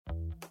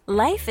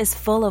Life is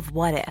full of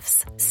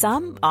what-ifs.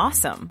 Some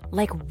awesome,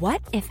 like what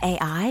if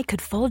AI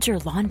could fold your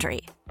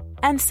laundry?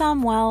 And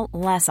some, well,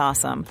 less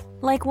awesome,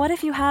 like what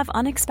if you have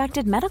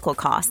unexpected medical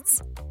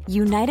costs?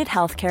 United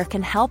Healthcare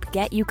can help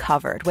get you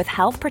covered with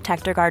Health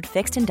Protector Guard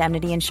fixed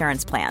indemnity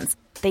insurance plans.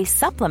 They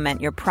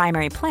supplement your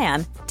primary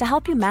plan to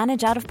help you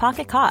manage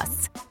out-of-pocket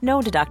costs.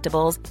 No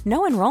deductibles,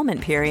 no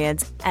enrollment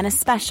periods, and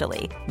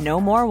especially no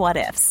more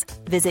what-ifs.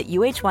 Visit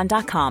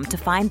uh1.com to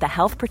find the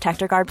Health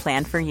Protector Guard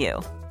plan for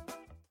you.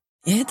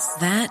 It's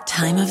that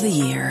time of the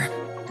year.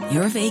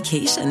 Your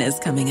vacation is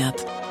coming up.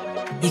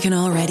 You can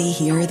already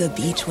hear the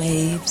beach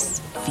waves,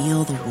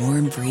 feel the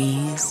warm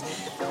breeze,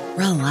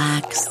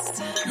 relax,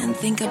 and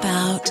think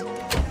about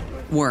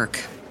work.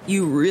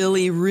 You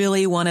really,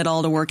 really want it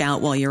all to work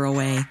out while you're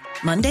away.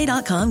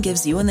 Monday.com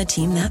gives you and the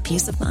team that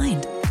peace of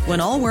mind.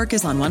 When all work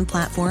is on one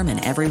platform and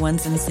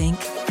everyone's in sync,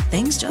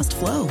 things just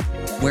flow.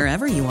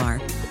 Wherever you are,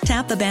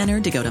 tap the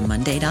banner to go to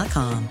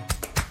Monday.com.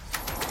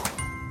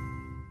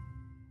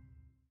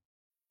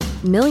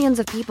 Millions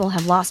of people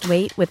have lost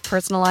weight with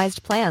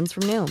personalized plans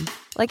from Noom.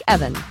 Like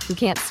Evan, who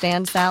can't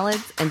stand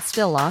salads and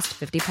still lost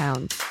 50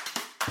 pounds.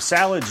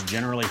 Salads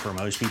generally for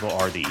most people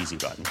are the easy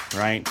button,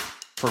 right?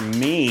 For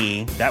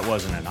me, that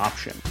wasn't an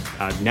option.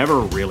 I never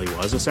really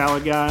was a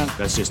salad guy.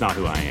 That's just not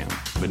who I am.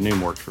 But Noom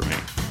worked for me.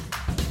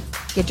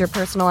 Get your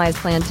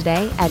personalized plan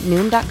today at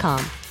Noom.com.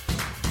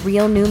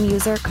 Real Noom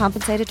user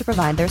compensated to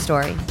provide their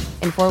story.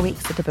 In 4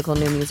 weeks, the typical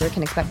Noom user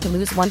can expect to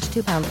lose 1 to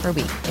 2 pounds per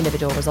week.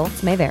 Individual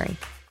results may vary.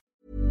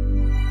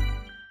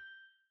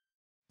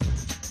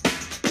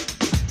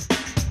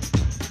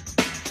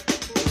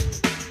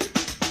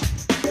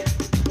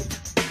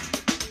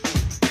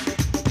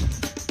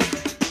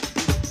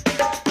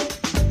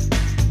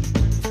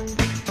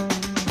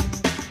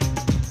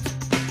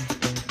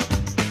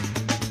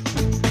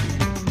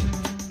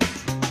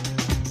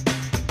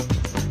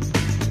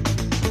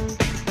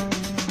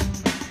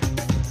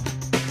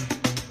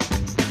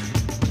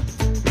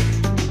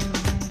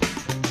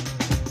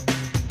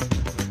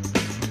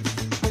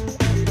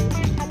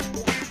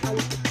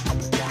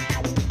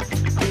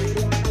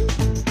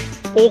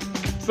 Och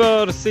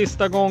för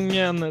sista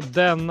gången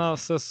denna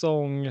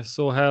säsong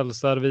så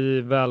hälsar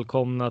vi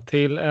välkomna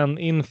till en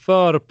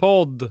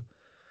införpodd.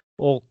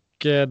 Och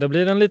det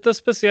blir en lite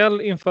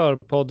speciell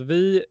införpodd.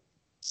 Vi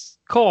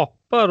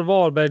kapar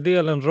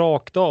Varberg-delen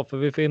rakt av för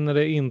vi finner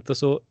det inte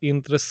så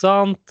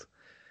intressant.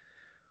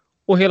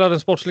 Och hela den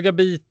sportsliga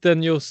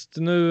biten just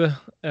nu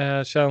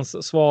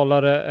känns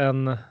svalare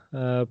än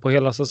på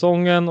hela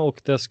säsongen.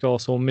 Och det ska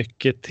så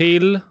mycket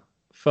till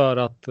för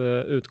att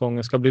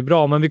utgången ska bli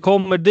bra. Men vi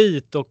kommer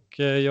dit och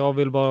jag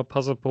vill bara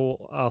passa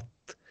på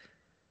att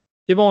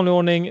i vanlig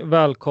ordning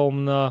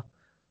välkomna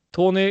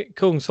Tony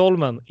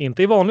Kungsholmen.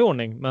 Inte i vanlig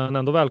ordning, men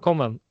ändå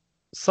välkommen.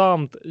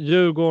 Samt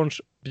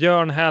Djurgårdens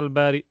Björn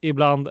Hellberg,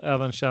 ibland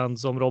även känd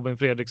som Robin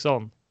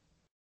Fredriksson.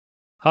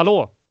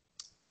 Hallå!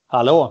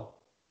 Hallå!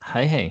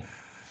 Hej hej!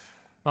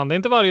 Man, det är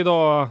inte varje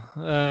dag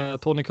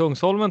Tony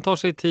Kungsholmen tar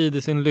sig tid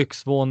i sin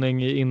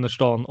lyxvåning i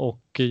innerstan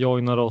och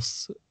joinar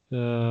oss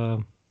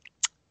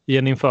i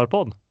en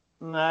införpodd.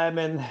 Nej,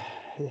 men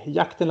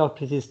jakten la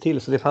precis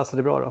till så det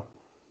passade bra då.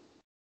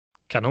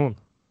 Kanon.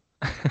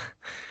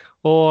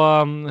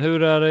 Och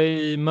hur är det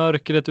i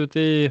mörkret ute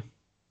i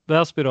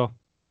Väsby då?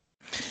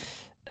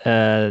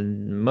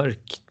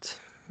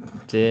 Mörkt.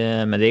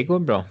 Men det går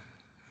bra.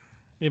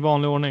 I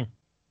vanlig ordning?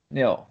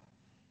 Ja.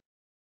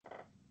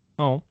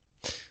 Ja.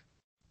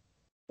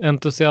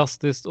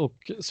 Entusiastiskt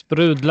och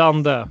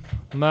sprudlande.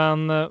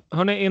 Men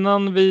hörni,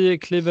 innan vi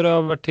kliver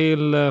över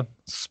till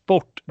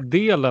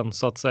sportdelen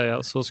så att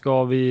säga så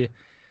ska vi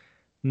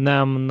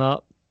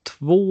nämna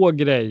 2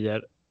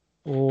 grejer.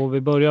 Och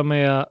vi börjar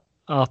med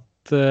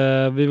att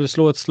vi vill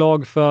slå ett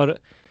slag för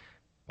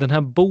den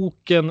här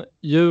boken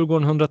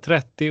Djurgården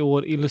 130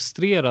 år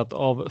illustrerat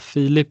av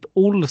Filip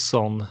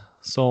Olsson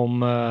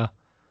som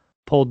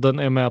podden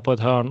är med på ett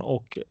hörn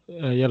och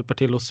hjälper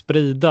till att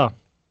sprida.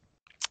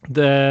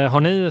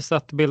 Har ni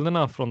sett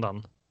bilderna från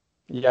den?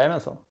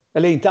 Jajamensan.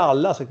 Eller inte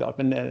alla såklart,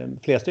 men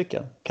flera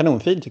stycken.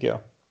 Kanonfin tycker jag.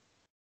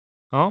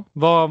 Ja,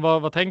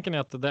 vad tänker ni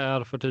att det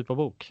är för typ av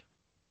bok?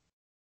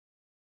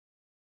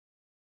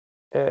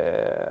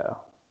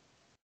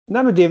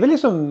 Nej, men det är väl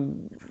liksom...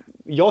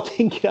 Jag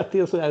tänker att det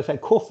är en sån här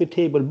coffee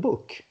table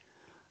book.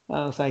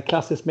 Så här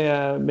klassiskt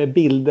med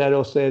bilder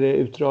och så är det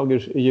utdrag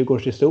ur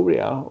Djurgårdens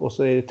historia och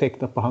så är det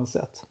tecknat på hans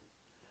sätt.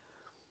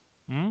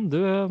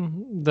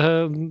 Det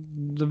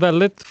är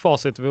väldigt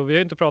facit. Vi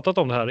har inte pratat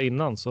om det här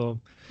innan så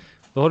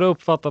då har du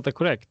uppfattat det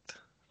korrekt.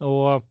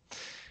 Och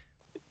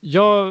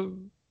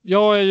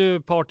jag är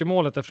ju part i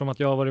målet eftersom att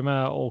jag har varit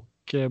med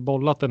och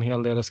bollat en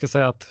hel del. Jag ska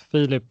säga att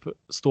Filip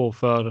står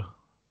för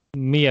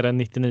mer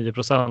än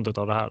 99%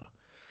 av det här.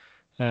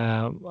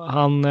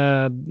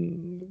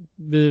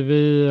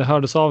 Vi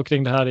hördes av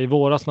kring det här i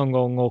våras någon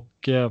gång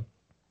och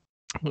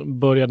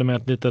började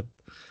med ett litet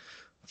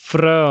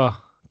frö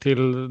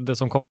till det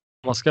som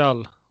komma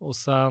skall. Och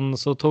sen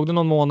så tog det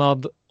någon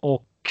månad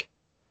och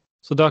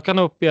så dök han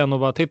upp igen och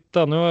bara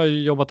titta, nu har jag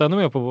jobbat ännu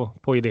mer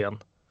på idén.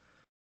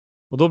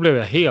 Och då blev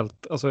jag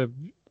helt, alltså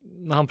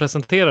när han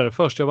presenterade det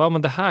först, jag bara,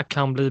 men det här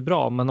kan bli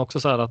bra, men också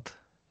så här att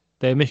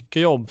det är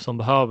mycket jobb som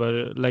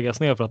behöver läggas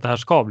ner för att det här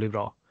ska bli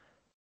bra.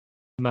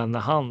 Men när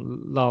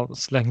han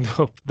slängde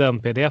upp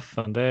den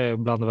pdf-en, det är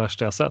bland det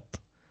värsta jag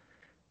sett.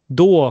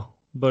 Då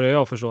började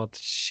jag förstå att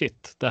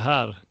shit, det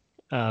här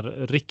är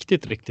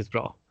riktigt, riktigt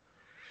bra.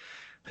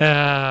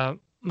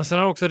 Men sen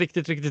är det också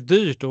riktigt, riktigt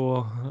dyrt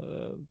att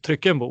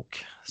trycka en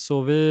bok.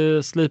 Så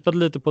vi slipade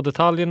lite på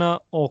detaljerna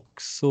och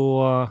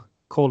så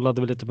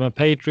kollade vi lite med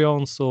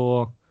Patreons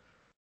och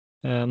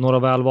några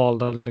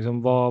välvalda.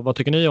 Liksom, vad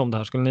tycker ni om det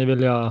här? Skulle ni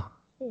vilja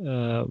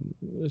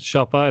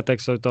köpa ett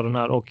extra utav den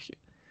här? Och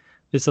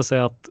visade sig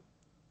att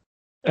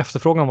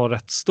efterfrågan var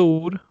rätt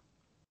stor.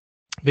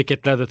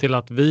 Vilket ledde till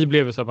att vi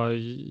blev så här,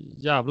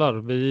 jävlar,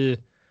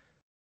 vi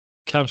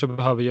kanske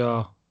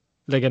behöver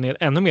lägga ner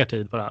ännu mer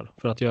tid på det här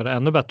för att göra det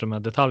ännu bättre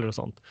med detaljer och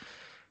sånt.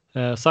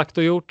 Sagt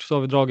och gjort så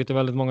har vi dragit i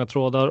väldigt många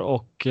trådar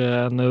och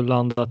nu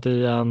landat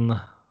i en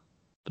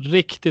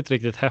riktigt,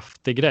 riktigt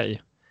häftig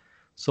grej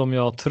som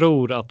jag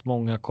tror att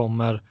många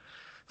kommer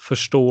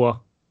förstå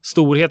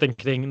storheten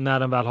kring när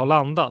den väl har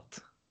landat.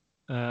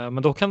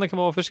 Men då kan det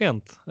vara för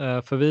sent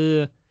för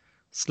vi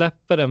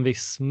släpper en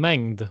viss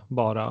mängd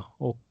bara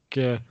och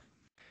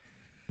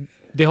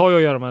det har ju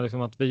att göra med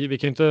liksom att vi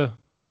kan inte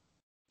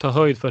ta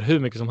höjd för hur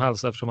mycket som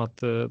helst eftersom att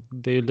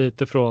det är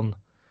lite från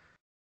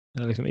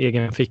liksom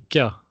egen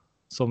ficka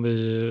som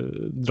vi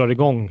drar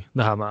igång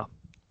det här med.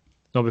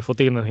 Nu har vi fått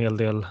in en hel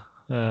del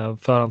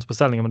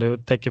förhandsbeställningar men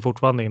det täcker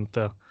fortfarande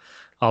inte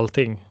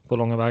allting på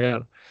långa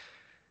vägar.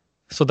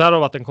 Så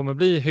därav att den kommer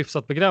bli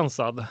hyfsat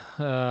begränsad.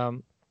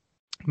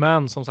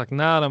 Men som sagt,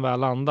 när den väl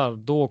landar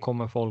då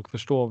kommer folk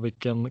förstå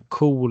vilken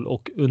cool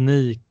och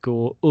unik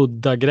och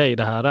udda grej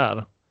det här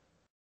är.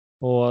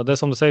 Och det är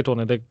som du säger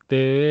Tony, det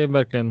är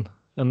verkligen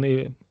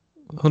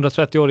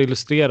 130 år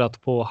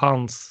illustrerat på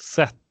hans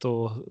sätt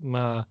och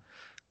med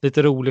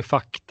lite rolig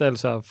fakta eller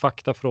så här,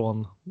 fakta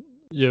från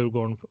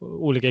Djurgården,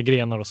 olika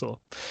grenar och så.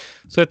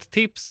 Så ett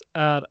tips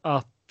är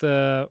att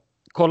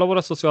kolla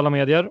våra sociala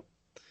medier.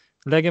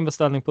 Lägg en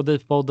beställning på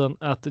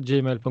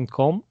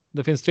deepodden@gmail.com.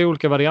 Det finns 3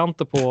 olika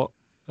varianter på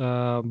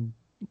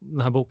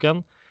den här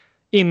boken.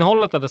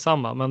 Innehållet är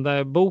detsamma, men det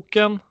är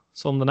boken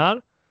som den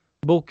är.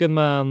 Boken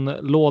med en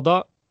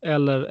låda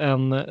eller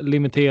en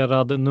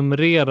limiterad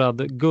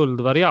numrerad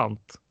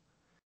guldvariant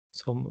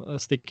som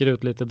sticker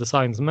ut lite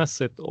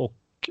designsmässigt och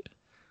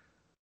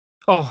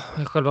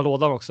själva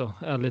lådan också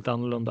är lite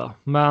annorlunda.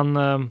 Men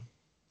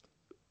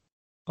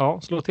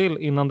slå till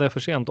innan det är för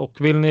sent.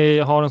 Och vill ni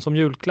ha den som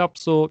julklapp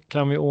så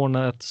kan vi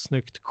ordna ett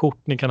snyggt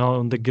kort ni kan ha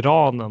under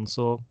granen.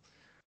 Så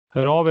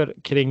hör av er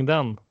kring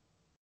den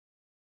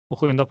och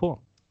skynda på.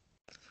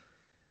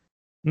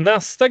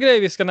 Nästa grej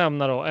vi ska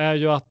nämna då är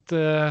ju att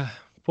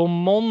på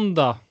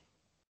måndag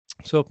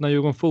så öppnar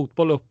Djurgården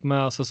Fotboll upp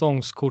med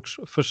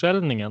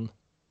säsongskortsförsäljningen.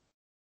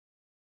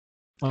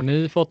 Har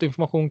ni fått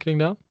information kring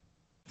det?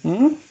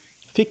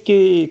 Fick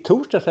i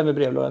torsdags här med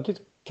brevlådan.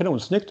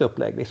 Kanonsnyggt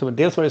upplägg. Liksom,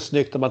 dels var det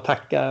snyggt att man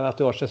tackar att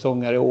du har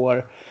säsonger i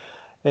år.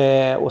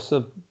 Och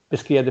så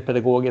beskrev det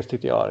pedagogiskt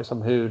tyckte jag.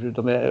 Liksom, hur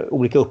de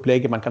olika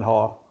upplägg man kan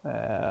ha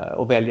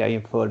och välja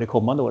inför det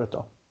kommande året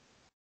då.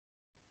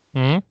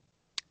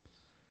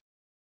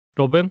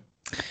 Robin?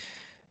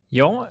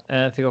 Ja,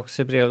 jag fick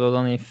också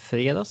brevlådan i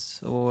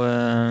fredags. Och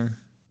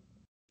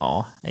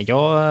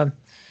jag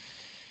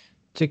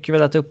tycker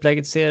väl att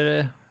upplägget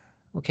ser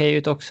okej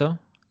ut också.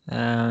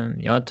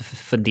 Jag har inte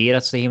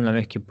funderat så himla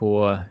mycket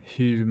på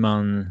hur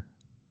man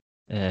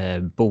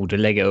borde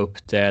lägga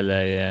upp det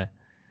eller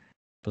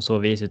på så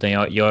vis, utan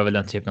jag är väl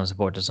den typen av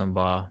supporter som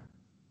bara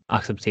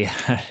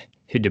accepterar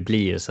hur det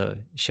blir och så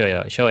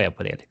kör jag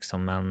på det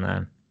liksom. Men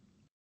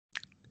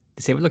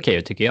det ser väl okej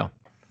ut tycker jag.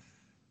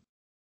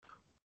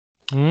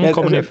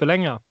 Kommer ni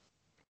förlänga?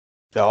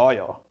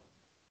 Ja.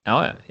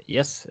 Ja,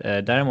 yes.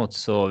 Däremot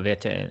så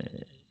vet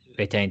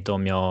jag inte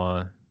om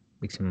jag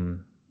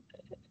liksom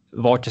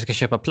vart jag ska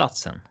köpa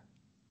platsen.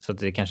 Så att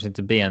det kanske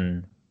inte blir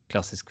en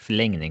klassisk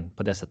förlängning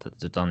på det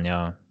sättet. Utan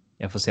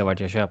jag får se vart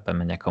jag köper.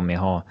 Men jag kommer ju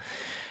ha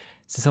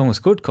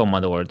säsongskort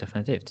kommande år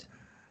definitivt.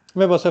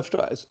 Men vad så jag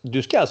förstår,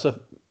 du ska alltså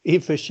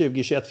inför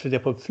 2021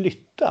 fundera på att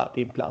flytta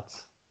din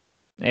plats?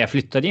 Nej, jag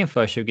flyttade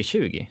inför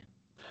 2020.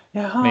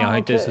 Jaha, men jag har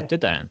inte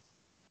suttit där än.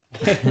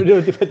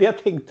 Det var det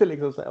jag tänkte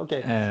liksom.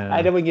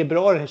 Nej, det var inget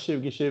bra det här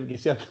 2020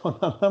 så jag har en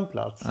annan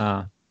plats.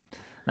 Ja.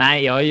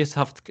 Nej, jag har just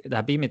haft, det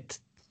här blir mitt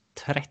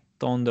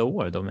 13:e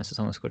år då med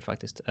säsongskort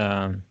faktiskt.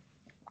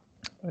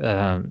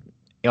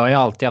 Jag har ju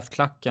alltid haft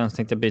klacken så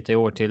tänkte jag byta i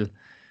år till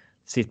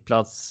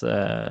sittplats.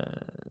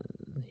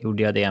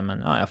 Gjorde jag det, men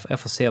jag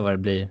får se vad det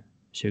blir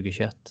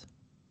 2021.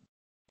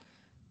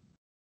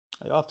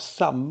 Jag har haft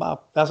samma,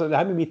 alltså det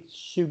här är mitt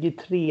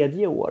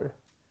 23:e år.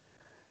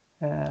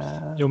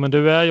 Jo, men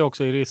du är ju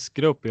också i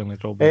riskgrupp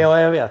enligt Robin. Ja,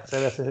 jag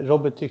vet.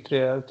 Robin tyckte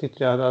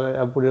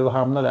jag borde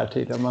hamna där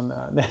tydligen. Men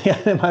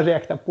när man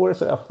räknar på det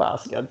så är jag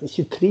fast.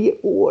 23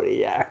 år i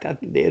jäkla,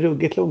 det är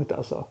ruggigt långt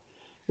alltså.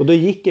 Och då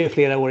gick jag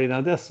flera år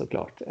innan dess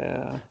såklart.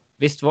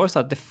 Visst var det så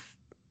att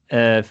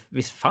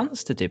visst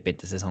fanns det typ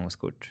inte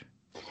säsongskort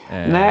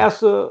Nej,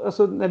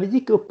 alltså när vi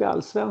gick upp i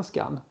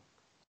Allsvenskan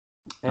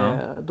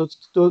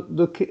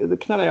då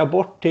knallade jag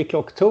bort till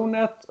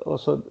klocktornet och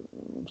så,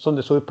 som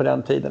det såg ut på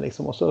den tiden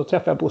liksom, och så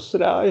träffade jag Bosse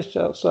där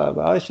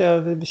jag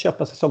vill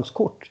köpa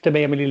säsongskort till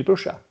mig och min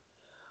lillebrorsa.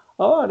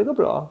 Ja, det går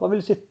bra.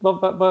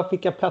 Vad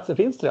fick jag platser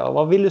finns det då?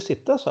 Vad vill du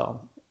sitta, så?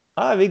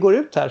 Ja, vi går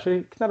ut här,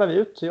 så knallar vi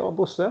ut, jag och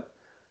Bosse.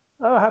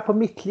 Ja, här på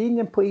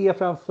mittlinjen på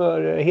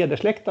framför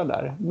hedersläktaren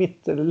där.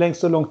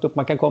 Längst så långt upp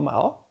man kan komma.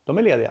 Ja, de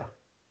är lediga.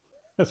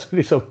 Så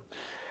liksom,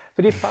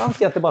 för det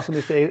fanns inte bara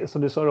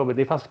som du sa Robert,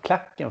 det fanns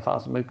klacken,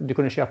 du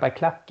kunde köpa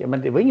klacken,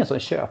 men det var ingen som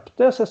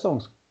köpte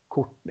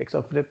säsongskort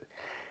liksom. För det,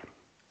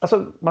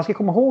 alltså, man ska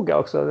komma ihåg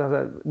också,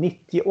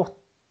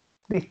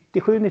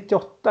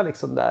 97-98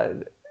 liksom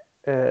där,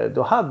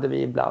 då hade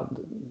vi ibland,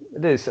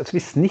 vi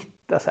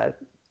snittade så här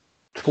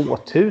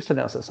 2000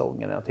 den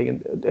säsongen.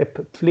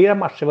 Flera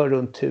matcher var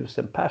runt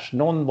 1000 pers.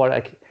 Någon var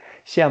där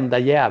kända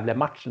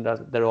Gävle-matchen där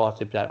det var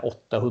typ där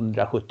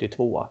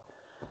 872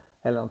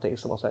 eller någonting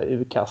som var så här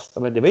utkast.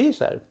 Men det var ju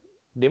så här,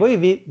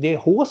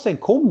 Håsen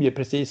kom ju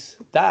precis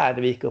där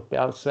vi gick upp i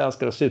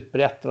Allsvenskan och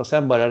Superettan och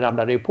sen bara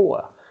ramlade det ju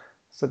på.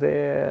 Så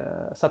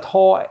att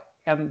ha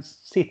en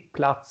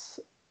sittplats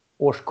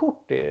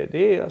årskort,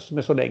 det är som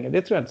är så länge,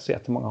 det tror jag inte så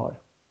jättemånga har.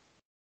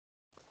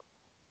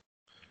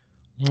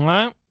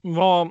 Nej,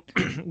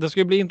 det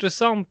ska bli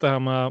intressant det här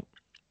med,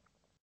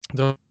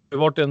 det har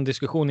varit en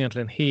diskussion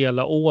egentligen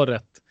hela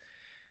året.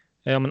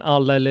 Men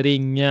alla eller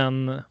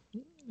ingen,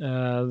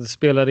 det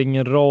spelar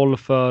ingen roll,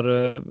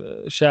 för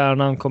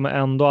kärnan kommer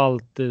ändå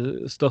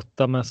alltid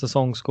stötta med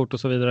säsongskort och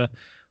så vidare.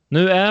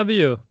 Nu är vi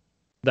ju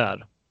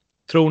där.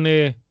 Tror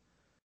ni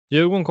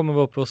Djurgården kommer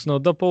vara uppe och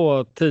snudda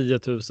på 10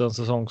 000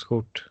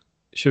 säsongskort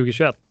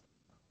 2021?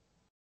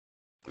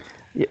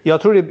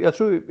 Jag tror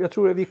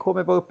att vi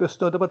kommer vara uppe och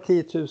snudda på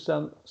 10 000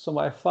 som i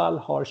varje fall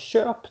har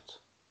köpt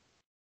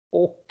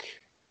och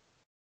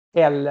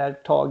eller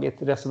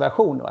tagit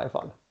reservation i varje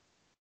fall.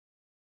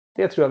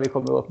 Det tror jag vi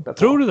kommer upp på.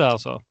 Tror du det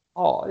alltså?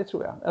 Ja, det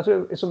tror jag. Jag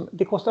tror,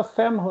 det kostar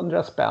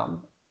 500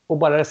 spänn och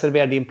bara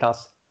reservera din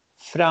plats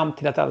fram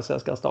till att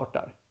Allsvenskan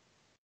startar.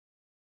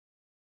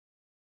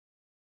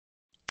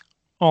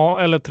 Ja,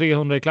 eller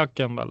 300 i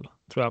klacken väl,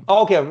 tror jag.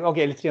 Ja,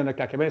 okej, eller 300 i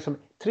klacken. Men det är som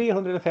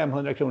 300 eller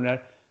 500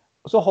 kronor.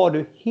 Och så har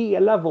du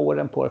hela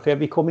våren på det. För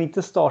vi kommer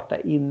inte starta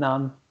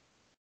innan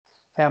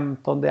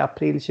 15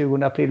 april,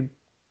 20 april.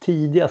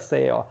 Tidigast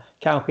säger jag.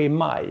 Kanske i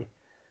maj.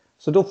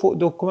 Så då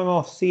kommer man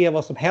att se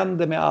vad som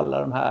händer med alla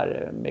de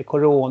här. Med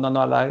coronan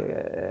och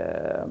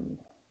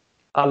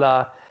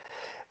alla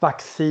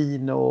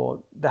vaccin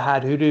och det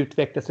här. Hur det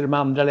utvecklas i de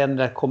andra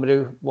länderna. Kommer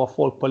det vara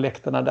folk på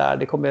läktarna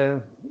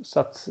där. Så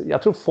att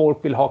jag tror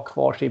folk vill ha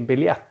kvar sin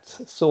biljett.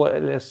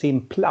 Eller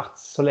sin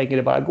plats så länge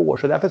det bara går.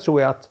 Så därför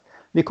tror jag att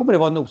vi kommer att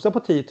vara nosa på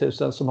 10 000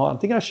 som har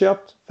antingen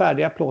köpt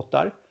färdiga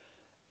plåtar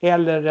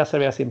eller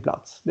reserverat sin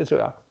plats. Det tror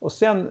jag. Och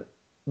sen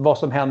vad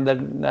som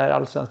händer när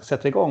Allsvenskan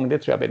sätter igång, det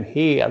tror jag blir en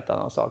helt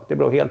annan sak. Det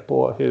beror helt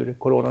på hur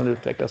coronan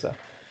utvecklar sig.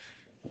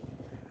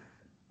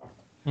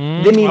 Det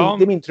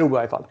är min tro i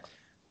alla fall.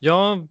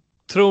 Jag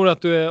tror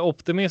att du är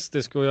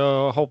optimistisk och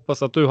jag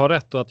hoppas att du har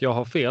rätt och att jag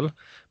har fel.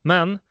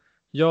 Men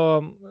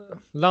jag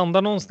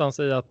landar någonstans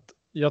i att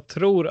jag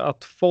tror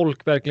att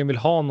folk verkligen vill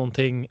ha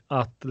någonting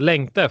att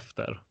längta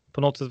efter.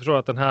 På något sätt förstår jag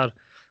att den här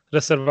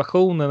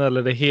reservationen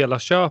eller det hela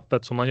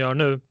köpet som man gör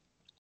nu,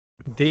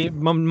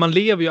 man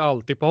lever ju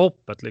alltid på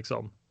hoppet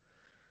liksom.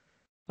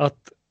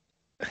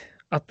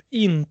 Att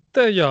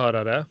inte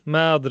göra det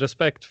med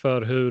respekt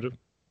för hur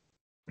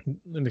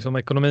liksom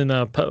ekonomin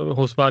är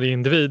hos varje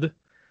individ,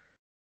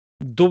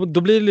 då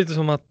blir det lite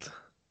som att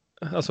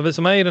alltså vi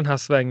som är i den här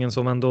svängen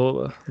som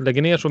ändå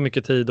lägger ner så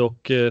mycket tid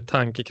och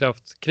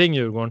tankekraft kring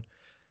Djurgården,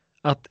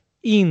 att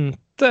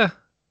inte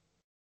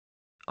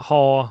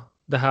ha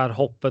det här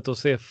hoppet och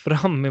se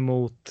fram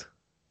emot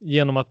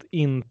genom att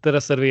inte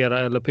reservera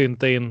eller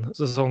pynta in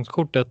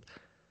säsongskortet.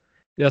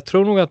 Jag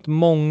tror nog att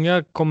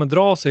många kommer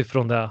dra sig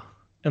från det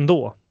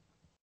ändå.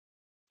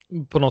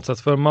 På något sätt.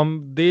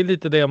 För det är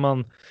lite det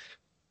man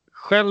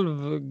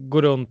själv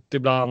går runt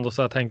ibland och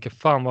så här tänker,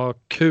 fan vad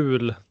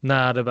kul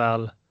när det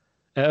väl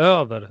är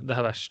över det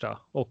här värsta.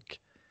 Och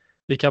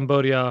vi kan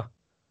börja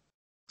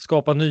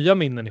skapa nya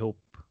minnen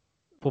ihop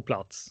på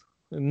plats.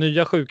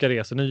 Nya sjuka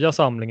resor, nya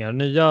samlingar,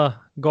 nya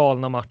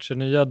galna matcher,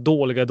 nya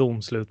dåliga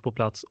domslut på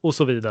plats och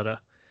så vidare.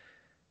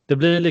 Det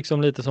blir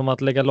liksom lite som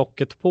att lägga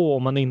locket på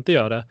om man inte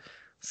gör det.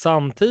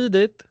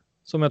 Samtidigt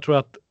som jag tror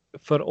att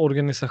för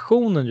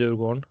organisationen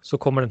Djurgården så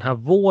kommer den här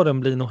våren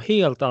bli något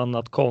helt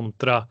annat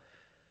kontra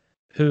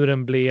hur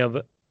den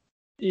blev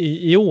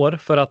i år.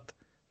 För att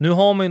nu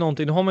har man ju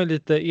någonting, nu har man ju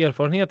lite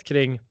erfarenhet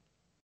kring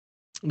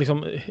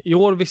liksom, i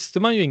år visste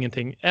man ju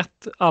ingenting.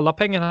 Alla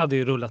pengar hade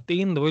ju rullat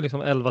in. Det var ju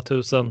liksom 11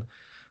 000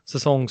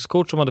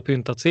 säsongskort som hade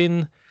pyntats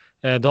in.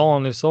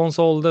 Danielsson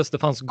såldes. Det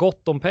fanns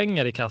gott om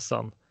pengar i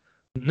kassan.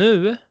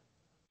 Nu,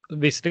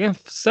 visserligen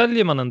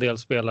säljer man en del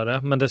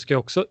spelare, men det ska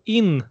också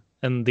in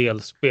en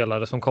del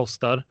spelare som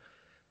kostar.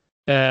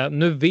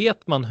 Nu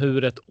vet man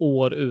hur ett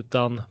år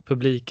utan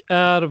publik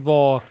är,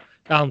 vad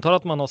Jag antar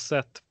att man har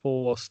sett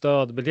på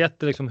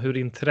stödbiljetter liksom hur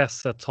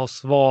intresset har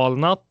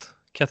svalnat,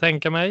 kan jag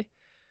tänka mig.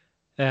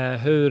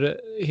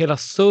 Hur hela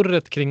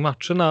surret kring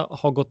matcherna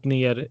har gått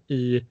ner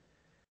i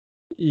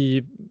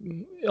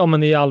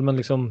allmän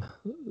liksom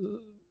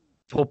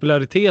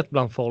popularitet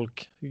bland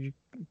folk.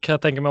 Kan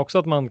jag tänka mig också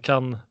att man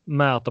kan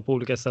mäta på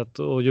olika sätt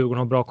och Djurgården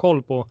har bra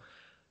koll på.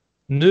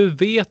 Nu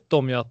vet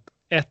de ju att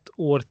ett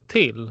år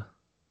till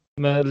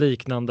med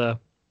liknande,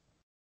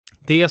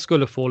 det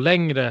skulle få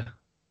längre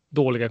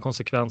dåliga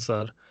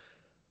konsekvenser.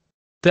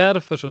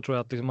 Därför så tror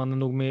jag att liksom man är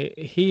nog med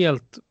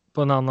helt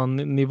på en annan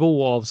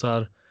nivå av så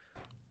här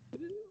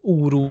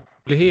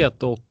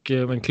orolighet och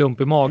en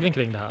klump i magen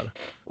kring det här.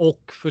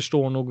 Och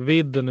förstår nog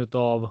vidden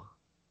utav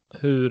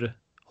hur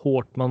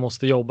hårt man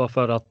måste jobba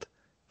för att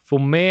få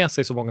med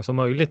sig så många som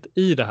möjligt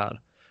i det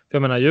här. För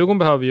jag menar, Djurgården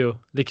behöver ju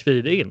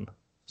likvid in.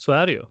 Så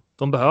är det ju.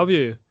 De behöver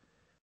ju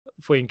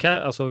få in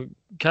alltså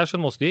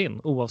cashen måste ju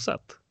in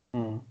oavsett.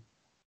 Mm.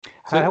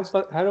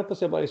 Här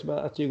hoppas jag bara liksom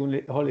att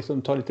Djurgården har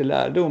liksom tagit lite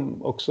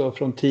lärdom också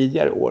från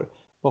tidigare år.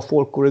 Vad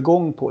folk går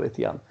igång på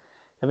lite grann.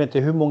 Jag vet inte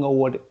hur många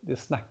år det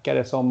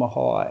snackades om att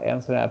ha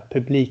en sån här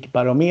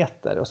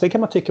publikbarometer. Och sen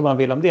kan man tycka man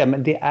vill om det.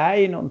 Men det är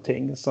ju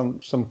någonting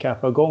som kan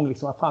få igång.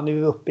 Liksom, vad fan, nu är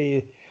vi uppe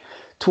i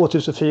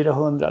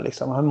 2400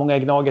 liksom. Hur många är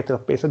Gnaget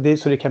uppe i?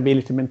 Så det kan bli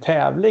lite med en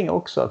tävling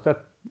också. För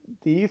att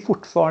det är ju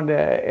fortfarande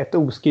ett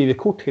oskrivet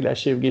kort hela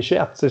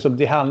 2021. Så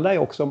det handlar ju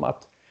också om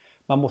att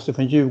man måste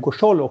från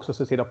Djurgårdshåll också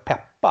se till att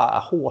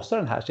håsa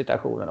den här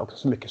situationen också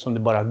så mycket som det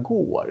bara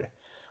går.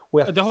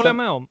 Det håller jag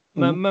med om.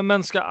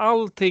 Men ska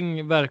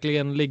allting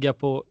verkligen ligga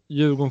på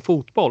Djurgården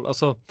fotboll?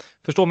 Alltså,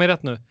 förstå mig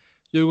rätt nu.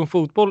 Djurgården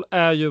fotboll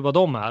är ju vad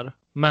de är.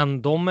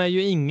 Men de är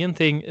ju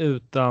ingenting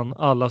utan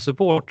alla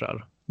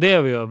supportrar. Det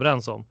är vi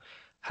överens om.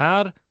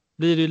 Här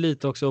blir det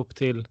lite också upp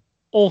till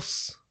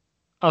oss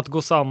att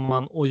gå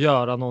samman och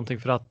göra någonting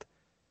för att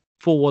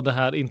få det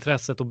här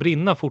intresset att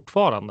brinna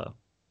fortfarande.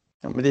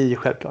 Ja, men det är ju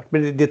självklart.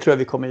 Men det tror jag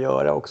vi kommer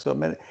göra också.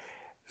 Men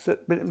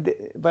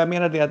vad jag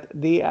menar är att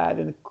det är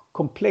en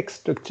komplex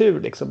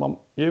struktur. Liksom. Om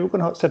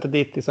Djurgården har sätter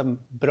dit liksom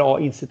bra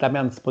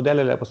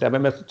incitamentsmodeller, på säga,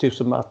 men typ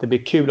som att det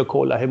blir kul att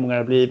kolla hur många det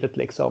har blivit.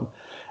 Liksom.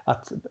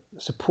 Att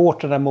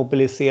supporterna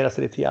mobiliserar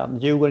sig lite grann.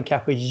 Djurgården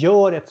kanske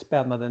gör ett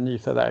spännande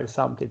nyförvärv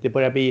samtidigt. Det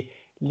börjar bli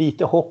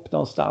lite hopp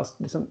någonstans.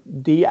 Liksom,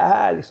 det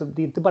är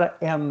inte bara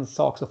en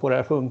sak som får det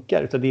att funka,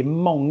 utan det är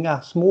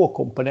många små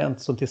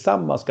komponenter som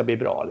tillsammans ska bli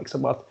bra.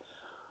 Liksom.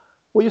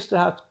 Och just det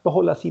här att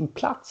behålla sin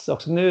plats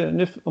också.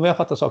 Nu, om jag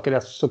fattar saker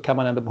rätt så kan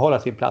man ändå behålla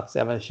sin plats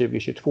även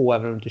 2022,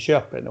 även om du inte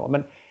köper det då.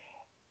 Men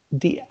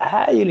det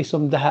är ju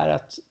liksom det här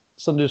att,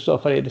 som du sa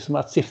för det som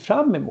att se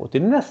fram emot. Det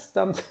är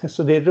nästan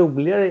så det är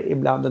roligare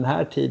ibland den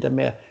här tiden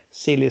med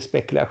silly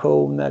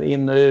spekulationer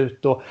in och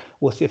ut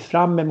och se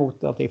fram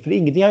emot någonting. För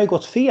ingenting har ju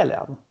gått fel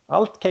än.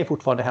 Allt kan ju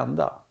fortfarande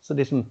hända. Så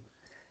det är som,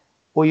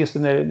 och just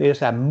när det är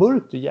så här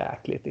mörkt och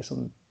jäkligt,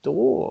 liksom,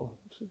 då,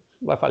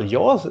 i varje fall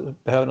jag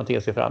behöver någonting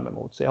att se fram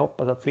emot. Så jag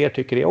hoppas att fler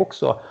tycker det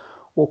också.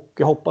 Och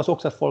jag hoppas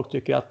också att folk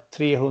tycker att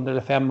 300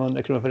 eller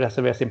 500 kronor för att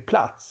reservera sin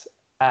plats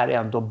är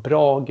ändå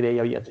bra grej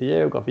att ge till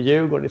Djurgården. För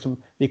Djurgården,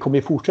 liksom, vi kommer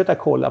ju fortsätta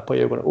kolla på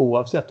Djurgården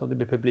oavsett om det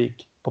blir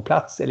publik på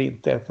plats eller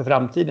inte för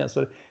framtiden.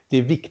 Så det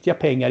är viktiga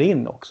pengar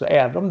in också.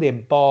 Även om det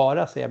är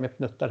bara, säger jag med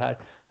fnuttar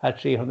här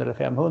 300 eller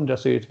 500,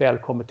 så är det ett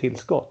välkommet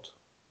tillskott.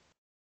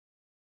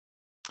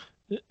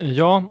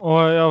 Ja,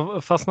 och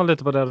jag fastnar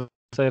lite på det.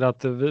 Säger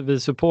att vi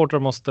supportrar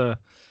måste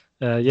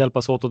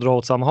hjälpas åt och dra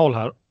åt samma håll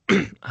här.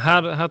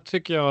 Här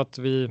tycker jag att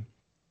vi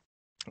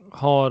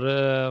har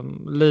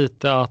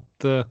lite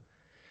att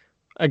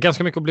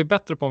ganska mycket att bli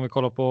bättre på om vi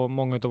kollar på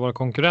många av våra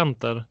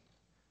konkurrenter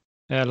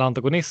eller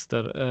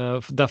antagonister.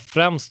 Där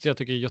främst jag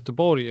tycker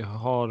Göteborg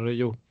har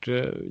gjort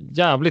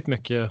jävligt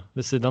mycket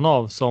vid sidan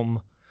av som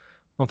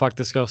man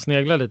faktiskt ska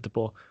snegla lite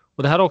på.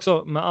 Och det här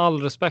också med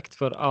all respekt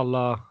för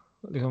alla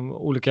liksom,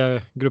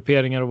 olika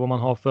grupperingar och vad man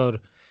har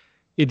för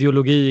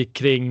ideologi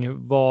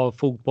kring vad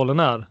fotbollen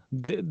är.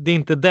 Det är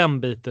inte den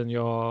biten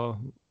jag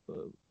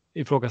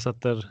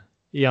ifrågasätter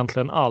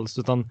egentligen alls,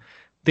 utan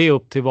det är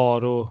upp till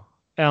var och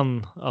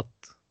en att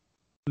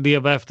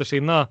leva efter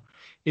sina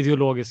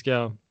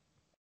ideologiska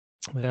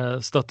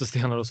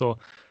stöttestenar och så.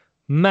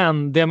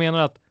 Men det jag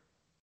menar att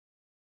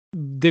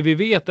det vi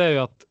vet är ju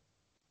att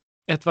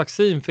ett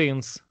vaccin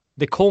finns.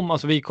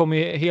 Vi kommer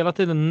ju hela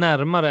tiden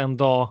närmare en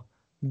dag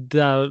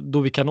då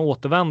vi kan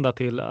återvända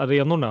till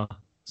arenorna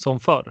som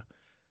förr.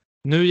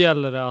 Nu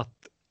gäller det att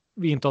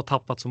vi inte har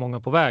tappat så många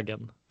på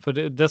vägen. För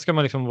det ska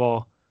man liksom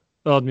vara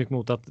ödmjuk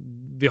mot, att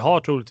vi har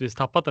troligtvis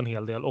tappat en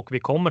hel del och vi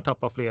kommer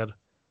tappa fler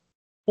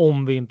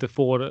om vi inte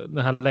får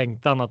den här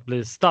längtan att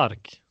bli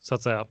stark, så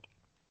att säga.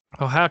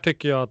 Och här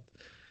tycker jag att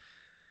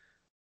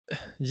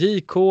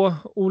JK,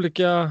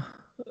 olika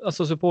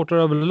supportrar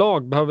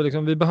överlag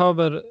vi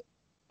behöver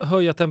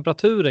höja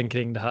temperaturen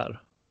kring det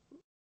här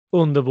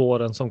under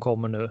våren som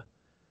kommer nu.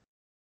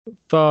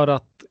 För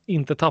att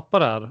inte tappa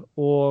det här.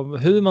 Och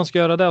hur man ska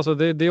göra det, alltså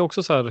det är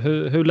också så här,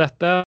 hur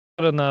lätt är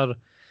det när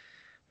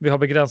vi har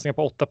begränsningar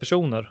på 8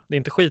 personer? Det är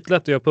inte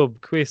skitlätt att göra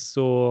pubquiz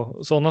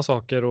och sådana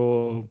saker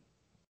och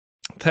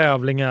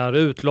tävlingar,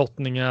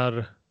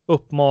 utlottningar,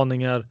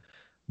 uppmaningar.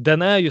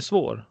 Den är ju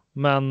svår,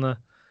 men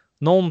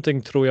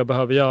någonting tror jag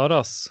behöver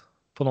göras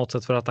på något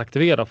sätt för att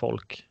aktivera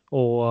folk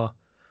och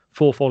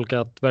få folk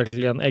att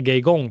verkligen ägga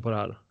igång på det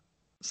här.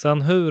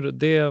 Sen hur,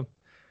 det är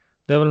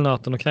väl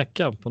nöten att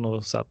knäcka på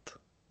något sätt.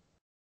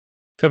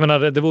 För jag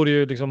menar, det vore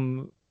ju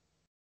liksom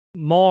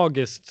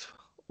magiskt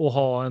att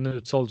ha en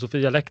utsåld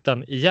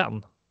Sofia-läktaren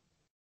igen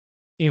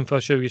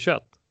inför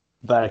 2021.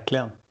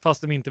 Verkligen.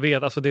 Fast de inte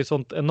vet, alltså det är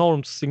sånt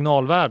enormt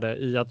signalvärde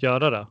i att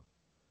göra det.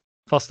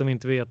 Fast de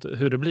inte vet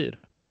hur det blir.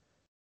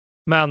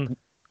 Men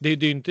det är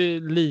ju inte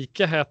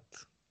lika hett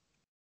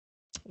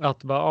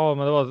att bara,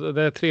 men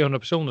det är 300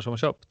 personer som har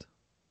köpt.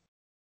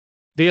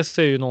 Det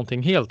ser ju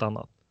någonting helt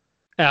annat.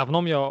 Även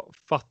om jag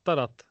fattar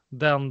att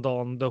den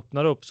dagen det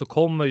öppnar upp så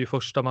kommer ju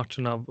första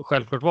matcherna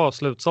självklart vara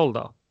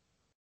slutsålda.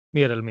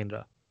 Mer eller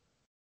mindre.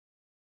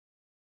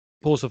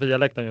 På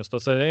Sofia-läktaren just då.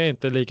 Så jag är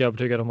inte lika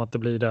övertygad om att det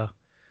blir det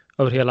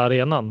över hela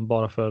arenan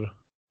bara för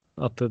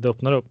att det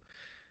öppnar upp.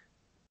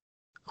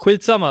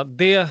 Skitsamma.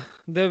 Det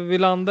vi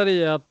landar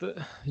i är att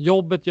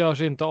jobbet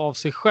görs inte av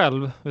sig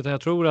själv. Utan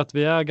jag tror att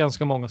vi är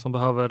ganska många som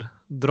behöver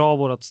dra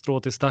vårat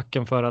strå till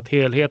stacken för att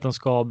helheten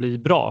ska bli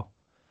bra.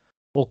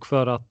 Och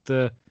för att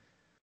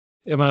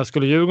jag menar,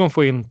 skulle Djurgården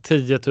få in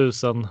 10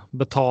 000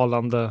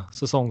 betalande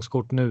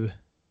säsongskort nu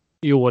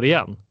i år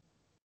igen,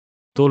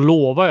 då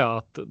lovar jag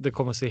att det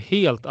kommer se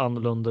helt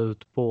annorlunda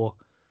ut på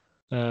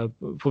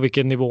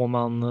vilken nivå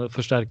man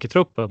förstärker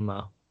truppen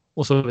med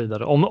och så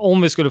vidare.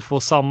 Om vi skulle få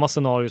samma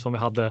scenario som vi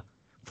hade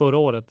förra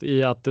året,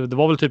 i att det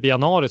var väl typ i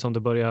januari som det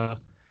började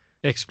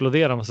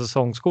explodera med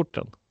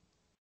säsongskorten.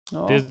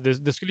 Ja.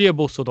 Det skulle ge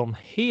Bosse och dem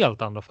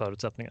helt andra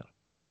förutsättningar.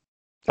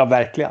 Ja,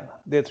 verkligen.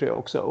 Det tror jag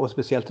också. Och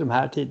speciellt i de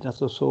här tiderna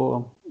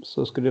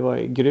så skulle det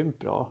vara grymt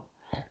bra.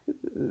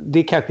 Det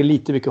är kanske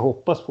lite mycket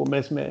hoppas på,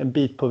 men som en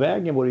bit på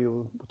vägen vore ju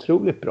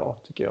otroligt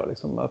bra, tycker jag.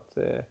 Liksom att,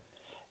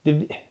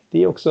 det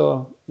är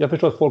också, jag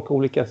förstår att folk har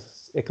olika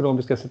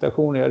ekonomiska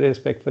situationer. Jag har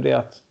respekt för det,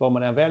 att vad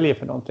man än väljer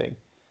för någonting.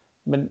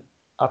 Men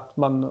att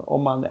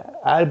om man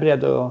är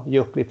beredd att ge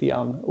upp lite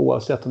grann,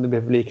 oavsett om det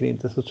blir publik eller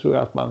inte, så tror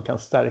jag att man kan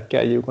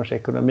stärka Djurgårdens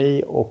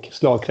ekonomi och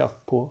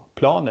slagkraft på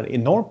planen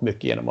enormt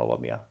mycket genom att vara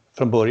med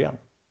från början.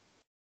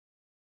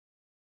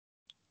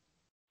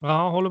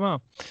 Ja, håller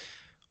med.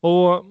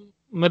 Och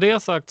med det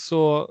sagt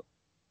så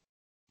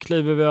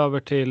kliver vi över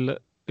till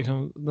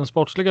liksom den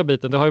sportsliga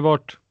biten. Det har ju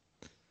varit,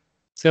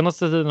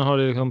 senaste tiden har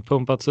det liksom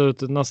pumpats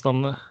ut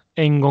nästan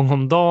en gång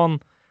om dagen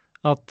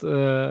att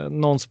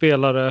någon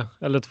spelare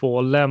eller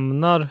två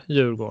lämnar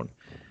Djurgården.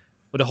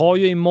 Och det har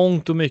ju i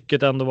mångt och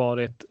mycket ändå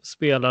varit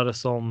spelare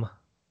som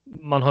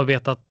man har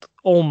vetat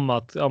om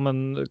att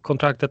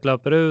kontraktet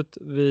löper ut,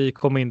 vi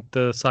kommer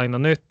inte signa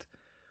nytt.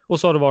 Och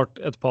så har det varit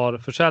ett par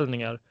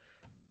försäljningar.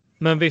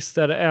 Men visst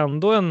är det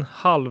ändå en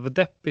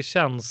halvdeppig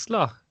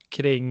känsla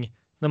kring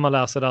när man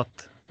läser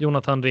att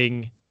Jonathan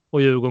Ring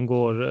och Djurgården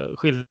går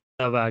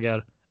skilda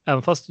vägar.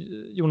 Även fast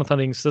Jonathan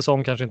Rings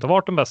säsong kanske inte har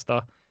varit den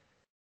bästa.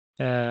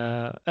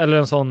 Eller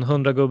en sån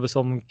 100-gubbe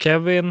som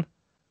Kevin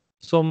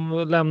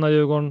som lämnar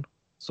Djurgården,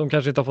 som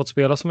kanske inte har fått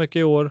spela så mycket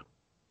i år.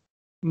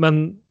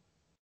 Men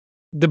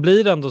det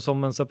blir ändå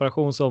som en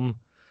separation som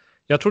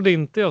jag trodde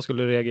inte jag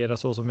skulle reagera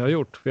så som jag har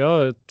gjort. För jag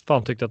har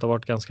fan tyckt att det har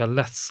varit ganska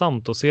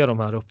ledsamt att se de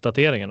här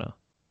uppdateringarna.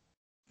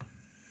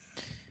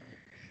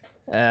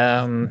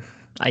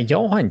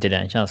 Jag har inte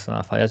den känslan i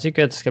alla fall. Jag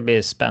tycker att det ska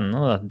bli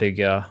spännande att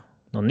bygga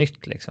något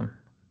nytt liksom.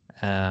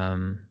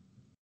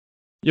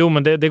 Jo,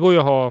 men det går ju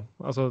att ha,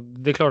 alltså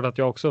det är klart att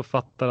jag också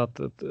fattar att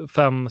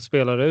 5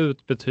 spelare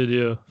ut betyder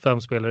ju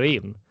 5 spelare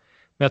in.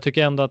 Men jag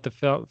tycker ändå att det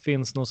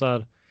finns något så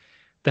här,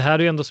 det här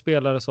är ju ändå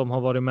spelare som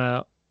har varit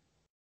med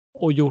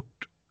och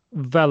gjort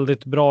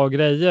väldigt bra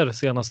grejer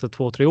senaste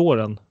 2-3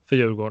 åren för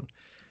Djurgården.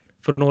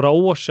 För några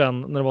år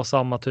sedan när det var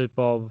samma typ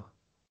av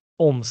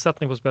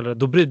omsättning på spelare,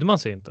 då brydde man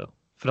sig inte.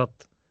 För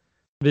att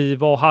vi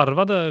var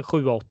harvade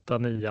 7, 8,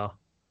 9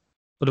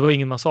 och det var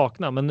ingen man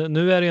saknade. Men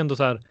nu är det ändå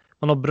så här,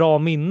 man har bra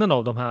minnen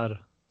av de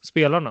här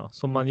spelarna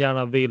som man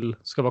gärna vill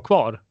ska vara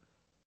kvar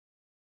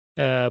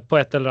på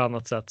ett eller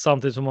annat sätt.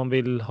 Samtidigt som man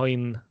vill ha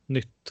in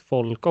nytt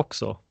folk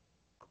också.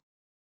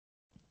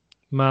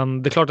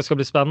 Men det är klart det ska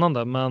bli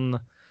spännande, men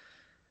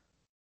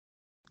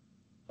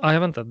jag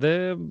vet inte, det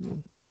är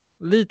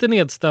lite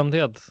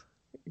nedstämdhet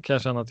kan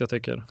jag känna att jag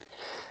tycker.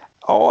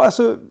 Ja,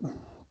 alltså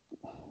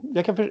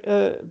jag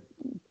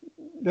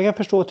kan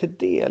förstå till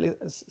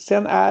del.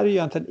 Sen är det ju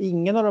egentligen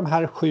ingen av de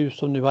här 7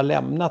 som nu har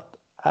lämnat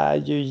är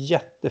ju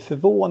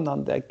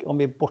jätteförvånande. Om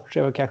vi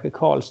bortser från kanske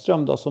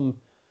Karlström då,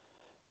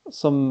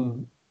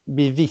 som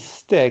vi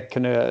visste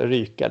kunde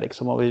ryka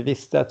liksom, och vi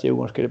visste att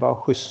Djurgården skulle vara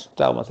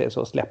schyssta, om man säger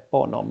så, släppa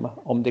honom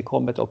om det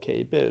kom ett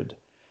okej bud.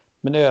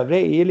 Men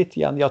övriga är lite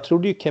grann, jag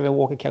trodde ju Kevin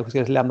Walker kanske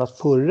skulle lämnat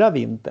förra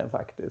vintern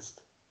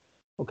faktiskt.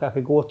 Och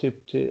kanske gå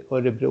typ till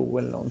Örebro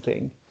eller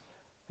någonting.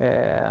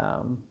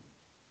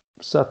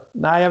 Så att,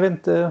 nej, jag vet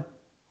inte.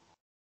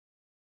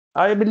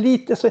 Ja, jag blir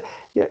lite så,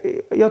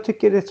 jag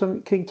tycker det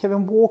som kring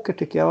Kevin Walker,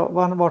 tycker jag,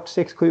 han har varit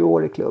 6-7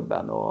 år i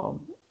klubben och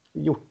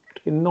gjort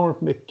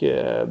enormt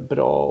mycket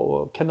bra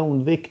och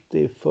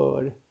kanonviktig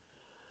för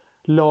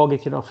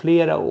laget genom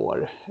flera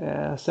år.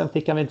 Sen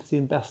fick han inte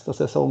sin bästa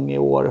säsong i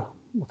år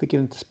och fick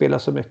inte spela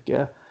så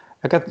mycket.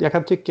 Jag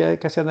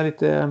kan känna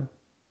lite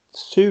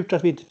surt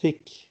att vi inte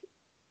fick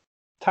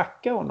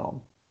tacka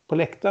honom på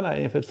läktarna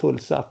inför ett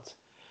fullsatt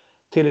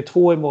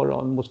Tele2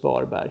 imorgon mot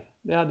Varberg.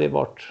 Det hade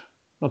varit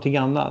någonting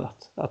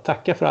annat att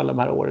tacka för alla de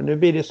här åren. Nu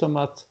blir det som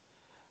att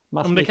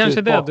man smicker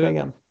ut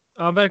bakvägen.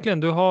 Ja, verkligen.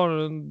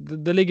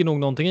 Det ligger nog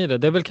någonting i det.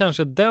 Det är väl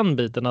kanske den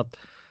biten att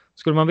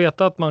skulle man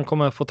veta att man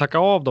kommer få tacka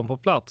av dem på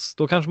plats,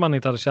 då kanske man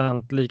inte hade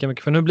känt lika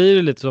mycket. För nu blir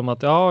det lite som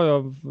att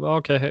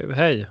okej,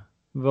 hej.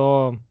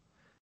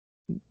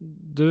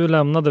 Du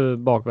lämnade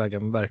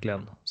bakvägen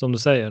verkligen, som du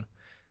säger.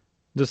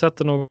 Du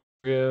sätter nog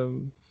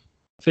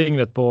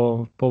fingret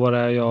på vad det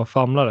är jag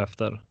famlar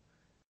efter.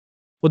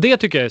 Och det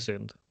tycker jag är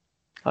synd.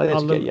 Ja, det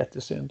tycker jag är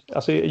jättesynd.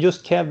 Alltså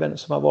just Kevin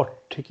som har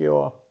varit, tycker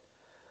jag,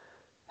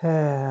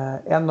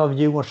 en av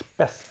Djurgårdens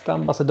bästa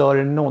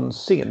ambassadörer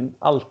någonsin.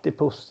 Alltid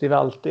positiv,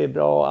 alltid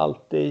bra,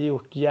 alltid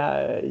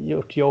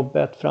gjort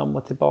jobbet fram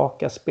och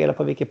tillbaka, spelat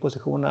på vilken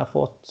position han har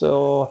fått.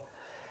 Och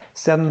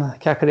sen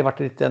kanske det varit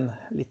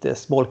lite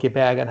smolk i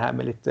bägaren här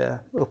med lite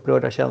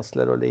upprörda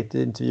känslor och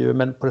lite intervjuer.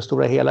 Men på det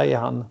stora hela är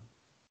han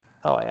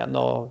en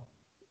av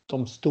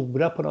de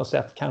stora på något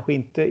sätt. Kanske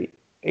inte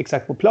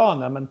exakt på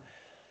planen, men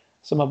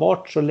som har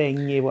varit så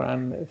länge i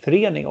vår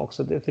förening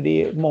också.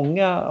 För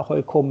många har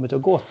ju kommit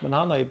och gått, men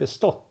han har ju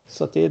bestått.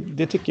 Så att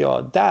det tycker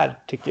jag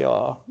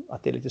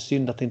att det är lite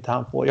synd att inte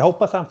han får. Jag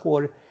hoppas han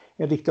får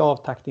en riktig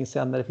avtackning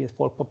sen när det finns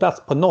folk på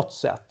plats på något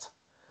sätt.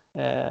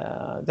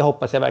 Det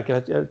hoppas jag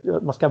verkligen.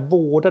 Man ska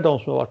vårda de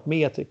som har varit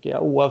med, tycker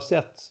jag.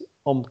 Oavsett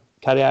om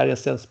karriären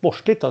sen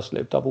sportsligt tar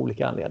slut av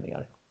olika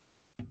anledningar.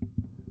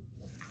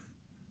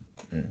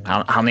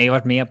 Han har ju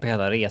varit med på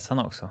hela resan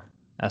också.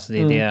 Alltså det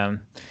är det,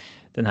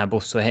 den här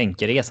Bosse och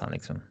Henke-resan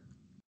liksom.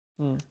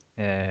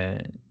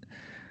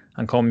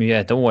 Han kom ju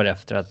ett år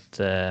efter att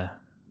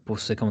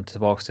Bosse kom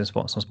tillbaka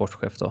som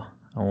sportchef då.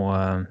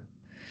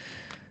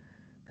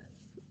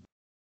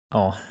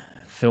 Och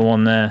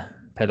från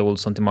Pelle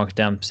Olsson till Mark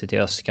Dempsey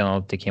till Öskan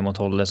och till Kim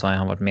Tolle så har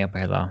han varit med på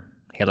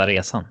hela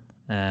resan.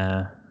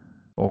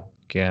 Och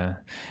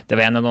det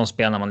var en av de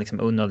spelarna man liksom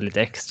undrade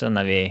lite extra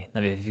när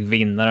vi fick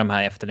vinna de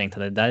här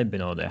efterlängtade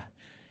derbyn och det.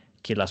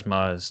 Killar som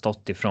har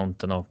stått i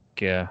fronten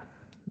och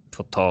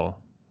fått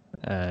ta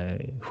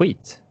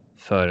skit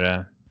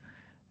för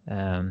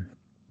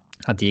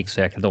att det gick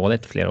så jäkla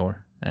dåligt flera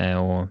år.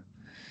 Och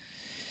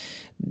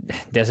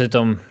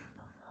dessutom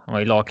han var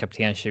ju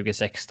lagkapten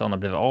 2016 och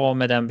blev av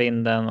med den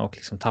binden och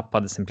liksom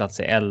tappade sin plats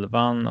i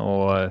 11:an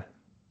och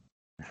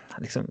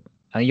liksom,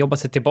 han jobbade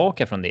sig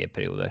tillbaka från det i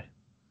perioder.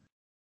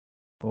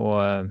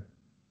 Och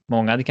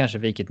många hade kanske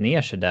vikit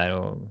ner sig där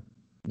och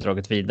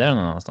dragit vidare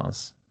någon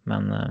annanstans.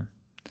 Men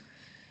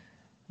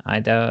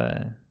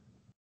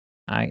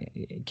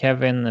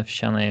Kevin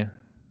förtjänar ju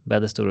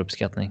väldigt stor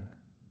uppskattning.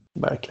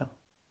 Verkligen.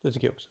 Det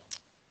tycker jag också.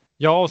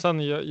 Ja, och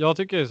sen jag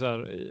tycker ju så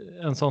här,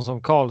 en sån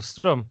som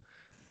Karlström,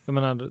 jag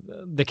menar,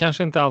 det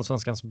kanske inte är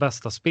allsvenskans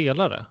bästa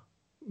spelare,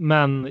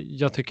 men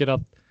jag tycker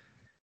att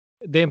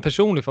det är en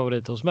personlig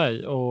favorit hos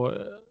mig och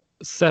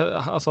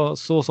alltså,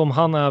 så som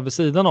han är vid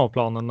sidan av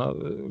planen,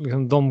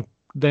 liksom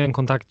den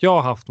kontakt jag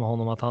har haft med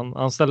honom, att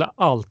han ställer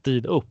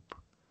alltid upp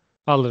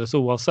alldeles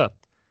oavsett.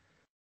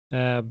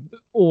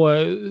 Och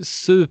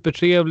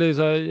supertrevlig,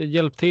 så här,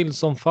 hjälpt till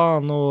som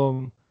fan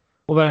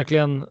och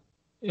verkligen,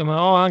 jag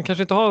menar, han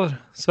kanske inte har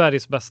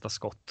Sveriges bästa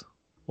skott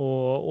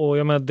och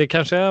jag menar, det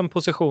kanske är en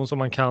position som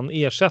man kan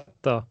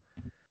ersätta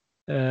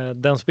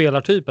den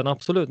spelartypen,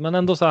 absolut, men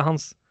ändå så här,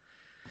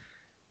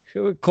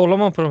 kollar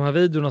man på de här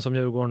videorna som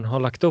Djurgården har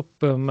lagt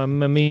upp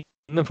med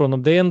minnen från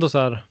dem, det är ändå så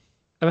här,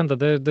 jag vet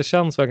inte, det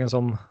känns verkligen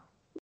som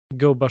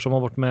gubbar som har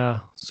varit med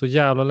så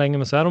jävla länge,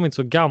 men så är de inte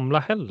så gamla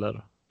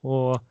heller.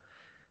 Och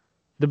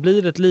det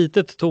blir ett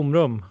litet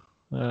tomrum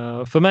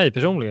för mig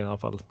personligen i alla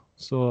fall.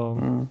 Så...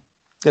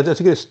 Jag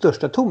tycker det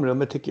största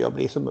tomrummet tycker jag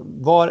blir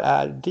som, var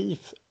är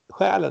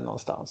DIF-själen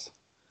någonstans?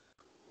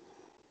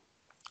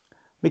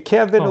 Med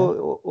Kevin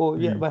och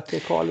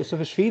Karli så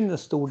försvinner en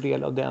stor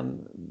del av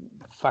den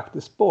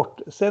faktiskt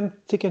bort. Sen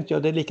tycker inte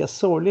jag det är lika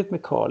sorgligt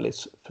med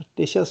Karlis. För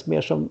det känns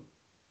mer som,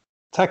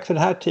 tack för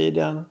den här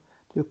tiden.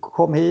 Du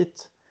kom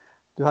hit.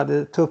 Du hade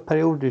en tuff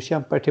period. Du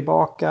kämpar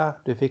tillbaka.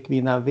 Du fick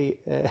vinna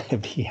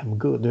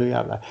VM-guld. Hur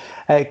jävlar.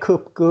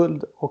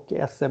 Cupguld och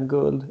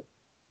SM-guld.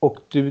 Och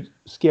du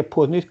skrev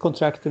på ett nytt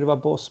kontrakt där du var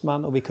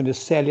bossman. Och vi kunde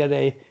sälja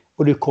dig.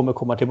 Och du kommer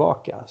komma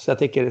tillbaka. Så jag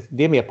tycker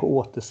det är mer på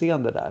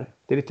återseende där.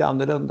 Det är lite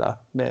annorlunda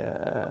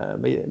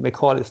med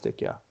Karlis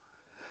tycker jag.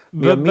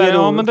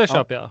 Men det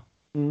köper jag.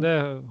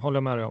 Det håller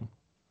jag med dig om.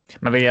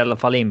 Man vill i alla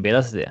fall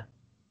inbilla sig det.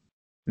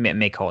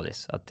 Med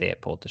Karlis, att det är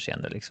på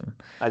återseende liksom.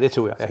 Nej, det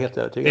tror jag. Jag är helt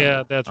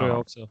övertygad. Det tror jag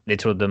också. Det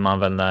trodde man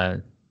väl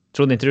när...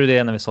 Trodde inte du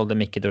det när vi sålde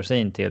Micke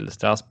Dorsin till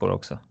Strasbourg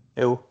också?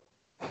 Jo.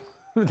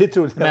 Det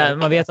trodde jag. Men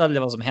man vet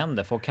aldrig vad som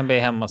händer. Folk kan bli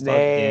hemmastad.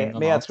 Nej,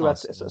 men jag tror att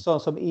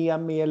sånt som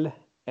Emil,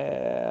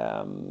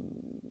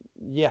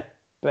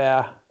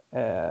 Jeppe,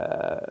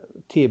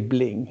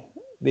 Tibbling.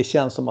 det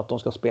känns som att de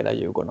ska spela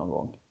Djurgården någon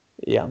gång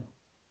igen.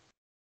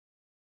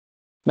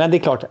 Men det är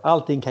klart,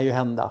 allting kan ju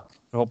hända.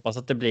 Jag hoppas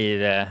att det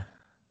blir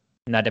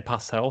när det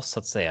passar oss så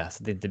att säga.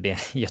 Så att det inte blir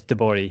en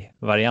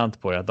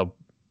Göteborg-variant på det. Att de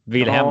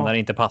vill hem när det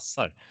inte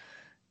passar.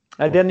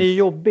 Nej, den är ju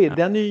jobbig.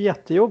 Den är ju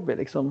jättejobbig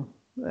liksom.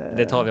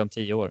 Det tar vi om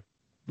 10 år,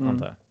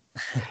 antar jag.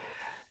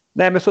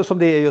 Nej, men så som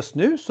det är just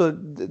nu så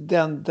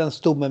den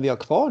stommen vi har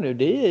kvar nu,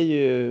 det är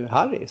ju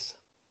Harris.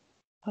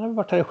 Han har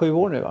varit här i 7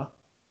 år nu, va?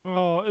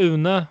 Ja,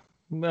 Une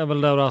är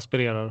väl där och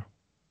aspirerar.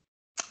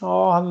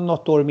 Ja, han har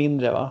något år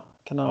mindre, va?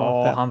 Kan han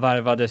ha 5? Han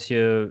värvades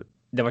ju.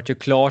 Det var ju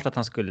klart att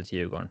han skulle till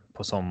Djurgården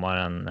på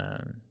sommaren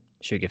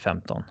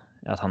 2015.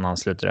 Att han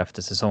ansluter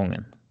efter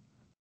säsongen.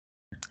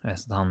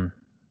 Så han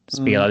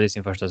spelade i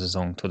sin första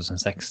säsong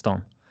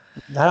 2016.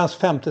 Det här är hans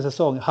 5:e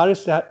säsong.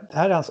 Harris, det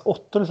här är hans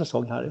 8:e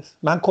säsong, Harris.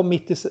 Men han kom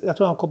jag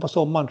tror han kom på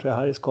sommaren, tror jag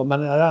Harris kom. Men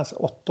det här är hans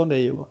 8:e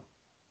i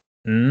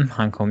Djurgården.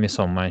 Han kom i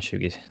sommaren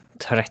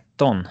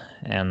 2013.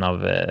 En av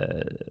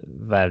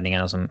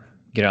värvningarna som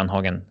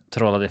Grönhagen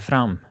trollade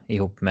fram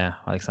ihop med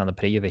Alexander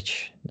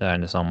Prijovic där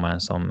under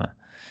sommaren som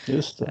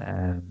just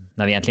det.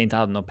 När vi egentligen inte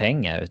hade några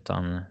pengar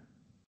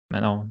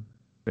men ja,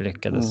 vi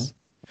lyckades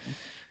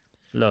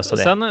lösa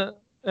det. Sen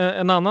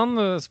en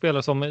annan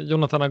spelare som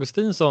Jonathan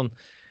Augustinsson,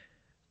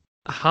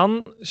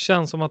 han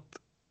känns som att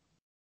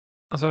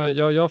alltså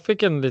jag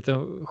fick en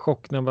liten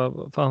chock när jag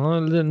bara, fan,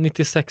 han har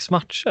 96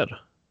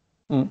 matcher.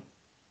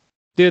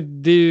 Det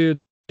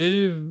är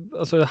ju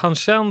alltså, han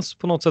känns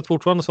på något sätt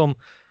fortfarande som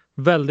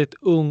väldigt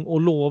ung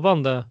och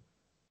lovande,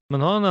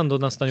 men har han ändå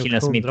nästan gjort 100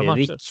 matcher. Killen som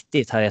inte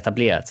riktigt har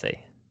etablerat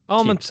sig.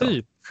 Ja, men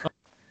typ.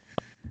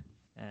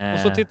 Och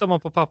så tittar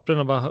man på pappren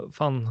och bara,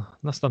 fan,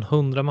 nästan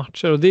 100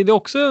 matcher. Och det är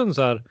också en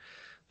så här,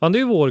 fan, det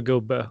är ju vår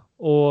gubbe.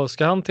 Och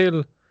ska han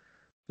till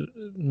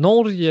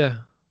Norge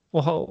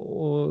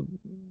och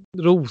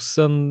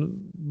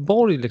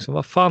Rosenborg liksom,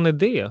 vad fan är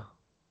det?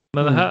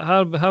 Men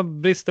här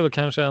brister väl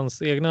kanske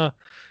ens egna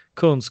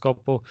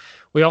kunskap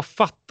och jag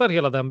fattar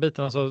hela den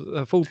biten.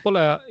 Alltså, fotboll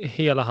är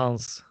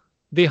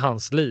det är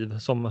hans liv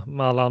som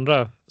med alla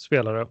andra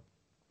spelare.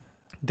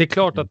 Det är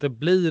klart att det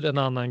blir en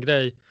annan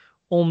grej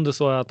om det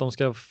så är att de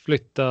ska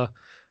flytta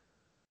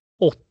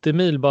 80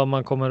 mil bara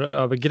man kommer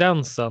över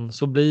gränsen,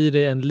 så blir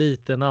det en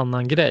liten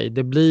annan grej.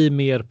 Det blir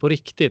mer på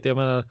riktigt. Jag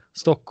menar,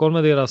 Stockholm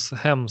är deras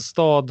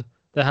hemstad.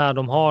 Det här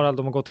de har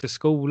gått till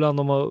skolan,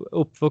 de har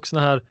uppvuxna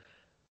här.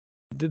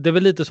 Det är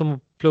väl lite som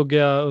att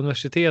plugga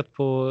universitet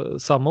på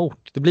samma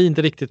ort. Det blir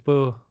inte riktigt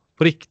på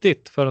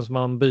riktigt förrän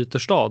man byter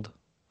stad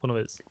på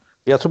något vis.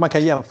 Jag tror man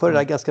kan jämföra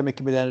det ganska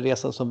mycket med den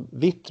resan som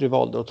Vittry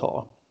valde att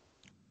ta.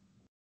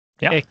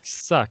 Ja.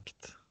 Exakt.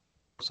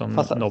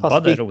 Som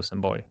nobbade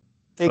Rosenborg.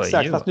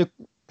 Exakt, fast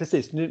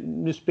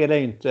nu spelar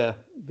ju inte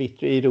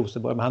Vittry i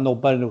Rosenborg, men han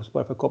nobbade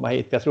Rosenborg för att komma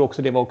hit. Jag tror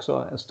också det var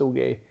också en stor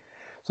grej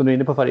som du är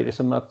inne på, Farid,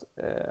 som att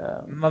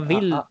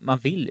man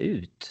vill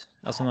ut.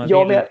 Alltså men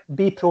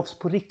bli proffs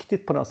på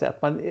riktigt på något sätt.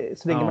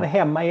 Så länge man är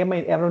hemma,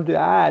 även om du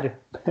är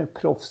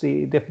proffs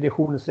i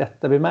definitionens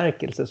rätta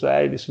bemärkelse, så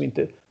är det liksom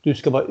inte, du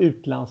ska vara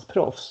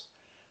utlandsproffs.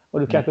 Och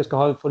du kanske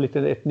ska få lite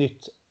ett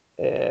nytt,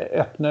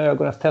 öppna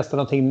ögonen, testa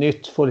någonting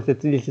nytt, få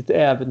lite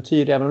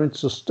äventyr, även om det inte är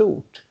så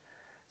stort.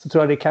 Så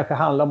tror jag det kanske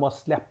handlar om att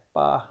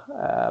släppa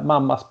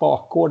mammas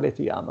bakgård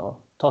lite grann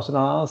och ta sig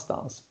någon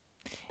annanstans.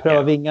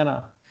 Pröva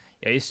vingarna.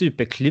 Jag är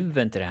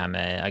superkluven till det här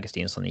med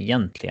Augustinsson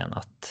egentligen.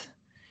 Att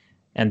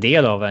en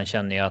del av en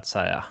känner ju att så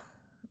här,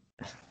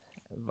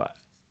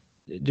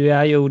 du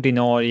är ju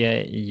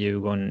ordinarie i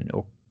Djurgården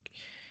och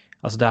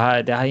alltså det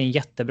här är en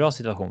jättebra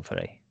situation för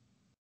dig.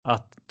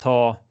 Att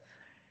ta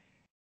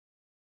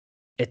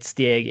ett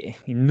steg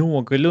i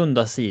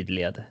någorlunda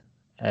sidled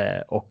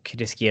och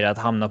riskera att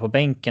hamna på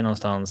bänken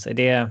någonstans. Är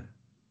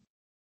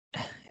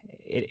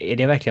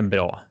det verkligen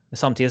bra?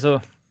 Samtidigt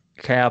så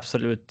kan jag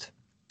absolut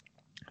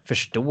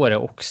förstå det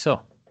också.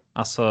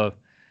 Alltså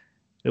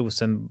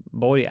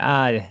Rosenborg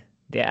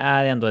det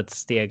är ändå ett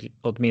steg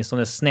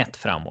åtminstone snett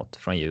framåt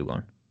från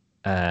Djurgården.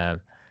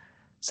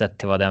 Sett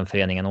till vad den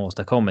föreningen har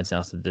åstadkommit de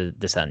senaste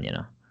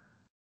decennierna.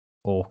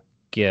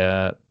 Och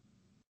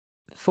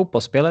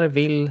fotbollsspelare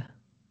vill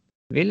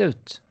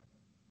ut.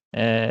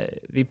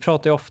 Vi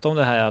pratar ju ofta om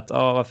det här att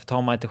varför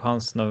tar man inte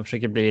chansen och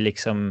försöker bli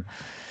liksom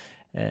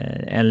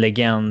en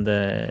legend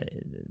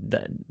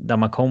där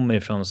man kommer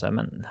ifrån. Så här,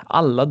 men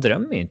alla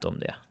drömmer ju inte om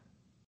det.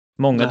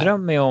 Många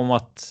drömmer ju om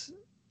att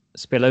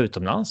spela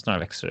utomlands när de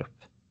växer upp.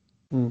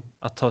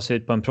 Att ta sig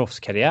ut på en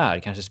proffskarriär,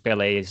 kanske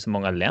spela i så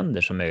många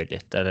länder som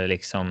möjligt. Eller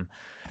liksom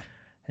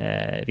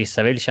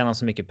vissa vill tjäna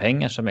så mycket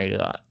pengar som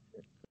möjligt.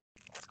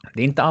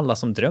 Det är inte alla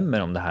som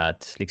drömmer om det här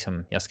att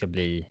liksom, jag ska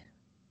bli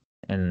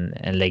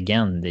en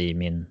legend i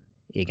min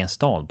egen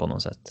stad på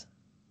något sätt.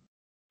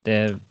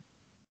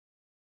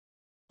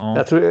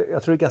 Jag tror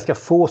det är ganska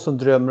få som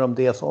drömmer om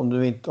det, om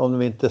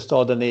du inte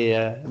staden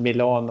är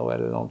Milano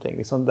eller någonting.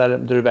 Liksom där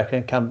du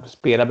verkligen kan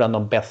spela bland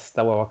de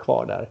bästa och vara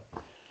kvar där.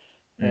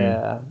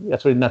 Jag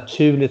tror det är ett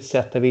naturligt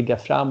sätt att vilja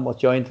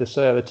framåt. Jag är inte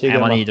så övertygad. Är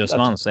man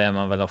idrottsman så är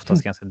man väl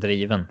oftast ganska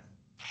driven.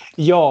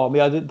 Ja, men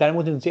jag är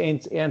däremot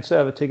inte så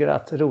övertygad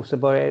att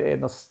Rosenborg är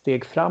något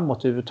steg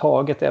framåt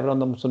överhuvudtaget. Även om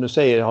de, som du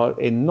säger,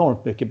 har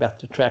enormt mycket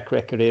bättre track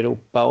record i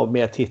Europa och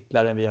mer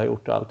titlar än vi har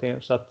gjort och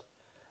allting. Så att,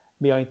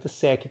 men jag är inte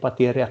säker på att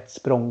det är rätt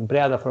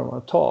språngbräda för dem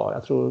att ta.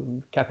 Jag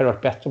tror kanske det har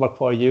varit bättre att vara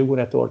kvar i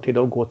Djurgården ett år till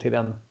och gå till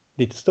en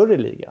lite större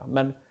liga.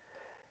 Men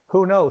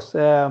who knows?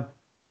 Ja,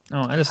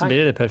 eller så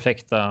blir det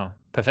perfekta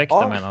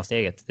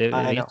mellansteget. Det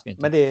vet vi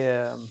inte. Men det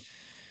är...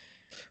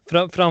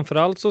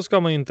 Framförallt så ska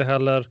man ju inte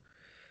heller,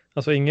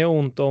 alltså inget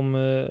ont om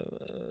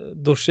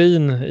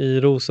Dorsin i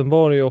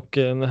Rosenborg, och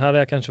här är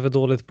jag kanske för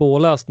dåligt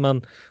påläst,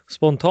 men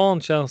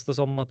spontant känns det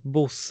som att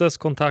Bosses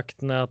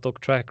kontaktnät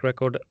och track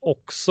record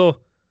också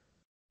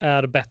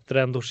är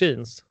bättre än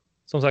Dorsins.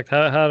 Som sagt,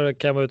 här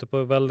kan jag vara ute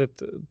på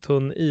väldigt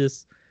tunn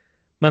is.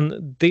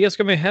 Men det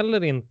ska man ju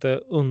heller inte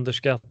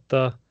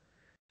underskatta.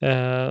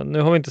 Nu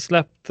har vi inte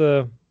släppt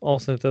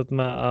avsnittet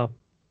med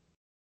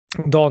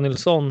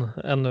Danielsson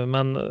ännu,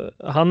 men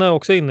han är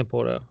också inne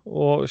på det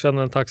och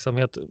känner en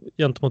tacksamhet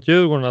gentemot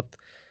Djurgården att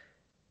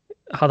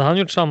hade han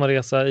gjort samma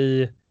resa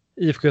i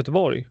IFK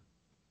Göteborg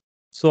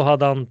så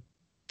hade han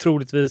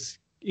troligtvis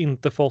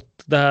inte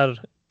fått det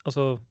här,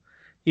 alltså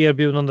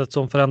erbjudandet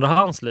som förändrar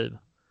hans liv.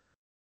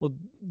 Och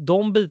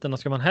de bitarna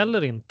ska man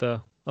heller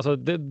inte, alltså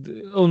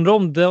undrar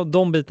om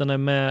de bitarna är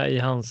med i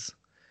hans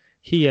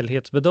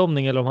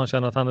helhetsbedömning, eller om han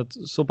känner att han är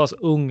så pass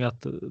ung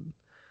att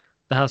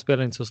det här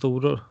spelar inte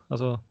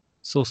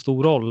så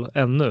stor roll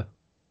ännu.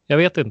 Jag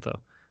vet inte.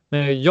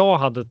 Men jag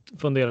hade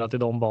funderat i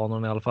de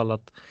banorna i alla fall,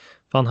 att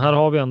fan, här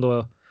har vi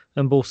ändå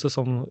en Bosse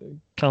som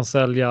kan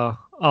sälja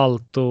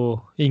allt och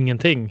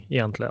ingenting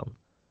egentligen.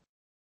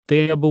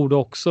 Det borde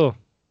också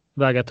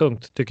väga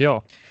tungt, tycker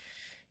jag.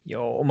 Ja,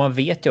 och man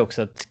vet ju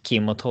också att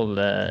Kim och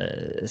Tolle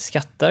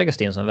skattar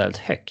Augustinsson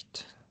väldigt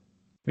högt.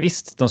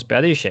 Visst, de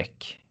spelade ju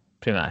check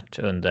primärt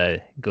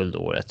under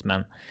guldåret,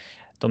 men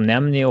de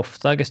nämner ju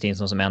ofta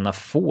Augustinsson som en av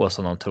få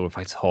som de tror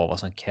faktiskt har vad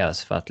som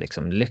krävs för att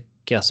liksom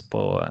lyckas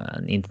på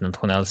en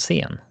internationell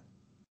scen.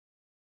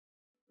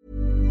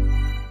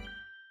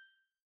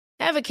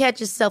 Ever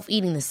catch yourself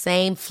eating the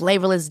same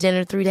flavorless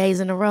dinner 3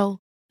 days in a row?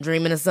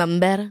 Dreaming of something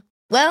better?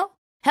 Well,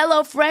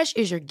 HelloFresh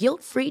is your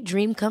guilt-free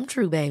dream come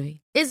true, baby.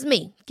 It's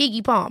me,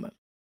 Keke Palmer.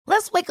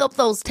 Let's wake up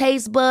those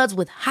taste buds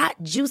with hot,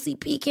 juicy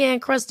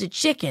pecan-crusted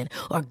chicken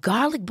or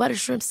garlic butter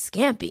shrimp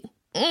scampi.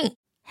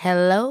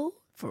 Hello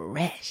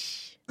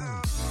Fresh.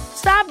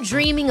 Stop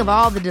dreaming of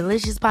all the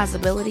delicious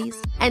possibilities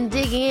and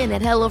dig in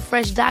at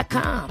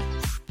HelloFresh.com.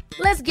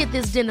 Let's get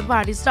this dinner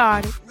party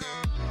started.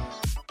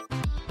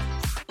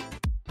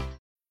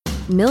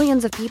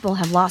 Millions of people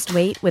have lost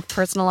weight with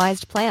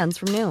personalized plans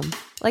from Noom.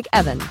 Like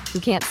Evan, who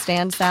can't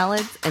stand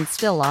salads and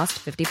still lost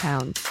 50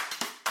 pounds.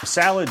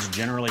 Salads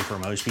generally for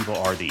most people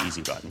are the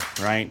easy button,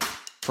 right?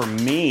 For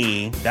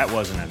me, that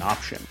wasn't an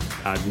option.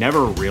 I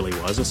never really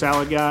was a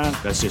salad guy.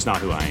 That's just not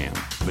who I am.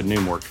 But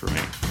Noom worked for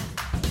me.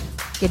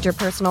 Get your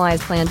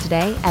personalized plan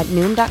today at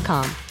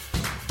Noom.com.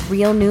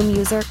 Real Noom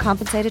user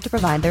compensated to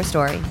provide their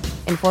story.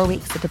 In 4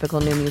 weeks, the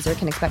typical Noom user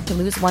can expect to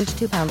lose 1 to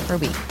 2 pounds per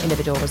week.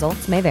 Individual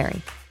results may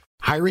vary.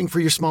 Hiring for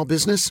your small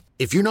business?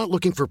 If you're not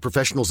looking for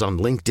professionals on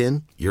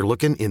LinkedIn, you're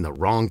looking in the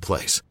wrong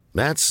place.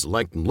 That's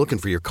like looking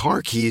for your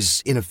car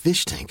keys in a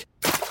fish tank.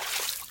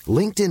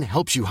 LinkedIn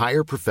helps you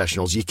hire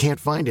professionals you can't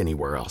find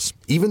anywhere else,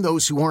 even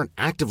those who aren't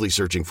actively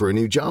searching for a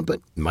new job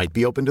but might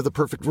be open to the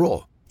perfect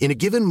role. In a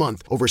given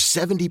month, over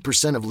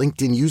 70% of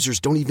LinkedIn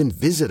users don't even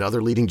visit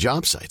other leading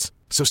job sites.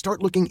 So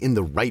start looking in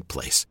the right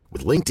place.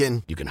 With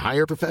LinkedIn, you can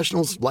hire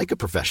professionals like a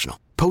professional.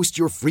 Post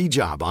your free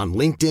job on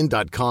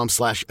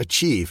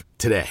linkedin.com/achieve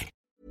today.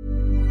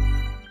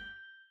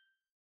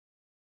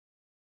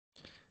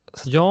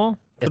 Ja,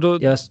 för då...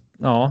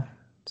 ja,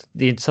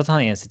 det är inte så att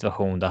han är i en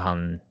situation där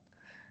han...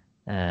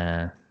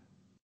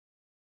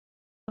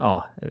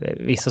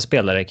 vissa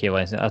spelare kan ju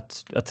vara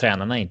att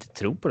tränarna inte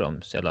tror på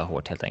dem så jävla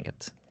hårt helt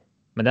enkelt.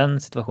 Men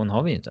den situationen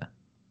har vi ju inte.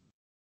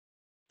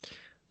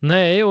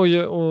 Nej,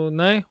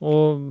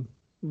 och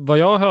vad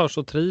jag hör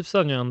så trivs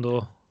han ju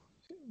ändå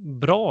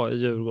bra i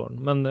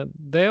Djurgården. Men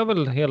det är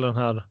väl hela den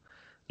här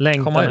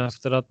längtan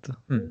efter att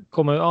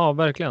komma ut. Ja,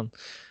 verkligen.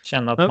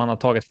 Känna att man har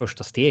tagit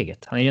första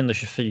steget. Han är ju ändå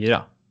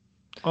 24.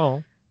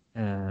 Ja.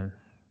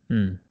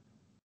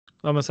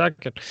 Ja, men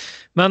säkert.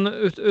 Men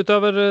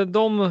utöver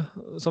de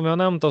som vi har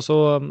nämnt då,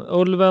 så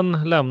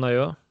Ulven lämnar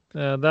ju.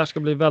 Där ska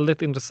bli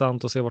väldigt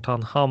intressant att se vart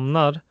han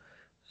hamnar.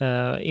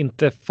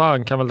 Inte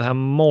fan kan väl det här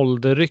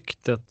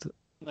Molde-ryktet.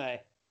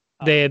 Nej.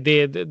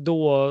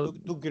 Då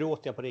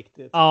gråter jag på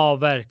riktigt. Ja,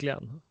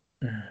 verkligen.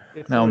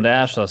 Men om det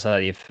är så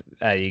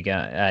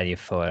är ju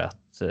för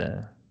att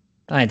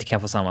han inte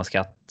kan få samma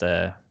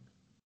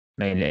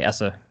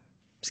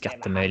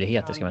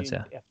skattemöjligheter ska man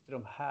säga. Efter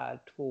de här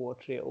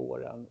 2-3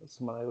 åren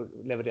som man har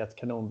levererat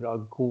kanonbra,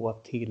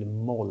 gå till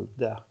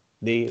Molde.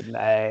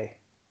 Nej,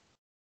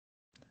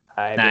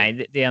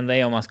 det enda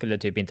är om man skulle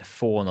typ inte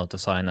få något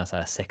att signa så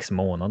här 6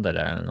 månader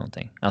eller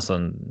någonting.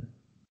 Alltså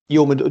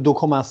jo, men då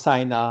kommer han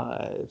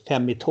signa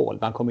 5 i 12.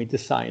 Han kommer inte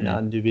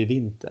signa nu i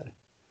vinter.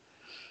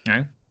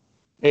 Nej.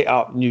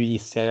 Ja, nu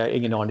gissar jag,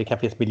 ingen aning, det kan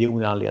finnas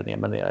miljoner anledningar,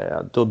 men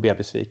då blir jag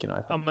besviken.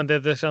 Ja, men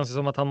det känns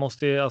som att han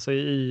måste alltså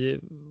i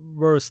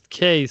worst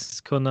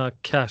case kunna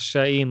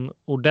casha in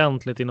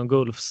ordentligt i någon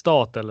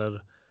gulfstat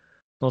eller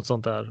något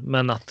sånt där.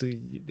 Men att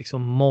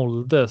liksom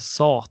Molde,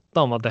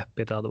 satan vad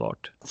deppigt det hade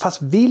varit.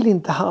 Fast vill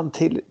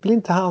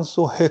inte han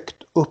så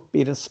högt upp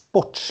i den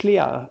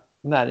sportsliga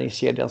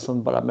näringskedjan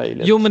som bara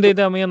möjligt? Jo, men det är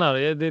det jag menar.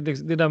 Det är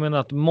det jag menar,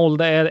 att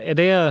Molde, är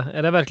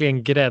det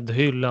verkligen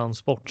gräddhyllan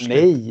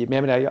sportsligt? Nej, men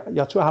jag menar,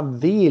 jag tror han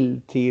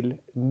vill till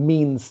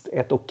minst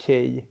ett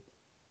okej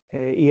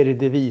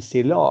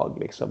Eredivisie-lag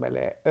liksom,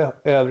 eller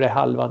övre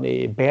halvan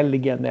i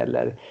Belgien,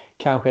 eller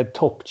kanske ett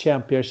top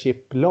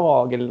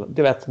championship-lag, eller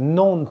du vet,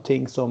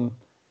 någonting som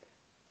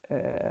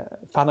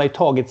för han har ju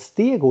tagit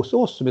steg hos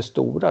oss som är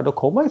stora. Då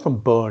kommer han ju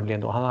från Burnley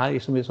då. Han har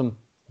liksom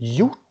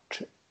gjort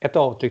ett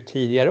avtryck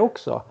tidigare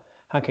också.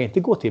 Han kan inte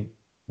gå till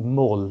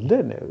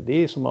Molde nu.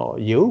 Det är som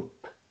att ge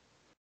upp.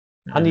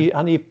 Han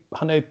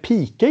har ju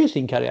pikat i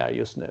sin karriär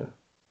just nu,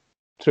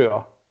 tror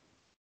jag.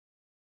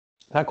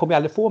 Han kommer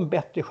aldrig få en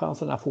bättre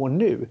chans än han får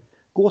nu.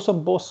 Gå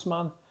som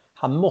bossman.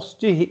 Han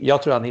måste ju,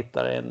 jag tror han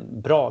hittar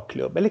en bra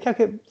klubb. Eller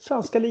kanske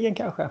franska ligan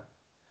kanske.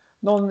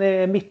 Någon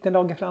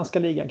mittenlag i franska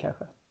ligan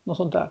kanske. Något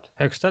sånt där.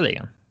 Högsta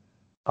ligan?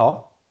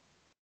 Ja.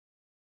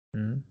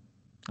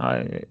 Ja,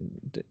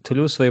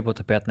 Toulouse var ju på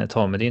tapeten ett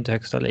tag, men det är inte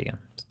högsta ligan.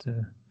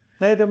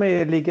 Nej, de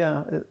är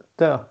liga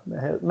dö.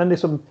 Men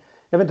liksom,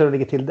 jag vet inte hur det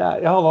ligger till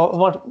där.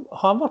 Har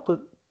han varit på...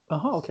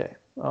 Jaha, okej.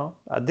 Ja,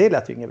 det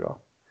lät ju inget bra.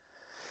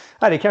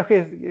 Nej, jag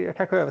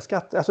kanske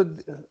överskattar. Alltså,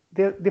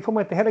 det får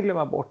man inte heller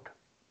glömma bort.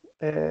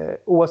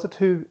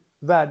 Oavsett hur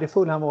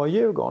värdefull han var i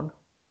Djurgården,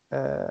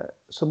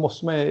 så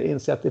måste man ju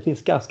inse att det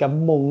finns ganska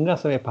många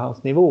som är på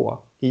hans nivå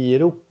i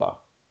Europa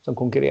som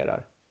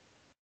konkurrerar.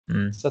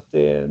 Så att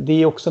det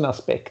är också en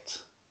aspekt.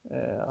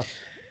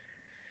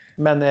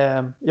 Men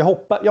jag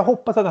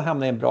hoppas att han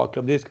hamnar i en bra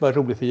klubb. Det ska vara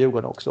roligt för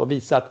Djurgården också. Och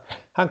visa att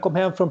han kom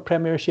hem från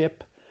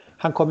Premiership.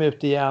 Han kom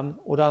ut igen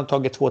och då har han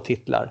tagit 2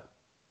 titlar.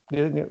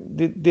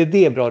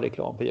 Det är bra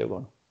reklam för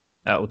Djurgården.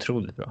 Ja,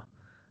 otroligt bra.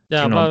 Ja,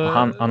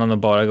 han har nog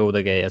bara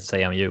goda grejer att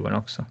säga om Djurgården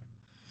också.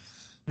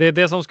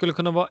 Det som skulle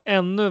kunna vara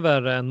ännu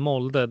värre än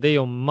Molde, det är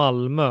om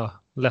Malmö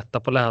lättar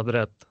på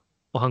lädret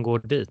och han går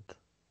dit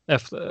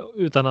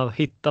utan att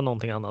hitta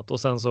någonting annat. Och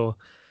sen så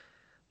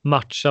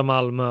matchar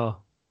Malmö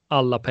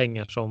alla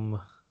pengar som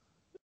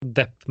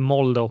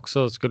Molde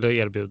också skulle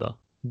erbjuda.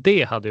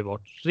 Det hade ju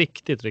varit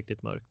riktigt,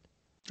 riktigt mörkt.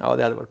 Ja,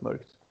 det hade varit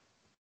mörkt.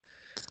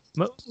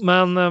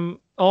 Men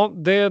ja,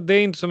 det är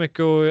inte så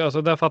mycket.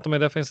 Alltså där fattar man,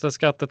 där finns det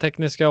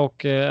skattetekniska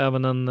och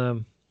även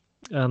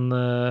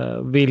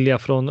en vilja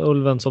från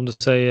Ulven, som du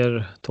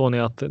säger Tony,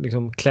 att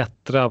liksom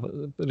klättra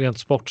rent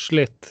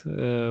sportsligt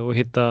och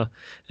hitta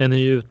en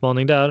ny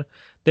utmaning där.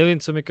 Det är väl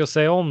inte så mycket att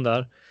säga om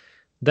där.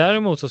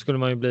 Däremot så skulle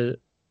man ju bli,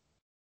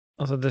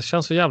 alltså det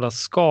känns så jävla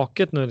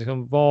skakigt nu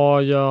liksom,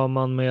 vad gör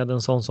man med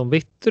en sån som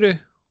Vittry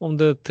om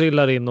det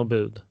trillar in och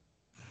bud?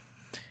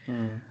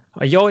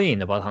 Ja, jag är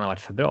inne på att han har varit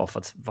för bra för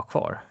att vara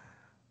kvar.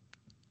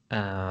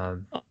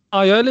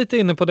 Ja, jag är lite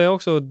inne på det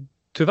också,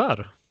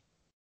 tyvärr.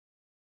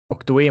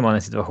 Och då är man i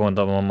en situation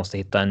där man måste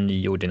hitta en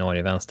ny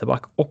ordinarie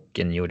vänsterback och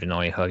en ny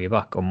ordinarie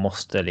högerback och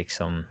måste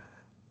liksom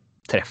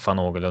träffa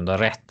någorlunda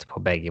rätt på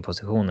bägge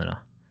positionerna.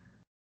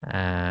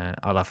 I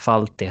alla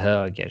fall till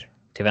höger.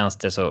 Till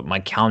vänster så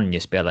man kan ju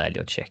spela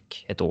Elliot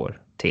Check ett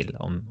år till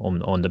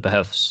om det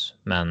behövs.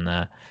 Men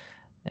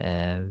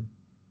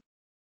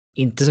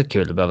inte så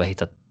kul att behöva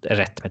hitta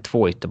rätt med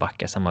 2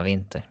 ytterbackar samma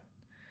vinter.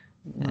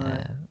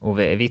 Och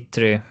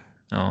Vittry,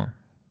 ja.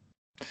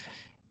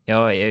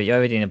 Jag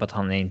är inne på att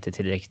han är inte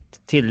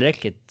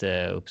tillräckligt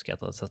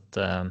uppskattad. Så att,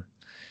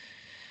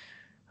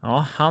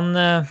 ja,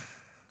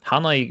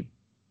 han har ju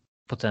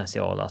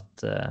potential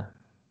att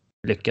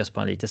lyckas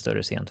på en lite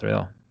större scen, tror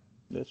jag.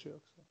 Det tror jag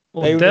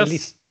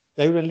också.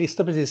 Jag gjorde en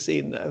lista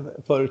precis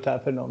förut här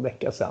för någon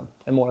vecka sedan.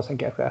 En månad sedan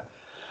kanske.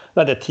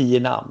 Då hade jag 10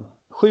 namn.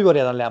 7 har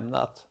redan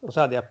lämnat. Och så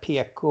hade jag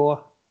PK,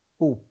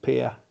 OP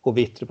och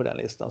Vittry på den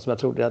listan. Som jag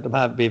trodde att de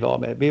här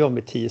vi var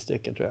med 10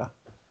 stycken, tror jag.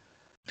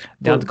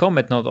 Det har inte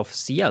kommit något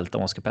officiellt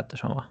om Oskar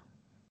Pettersson, va?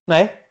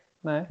 Nej,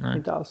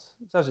 inte alls.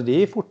 Alltså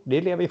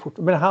det lever ju fort.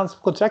 Men hans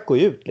kontrakt går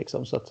ju ut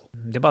liksom. Så att...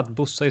 Det är bara att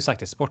Bosse har ju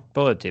sagt i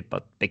Sportbladet typ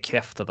att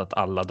bekräftat att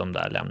alla de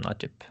där lämnar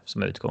typ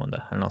som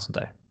utgående eller något sånt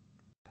där.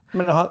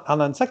 Men han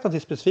har inte sagt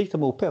något specifikt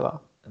om OP, va?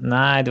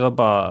 Nej, det var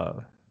bara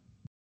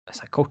en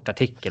så här kort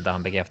artikel där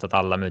han bekräftat att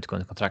alla med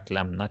utgående kontrakt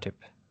lämnar typ.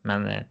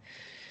 Men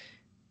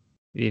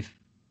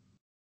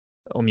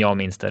om jag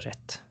minns det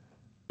rätt.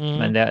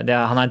 Men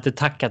han har inte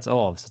tackats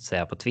av så att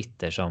säga på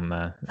Twitter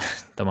som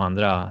de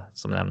andra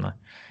som lämnar.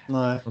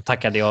 Nej. Och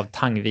tackade jag av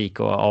Tangvik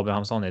och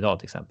Abrahamsson idag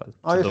till exempel.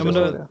 Ja,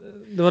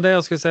 det var det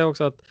jag skulle säga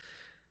också, att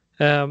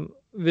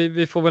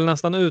vi får väl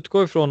nästan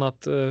utgå ifrån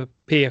att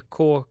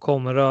PK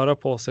kommer röra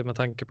på sig med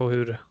tanke på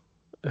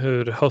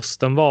hur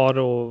hösten var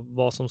och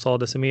vad som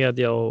sades i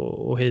media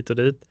och hit och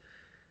dit.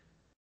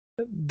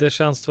 Det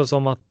känns väl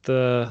som att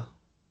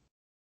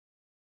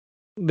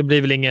det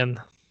blir väl ingen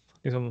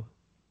liksom,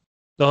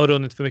 det har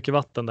runnit för mycket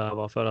vatten där,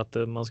 va? För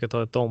att man ska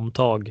ta ett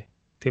omtag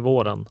till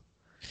våren.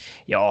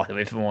 Ja, det var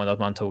ju förvånande att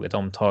man tog ett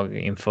omtag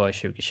inför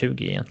 2020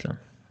 egentligen.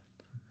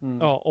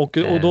 Ja, och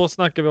då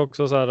snackar vi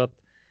också så här att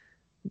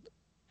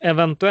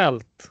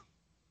eventuellt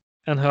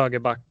en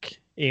högerback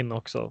in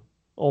också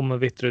om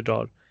Witry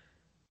drar.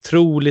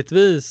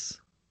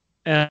 Troligtvis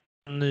en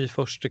ny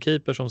första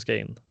keeper som ska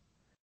in.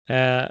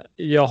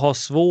 Jag har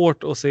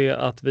svårt att se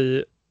att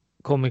vi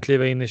kommer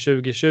kliva in i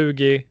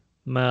 2020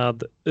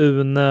 med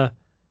Une,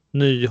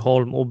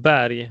 Nyholm och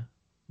Berg,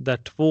 där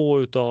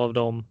 2 utav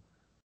dem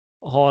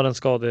har en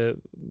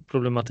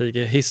skadeproblematik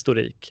i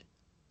historik.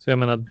 Så jag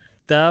menar,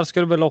 där ska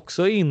det väl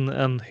också in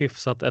en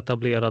hyfsat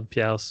etablerad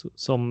pjäs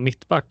som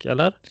mittback,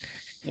 eller?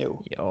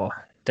 Jo. Ja,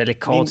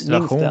 delikat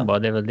situation bara,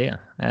 det är väl det.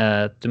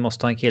 Du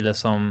måste ha en kille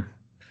som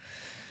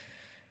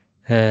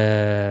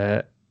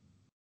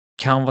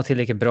kan vara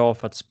tillräckligt bra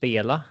för att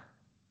spela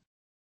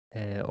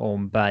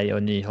om Berg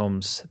och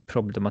Nyholms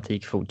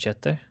problematik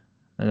fortsätter.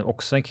 Men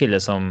också en kille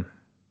som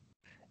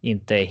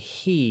inte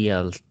är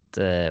helt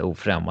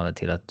ofrämmande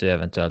till att du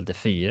eventuellt är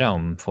 4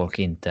 om folk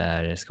inte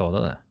är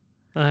skadade.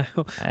 Nej,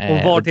 och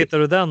var hittar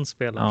du den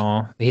spelaren?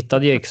 Ja, vi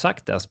hittade ju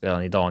exakt den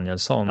spelaren i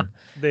Danielsson.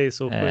 Det är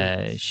så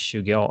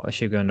sjukt.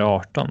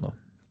 2018 då.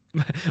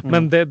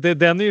 Men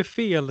den är ju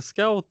fel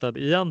scoutad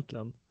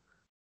egentligen.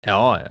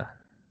 Ja.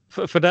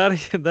 För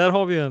där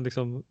har vi ju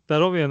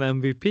där har vi en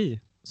MVP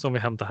som vi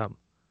hämtar hem.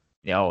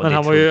 Ja, och men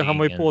han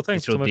var ju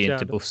påtänkt som en fjärde. Det trodde ju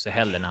inte Bosse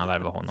heller när han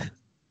värvade honom.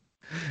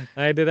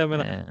 Nej, det är det jag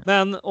menar.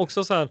 Men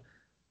också så här,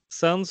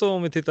 sen så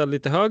om vi tittar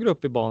lite högre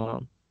upp i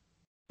banan.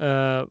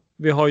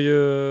 Vi har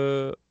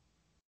ju,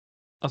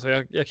 alltså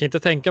jag kan inte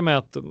tänka mig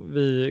att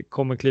vi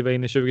kommer kliva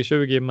in i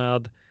 2020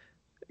 med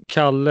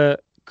Kalle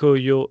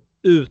Kujo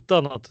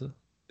utan att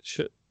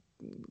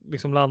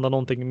liksom landa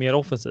någonting mer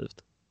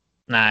offensivt.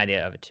 Nej, det är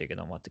jag övertygad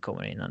om att det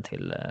kommer in en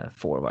till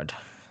forward.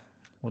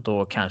 Och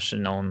då kanske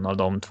någon av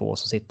de 2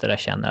 som sitter där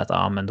känner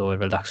att men då är det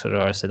väl dags att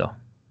röra sig då.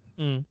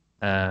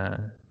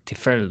 Till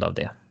följd av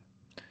det.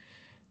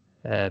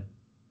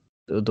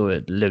 Och då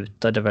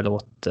lutar det väl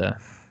åt...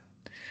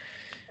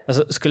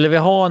 Alltså, skulle vi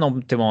ha en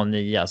optimal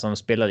 9 som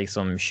spelar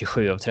liksom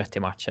 27 av 30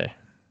 matcher,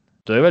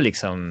 då är det väl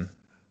liksom...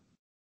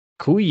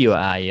 Kujo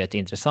är ju ett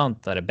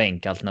intressantare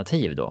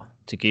bänkalternativ då,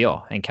 tycker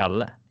jag, än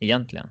Kalle,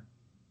 egentligen.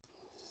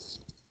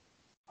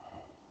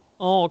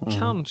 Ja,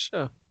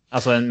 kanske.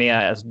 Alltså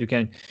du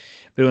kan,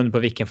 beroende på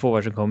vilken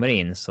forward som kommer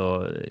in,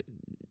 så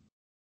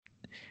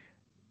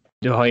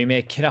du har ju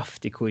mer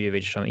kraft i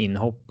Kujovic som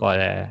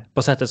inhoppare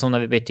på sättet som när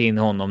vi bytte in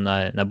honom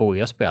när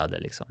Boja spelade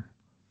liksom.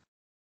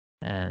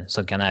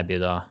 Som kan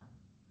erbjuda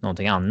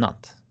någonting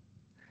annat.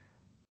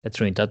 Jag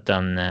tror inte att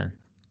den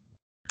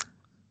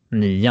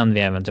 9 vi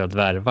eventuellt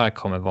värvar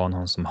kommer vara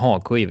någon som har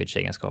Kujovic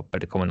egenskaper.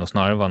 Det kommer nog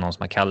snarare vara någon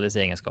som har Kalles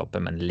egenskaper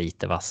men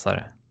lite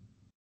vassare.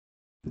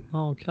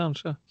 Ja,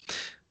 kanske.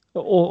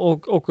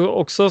 Och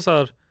också så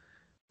här,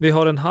 vi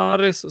har en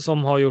Harris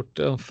som har gjort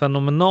en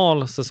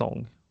fenomenal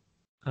säsong.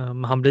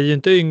 Han blir ju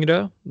inte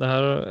yngre. Det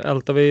här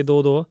ältar vi då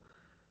och då.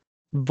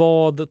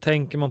 Vad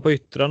tänker man på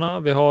yttrarna?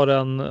 Vi har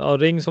en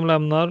Ring som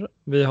lämnar.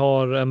 Vi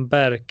har en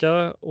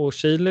Berka och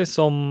Chili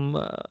som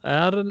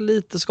är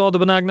lite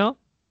skadebenägna.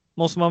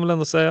 Måste man väl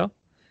ändå säga.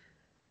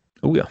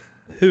 Oh ja.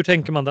 Hur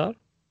tänker man där?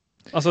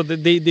 Alltså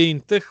det är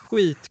inte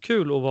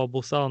skitkul att vara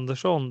Bosse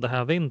Andersson den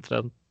här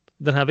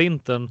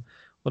vintern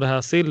och det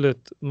här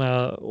sillet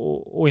med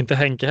och inte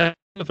Henke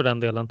heller för den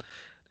delen.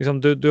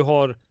 Liksom du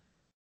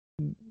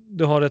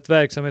har ett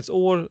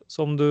verksamhetsår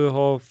som du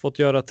har fått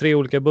göra 3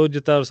 olika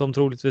budgetar som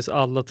troligtvis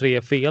alla 3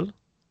 är fel.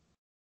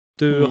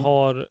 Du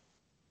har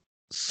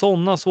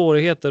sådana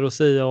svårigheter att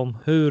säga om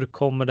hur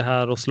kommer det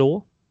här att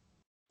slå.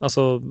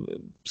 Alltså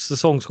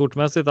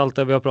säsongskortmässigt, allt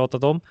det vi har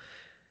pratat om.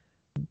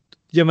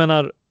 Jag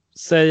menar,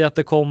 säg att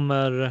det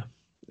kommer...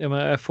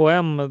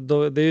 FOM,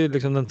 det är ju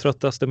liksom den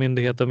tröttaste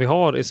myndigheten vi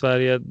har i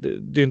Sverige. Det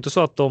är ju inte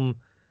så att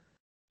de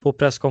på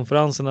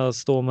presskonferenserna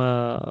står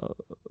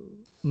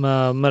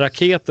med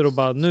raketer och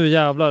bara nu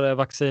jävlar är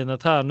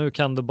vaccinet här, nu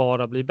kan det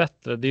bara bli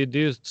bättre. Det är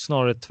ju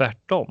snarare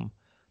tvärtom.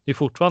 Det är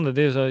fortfarande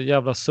det är så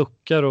jävla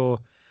suckar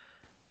och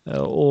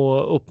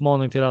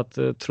uppmaning till att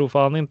tro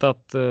fan inte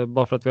att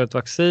bara för att vi har ett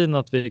vaccin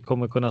att vi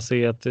kommer kunna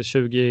se ett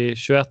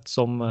 2021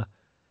 som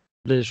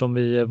blir som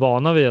vi är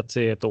vana vid att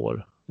se ett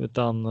år.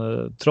 Utan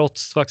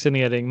trots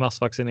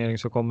massvaccinering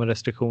så kommer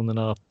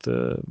restriktionerna att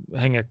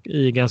hänga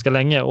i ganska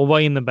länge. Och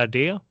vad innebär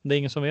det? Det är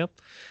ingen som vet.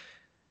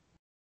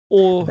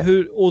 Och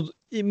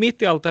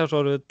mitt i allt det här så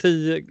har du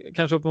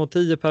kanske uppemot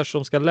 10 personer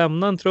som ska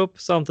lämna en trupp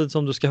samtidigt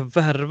som du ska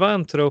värva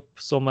en trupp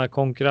som är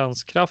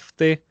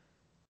konkurrenskraftig.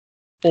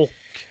 Och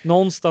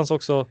någonstans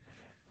också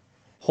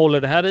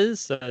håller det här i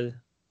sig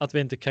att vi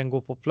inte kan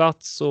gå på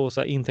plats och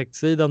så här,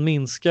 intäktssidan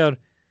minskar.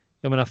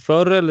 Jag menar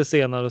förr eller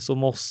senare så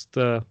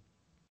måste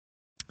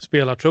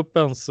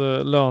spelartruppens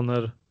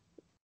löner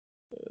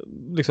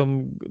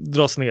liksom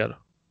dras ner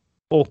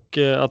och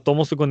att de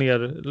måste gå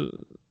ner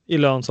i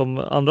lön som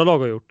andra lag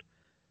har gjort.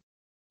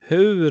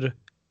 Hur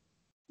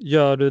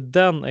gör du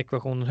den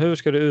ekvationen? Hur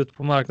ska du ut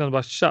på marknaden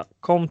och bara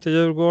kom till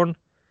Djurgården,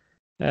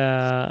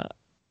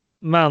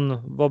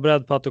 Men var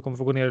beredd på att du kommer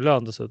få gå ner i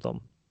lön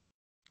dessutom.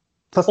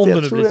 Fast om det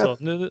det nu tror blir jag...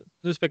 så.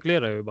 Nu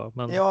spekulerar jag ju bara.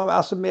 Men... Ja,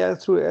 alltså, men jag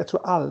tror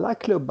alla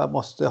klubbar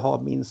måste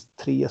ha minst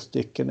 3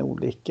 stycken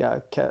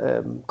olika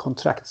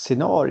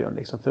kontraktsscenarion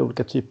liksom, för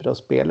olika typer av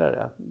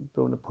spelare.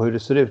 Beroende på hur det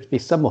ser ut.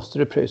 Vissa måste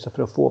du pröjsa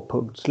för att få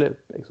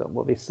punktslut. Liksom,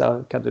 och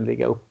vissa kan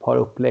du ha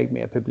upplägg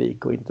med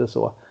publik och inte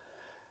så.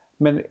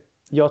 Men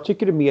jag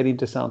tycker det är mer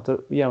intressant att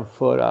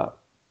jämföra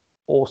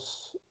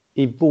oss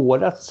i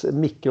vårat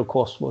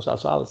mikrokosmos,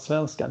 alltså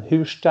allsvenskan.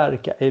 Hur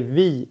starka är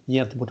vi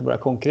gentemot våra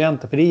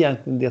konkurrenter? För det är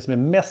egentligen det som är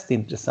mest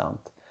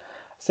intressant.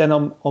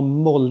 Sen om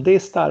Molde är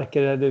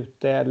starkare där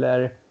ute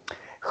eller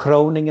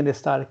Groningen är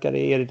starkare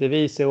i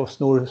Eredivisie och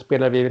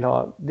snorspelare vi vill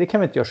ha, det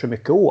kan vi inte göra så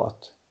mycket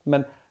åt.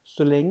 Men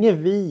så länge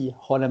vi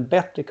har en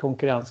bättre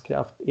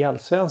konkurrenskraft i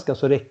allsvenskan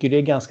så räcker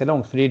det ganska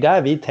långt, för det är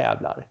där vi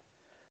tävlar.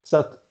 Så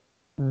att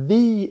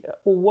vi,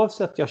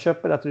 oavsett, jag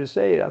köper att du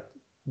säger att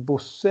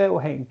Bosse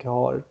och Henke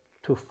har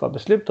tuffa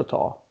beslut att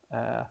ta.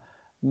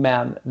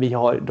 Men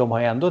de har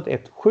ändå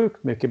ett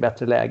sjukt mycket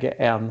bättre läge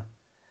än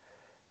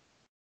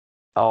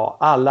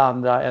alla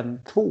andra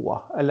än 2.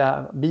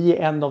 Eller vi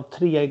är en av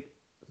 3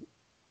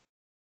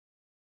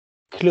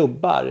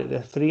 klubbar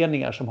eller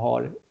föreningar som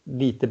har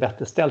lite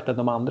bättre ställt än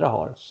de andra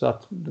har. Så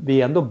att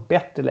vi är ändå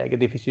bättre läge.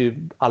 Det finns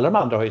ju, alla de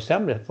andra har ju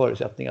sämre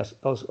förutsättningar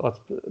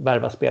att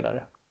värva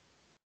spelare.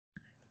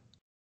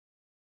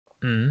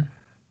 Mm.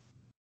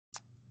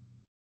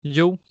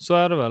 Jo, så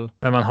är det väl.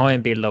 Men man har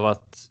en bild av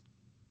att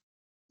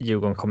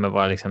Djurgården kommer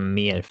vara liksom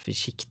mer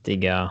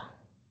försiktiga.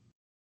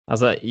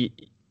 Alltså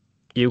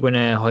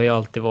Djurgården har ju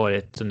alltid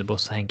varit under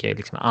Bosse Henke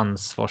liksom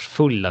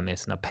ansvarsfulla med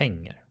sina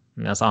pengar.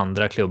 Medan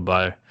andra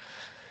klubbar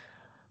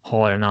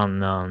har en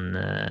annan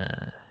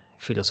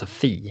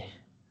filosofi.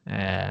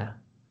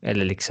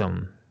 Eller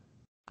liksom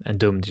en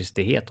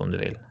dumdristighet om du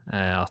vill.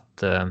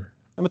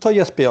 Men ta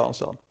Jesper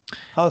Jansson.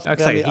 Han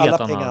exakt,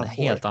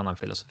 helt annan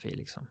filosofi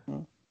liksom.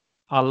 Mm.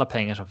 Alla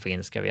pengar som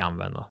finns ska vi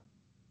använda.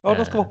 Ja,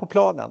 de ska vara på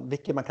planen,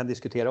 vilket man kan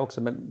diskutera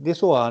också. Men det är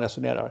så han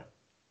resonerar.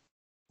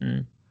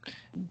 Mm.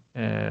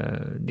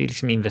 Det är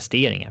liksom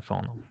investeringar för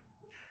honom.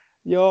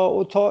 Ja,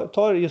 och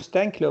ta just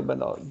den klubben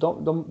då.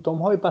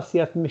 De har ju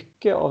baserat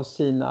mycket av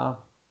sina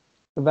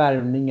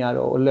värvningar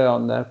och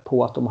löner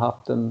på att de har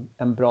haft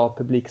en bra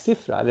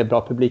publiksiffra eller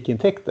bra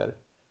publikintäkter.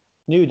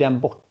 Nu är den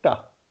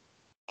borta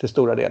till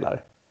stora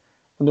delar.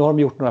 Och nu har de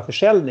gjort några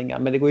försäljningar,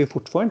 men det går ju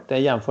fortfarande inte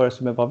en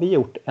jämförelse med vad vi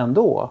gjort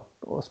ändå.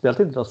 Och spelat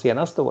inte de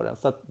senaste åren.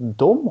 Så att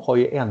de har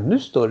ju ännu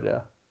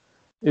större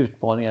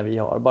utmaningar vi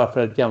har. Bara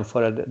för att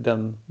jämföra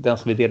den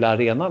som vi delar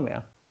arena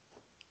med.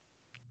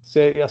 Så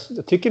jag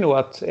tycker nog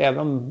att även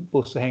om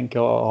Bosse och Henke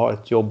har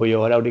ett jobb att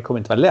göra och det kommer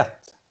inte vara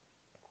lätt.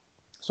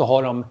 Så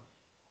har de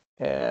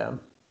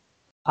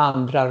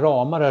andra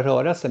ramar att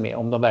röra sig med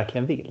om de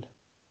verkligen vill.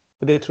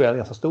 Och det tror jag är en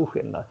ganska stor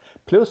skillnad.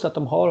 Plus att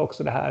de har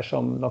också det här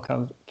som de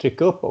kan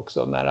trycka upp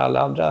också. När alla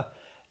andra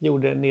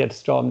gjorde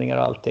nedstramningar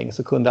och allting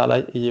så kunde alla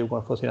i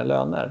Djurgården få sina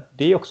löner.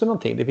 Det är också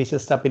någonting. Det finns en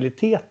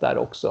stabilitet där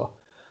också.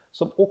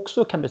 Som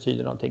också kan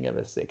betyda någonting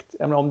över sikt.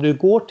 Om du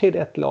går till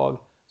ett lag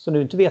som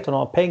du inte vet om de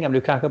har pengar, men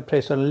du kanske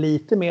pröjsar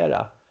lite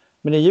mera.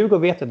 Men i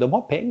Djurgården vet att de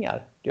har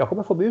pengar. Jag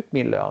kommer få ut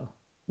min lön.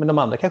 Men de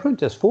andra kanske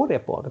inte ens får det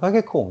på. De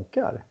kanske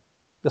konkar.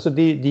 Alltså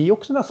det är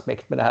också en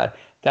aspekt med det här.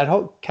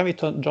 Där kan vi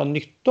dra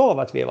nytta av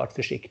att vi har varit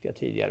försiktiga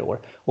tidigare år.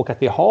 Och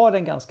att vi har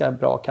en ganska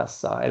bra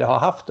kassa. Eller har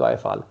haft det i alla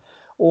fall.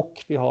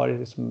 Och vi har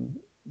liksom,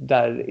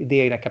 där det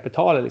egna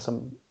kapitalet,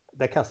 liksom,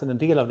 där kassan är en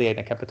del av det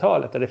egna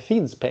kapitalet. Där det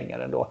finns pengar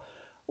ändå.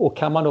 Och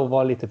kan man då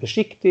vara lite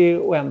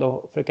försiktig och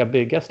ändå försöka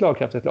bygga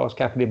slagkraftigt lag så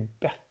kanske det är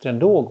bättre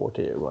ändå att gå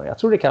till Djurgården. Jag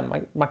tror det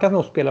kan, man kan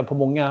nog spela på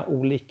många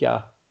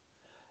olika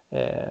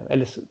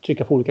eller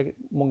trycka på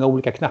många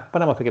olika knappar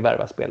när man försöker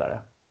värva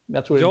spelare. Men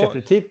jag tror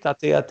definitivt att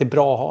det är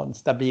bra att ha en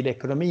stabil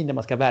ekonomi när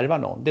man ska värva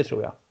någon. Det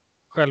tror jag.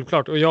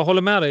 Självklart. Och jag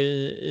håller med dig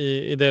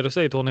i det du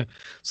säger, Tony.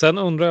 Sen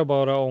undrar jag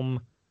bara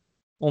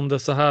om det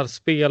så här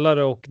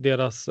spelare och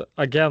deras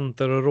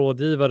agenter och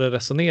rådgivare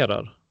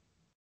resonerar.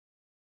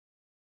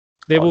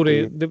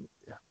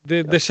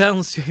 Det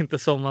känns ju inte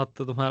som att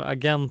de här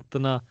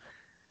agenterna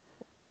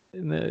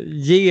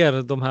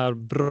ger de här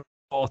bra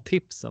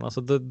tipsen.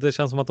 Alltså det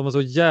känns som att de är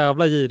så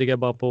jävla giriga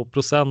bara på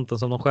procenten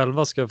som de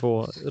själva ska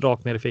få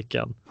rakt ner i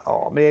fickan.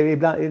 Ja, men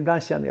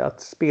ibland känner jag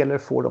att spelare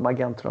får de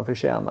agenter de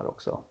förtjänar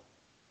också.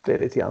 Det är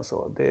lite grann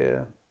så.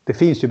 Det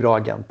finns ju bra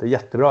agenter,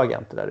 jättebra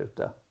agenter där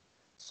ute.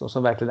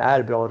 Som verkligen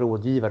är bra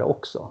rådgivare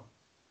också.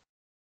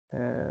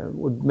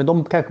 Men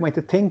de kanske man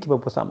inte tänker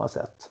på samma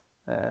sätt.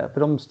 För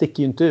de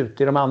sticker ju inte ut.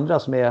 Det är de andra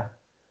som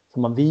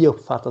vi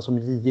uppfattar som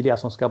giriga,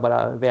 som ska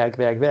bara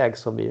väg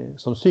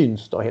som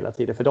syns då hela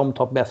tiden. För de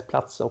tar bäst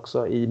plats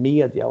också i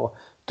media och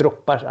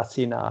droppar att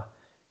sina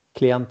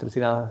klienter,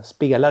 sina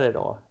spelare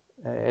då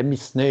är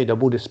missnöjda och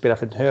borde spela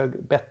för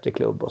en bättre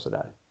klubb och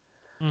sådär.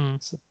 Mm.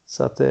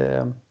 Så att,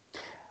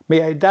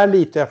 men där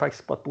litar jag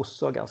faktiskt på att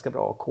Bosse har ganska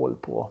bra koll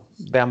på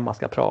vem man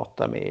ska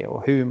prata med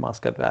och hur man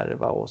ska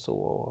värva och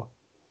så.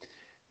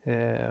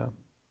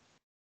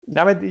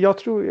 Nej, men jag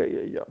tror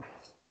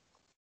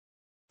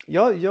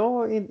Jag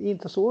är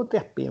inte så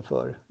deppig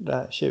inför det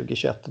här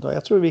 2021.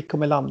 Jag tror vi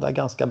kommer landa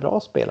ganska bra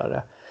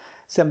spelare.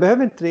 Sen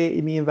behöver inte det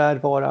i min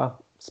värld vara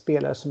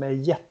spelare som är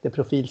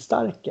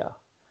jätteprofilstarka.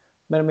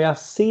 Men om jag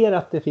ser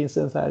att det finns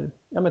en så här,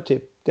 ja men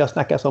typ, det har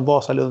snackats om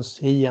Vasalunds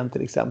Hien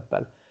till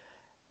exempel.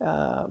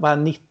 Var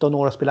 19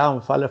 år och spelar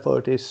anfallare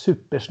förut, är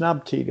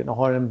supersnabb tydligen och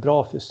har en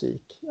bra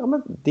fysik. Ja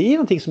men det är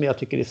någonting som jag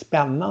tycker är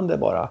spännande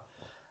bara.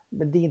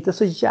 Men det är inte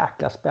så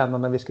jäkla spännande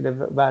när vi skulle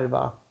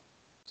värva,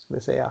 ska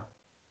vi säga.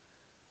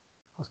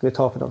 Vad ska vi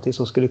ta för någonting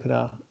som skulle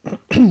kunna...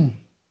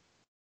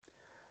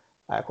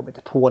 jag kommer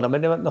inte på det,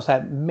 men det var något så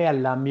här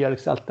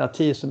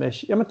mellanmjölksalternativ som är...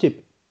 Ja men typ,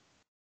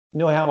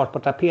 nu har jag varit på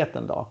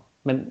tapeten då,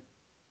 men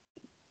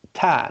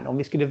Tern, om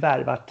vi skulle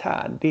värva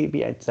Tern, det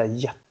blir jag inte så här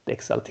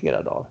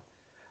jätteexalterad av.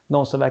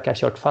 Någon som verkar ha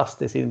kört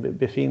fast i sin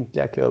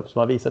befintliga klubb, som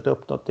har visat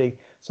upp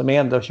någonting, som är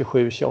ändå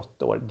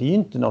 27-28 år. Det är ju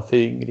inte någon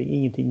föryngring,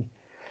 ingenting.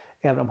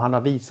 Även om han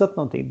har visat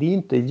någonting. Det är ju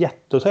inte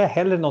jätte... Så är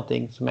heller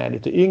någonting som är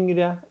lite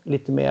yngre,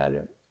 lite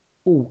mer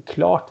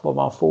oklart vad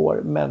man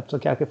får, men som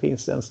kanske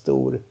finns en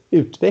stor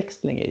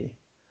utväxling i.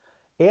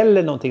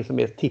 Eller någonting som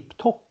är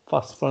tipptopp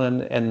fast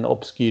från en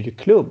obskyr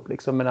klubb.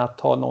 Liksom. Men att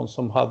ha någon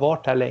som har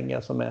varit här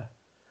länge som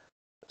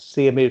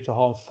ser mig ut att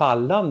ha en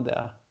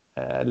fallande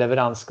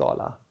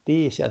leveransskala.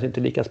 Det känns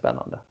inte lika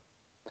spännande.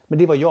 Men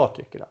det är vad jag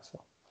tycker alltså.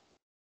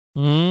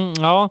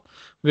 Ja,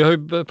 vi har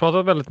ju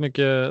pratat väldigt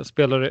mycket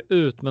spelare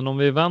ut, men om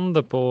vi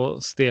vänder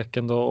på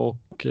steken då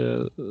och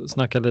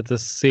snackar lite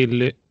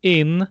Silly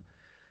in.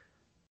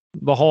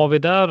 Vad har vi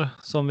där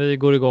som vi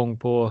går igång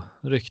på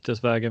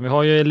ryktesvägen? Vi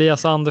har ju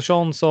Elias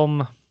Andersson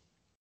som,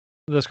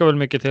 det ska väl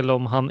mycket till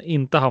om han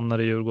inte hamnar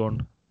i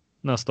Djurgården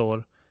nästa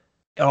år.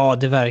 Ja,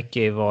 det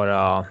verkar ju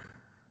vara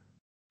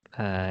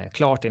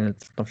klart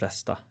enligt de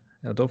flesta.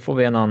 Ja, då får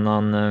vi en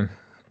annan...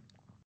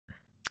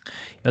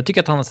 Jag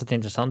tycker att han har sett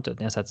intressant ut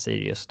när jag sett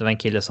Sirius. Det var en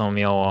kille som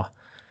jag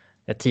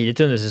tidigt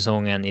under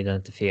säsongen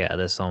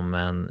identifierade som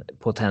en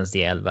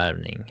potentiell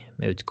värvning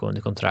med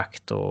utgående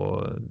kontrakt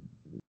och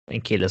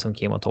en kille som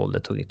Kim och Tolde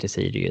tog till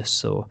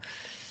Sirius. Och,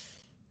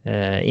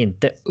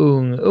 inte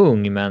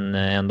ung men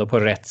ändå på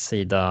rätt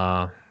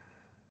sida.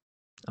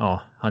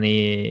 Ja, han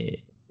är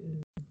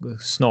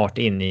snart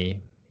in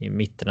i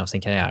mitten av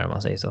sin karriär om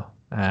man säger så.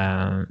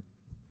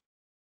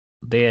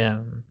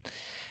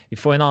 Vi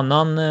får en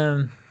annan...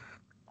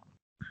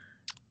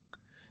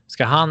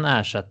 Ska han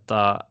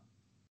ersätta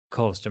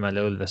Karlström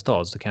eller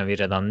Ulvestad så kan vi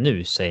redan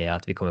nu säga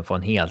att vi kommer få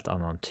en helt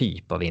annan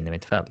typ av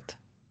innermittfält.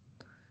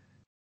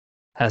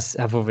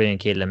 Här får vi en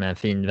kille med en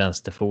fin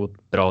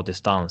vänsterfot, bra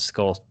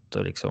distansskott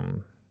och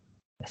liksom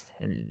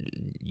en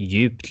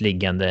djupt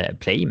liggande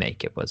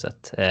playmaker på ett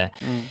sätt.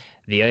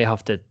 Vi har ju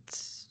haft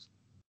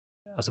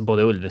alltså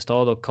både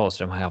Ulvestad och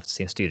Karlström har haft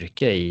sin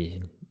styrka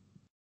i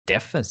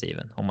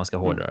defensiven om man ska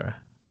hårdra det.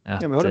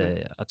 Att vi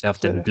har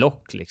haft ett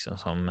block liksom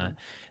som är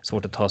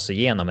svårt att ta sig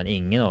igenom, men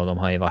ingen av dem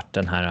har ju varit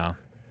den här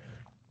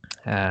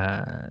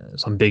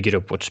som bygger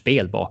upp vårt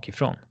spel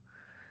bakifrån.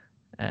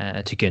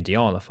 Tycker inte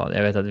jag i alla fall.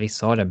 Jag vet att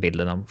vissa har den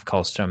bilden av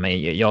Karlström,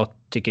 men jag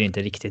tycker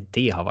inte riktigt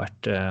det har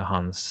varit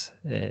hans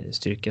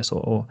styrka så.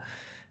 Och,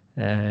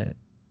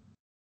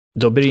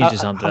 då blir det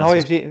intressant.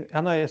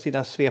 Han har ju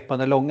sina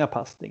svepande långa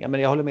passningar,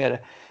 men jag håller med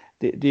dig.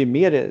 Det är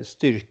mer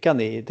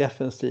styrkan i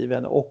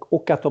defensiven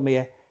och att de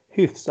är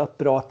hyfsat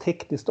bra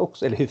tekniskt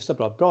också, eller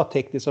hyfsat bra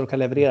tekniskt som de kan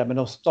leverera, men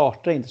de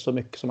startar inte så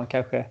mycket som man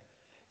kanske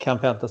kan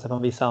vänta sig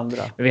från vissa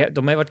andra.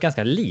 De har ju varit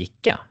ganska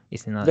lika i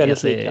sina...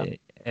 Väldigt lika.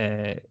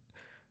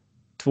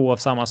 Två av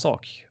samma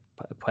sak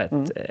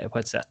på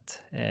ett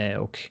sätt.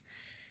 Och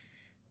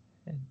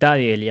där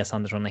är Elias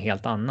Andersson något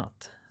helt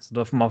annat. Så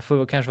då får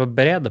man kanske vara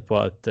beredd på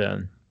att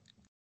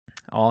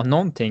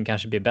någonting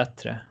kanske blir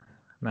bättre.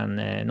 Men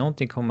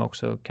någonting kommer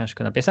också kanske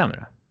kunna bli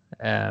sämre.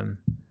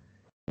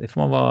 Det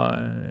får man vara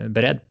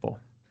beredd på.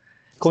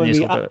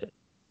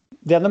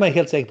 Det enda man är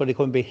helt säker på, det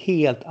kommer bli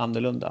helt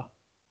annorlunda.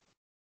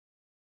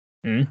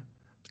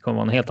 Det kommer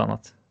vara något helt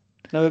annat.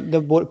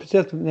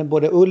 När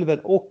både Ulven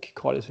och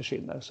Karis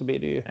försvinner så blir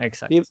det ju...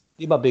 Exakt.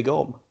 Det är bara att bygga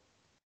om.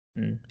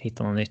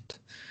 Hitta något nytt.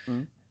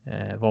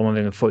 Vad man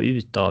vill få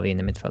ut av in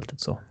i mittfältet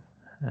så.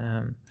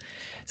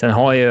 Sen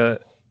har ju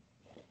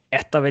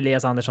ett av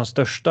Elias Anderssons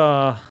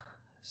största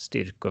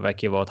styrkor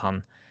verkar ju vara att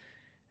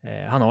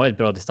han har ett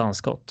bra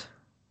distansskott.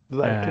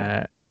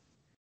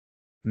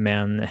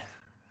 Men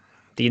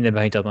det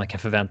innebär inte att man kan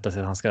förvänta sig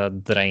att han ska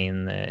dra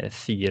in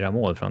 4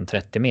 mål från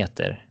 30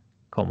 meter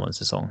kommande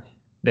säsong.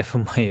 Det får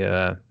man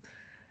ju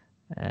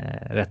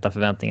rätta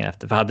förväntningar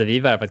efter. För hade vi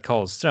värvat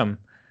Karlström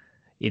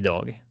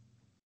idag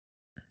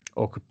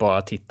och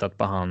bara tittat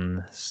på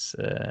hans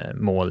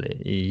mål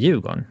i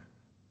Djurgården,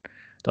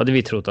 då hade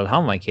vi trott att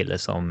han var en kille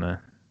som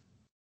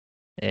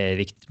är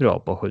riktigt bra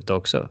på att skjuta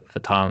också. För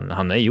att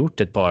han har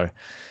gjort ett par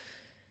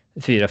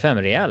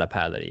 4-5 rejäla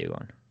pärlor i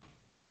Djurgården.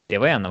 Det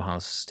var en av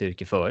hans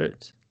styrkor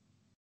förut.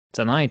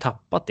 Sen har han ju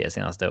tappat det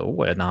senaste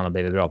året när han har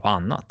blivit bra på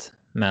annat.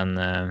 Men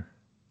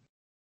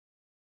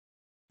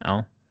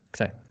ja,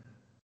 exakt.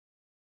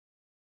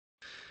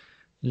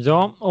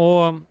 Ja,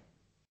 och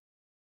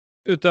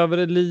utöver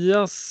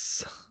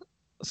Elias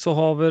så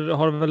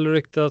har det väl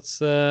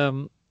ryktats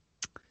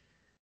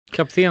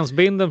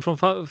kaptensbinden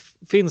från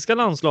finska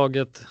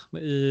landslaget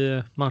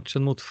i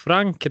matchen mot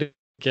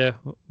Frankrike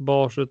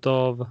bars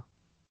utav,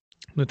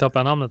 nu tappar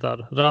jag namnet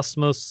där,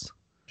 Rasmus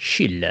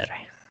Schüller.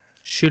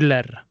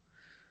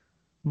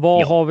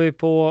 Vad har vi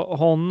på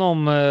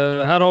honom?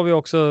 Här har vi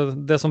också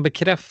det som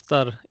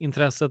bekräftar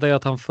intresset är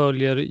att han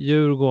följer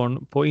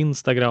Djurgården på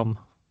Instagram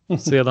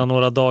sedan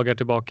några dagar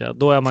tillbaka.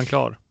 Då är man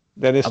klar.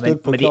 Men det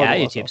är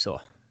ju typ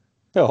så.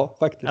 Ja,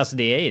 faktiskt. Alltså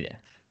det är ju det.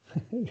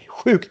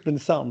 Sjukt men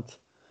sant.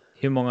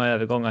 Hur många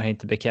övergångar har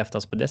inte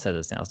bekräftats på det sättet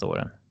de senaste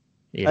åren?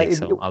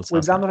 Och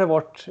ibland har det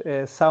varit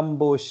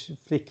sambos,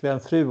 flickvän,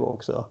 fru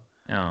också.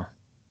 Ja.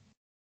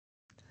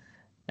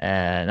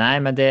 Nej,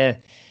 men det...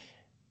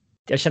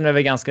 Jag känner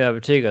mig ganska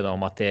övertygad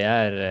om att det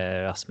är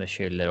Rasmus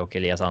Schüller och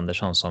Elias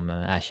Andersson som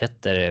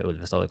ersätter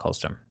Ulvestad och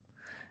Karlström.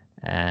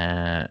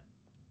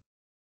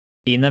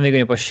 Innan vi går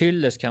in på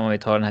Schüller så kan man ju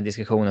ta den här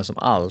diskussionen som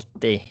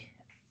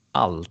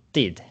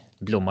alltid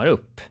blommar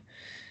upp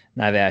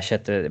när vi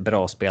ersätter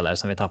bra spelare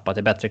som vi tappat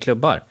i bättre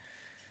klubbar.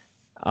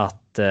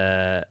 Att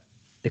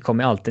det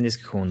kommer alltid en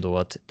diskussion då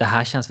att det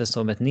här känns väl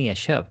som ett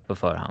nedköp på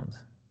förhand.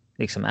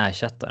 Liksom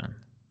ersättaren.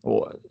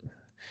 Och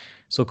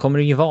så kommer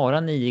det ju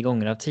vara 9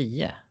 gånger av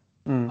 10.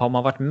 Har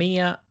man varit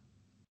med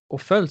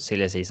och följt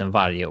silly season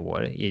varje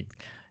år i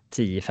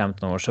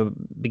 10-15 år så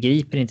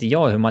begriper inte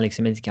jag hur man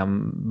liksom inte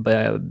kan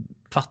börja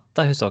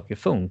fatta hur saker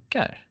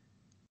funkar.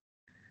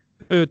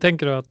 Hur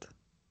tänker du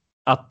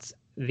att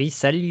vi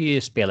säljer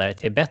ju spelare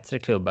till bättre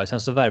klubbar, sen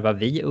så värvar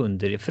vi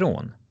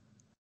underifrån.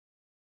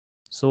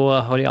 Så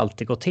har det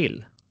alltid gått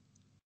till.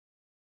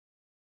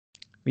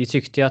 Vi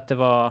tyckte ju att det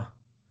var...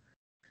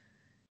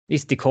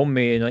 Visst, det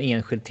kommer ju något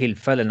enskilt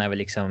tillfälle när vi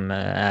liksom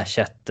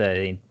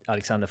ersätter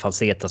Alexander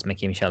Falsetas med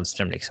Kim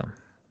Källström liksom.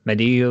 Men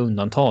det är ju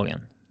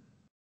undantagen.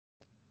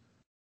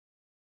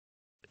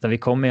 Så vi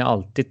kommer ju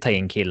alltid ta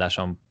in killar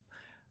som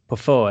på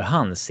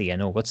förhand ser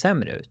något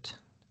sämre ut.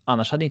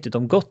 Annars hade inte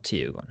de gått till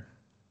Djurgården.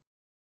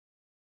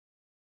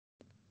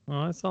 Ja,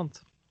 det är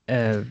sant.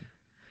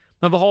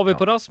 Men vad har vi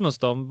på Rasmus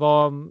då?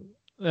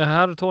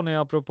 Här Tony,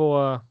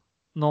 apropå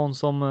någon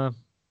som...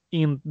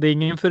 det är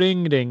ingen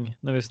föryngring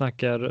när vi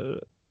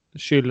snackar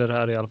Schüller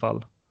här i alla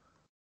fall.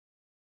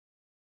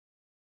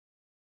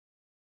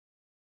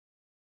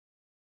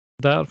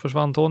 Där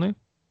försvann Tony.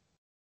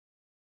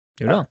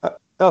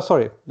 Ja,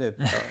 sorry. Nu,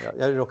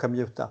 jag råkar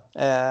muta.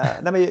 Nej,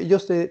 men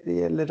just det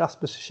gäller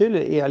Rasmus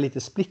Schüller är jag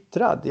lite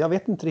splittrad. Jag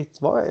vet inte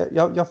riktigt vad...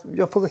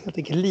 Jag får helt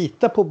enkelt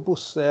lita på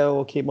Bosse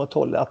och Kim och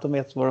Tolle att de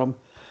vet vad de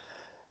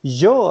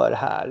gör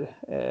här.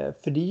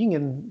 För det är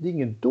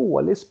ingen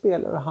dålig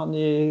spelare. Han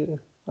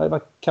har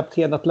varit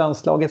kaptenat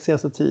landslaget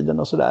senaste tiden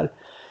och sådär.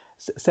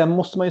 Sen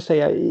måste man ju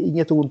säga,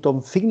 inget ont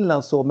om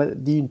Finland så,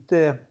 men det är ju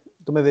inte...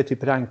 De är väl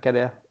typ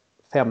rankade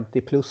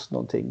 50 plus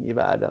någonting i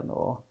världen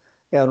och...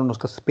 Även om de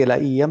ska spela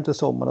EM till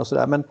sommaren och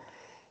sådär. Men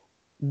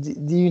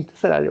det är ju inte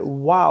sådär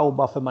wow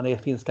bara för man är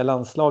finska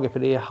landslaget. För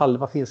det är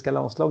halva finska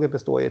landslaget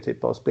består ju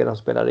typ av spelare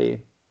som spelar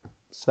i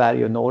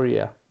Sverige och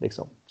Norge.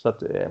 Liksom. Så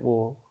att,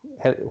 och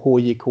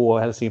HJK och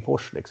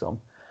Helsingfors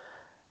liksom.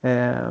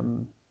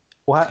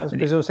 Och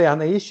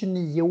han är ju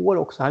 29 år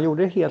också. Han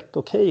gjorde det helt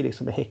okej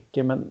liksom, i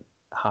Häcken. Men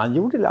han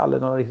gjorde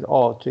aldrig några riktigt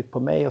avtryck på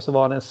mig. Och så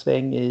var han en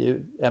sväng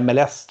i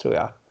MLS tror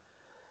jag.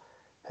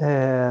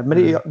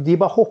 Men det är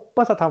bara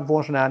hoppas att han får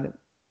en sån här,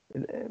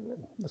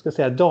 vad ska jag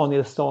säga,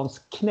 Danielssons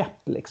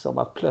knäpp liksom,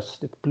 att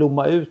plötsligt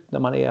blomma ut när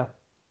man är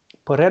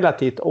på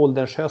relativt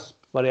ålderns höst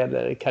vad det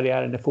gäller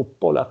karriären i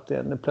fotboll, att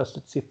den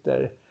plötsligt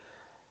sitter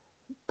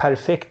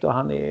perfekt och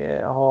han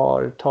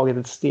har tagit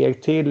ett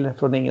steg till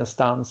från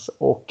ingenstans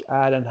och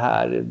är den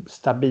här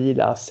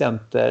stabila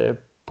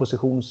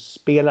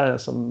centerpositionsspelaren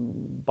som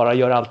bara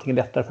gör allting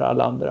lättare för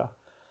alla andra.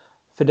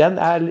 För den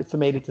är för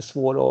mig lite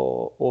svår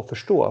att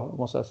förstå,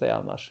 måste jag säga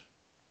annars.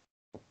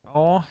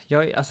 Ja,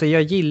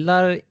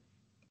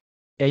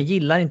 jag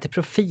gillar inte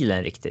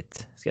profilen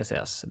riktigt, ska jag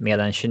säga. Med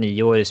en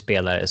 29-årig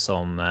spelare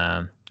som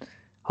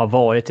har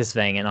varit i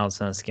svängen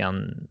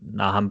allsvenskan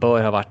när han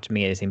bör ha varit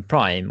med i sin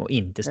prime och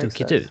inte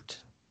stuckit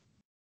ut.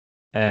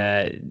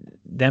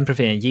 Den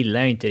profilen gillar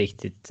jag inte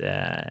riktigt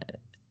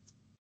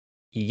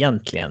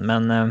egentligen,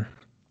 men...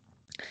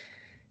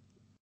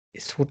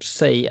 svårt att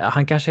säga.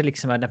 Han kanske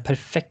liksom är det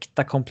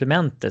perfekta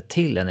komplementet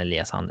till en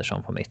Elias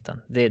Andersson på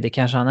mitten. Det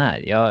kanske han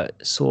är.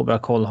 Så bra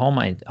koll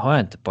har jag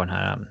inte på den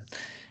här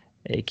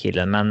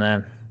killen.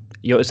 Men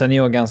sen är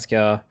jag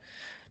ganska...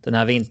 Den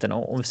här vintern,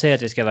 om vi säger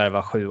att vi ska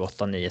värva 7,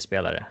 8, 9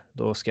 spelare.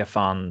 Då ska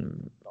fan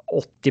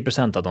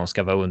 80% av dem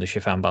ska vara under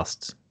 25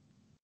 bast.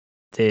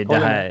 Det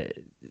här...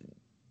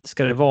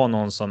 Ska det vara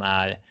någon som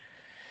är...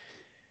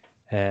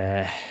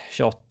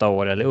 28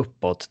 år eller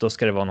uppåt, då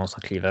ska det vara någon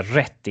som kliver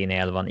rätt in i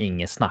elvan,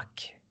 inget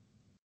snack.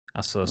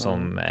 Alltså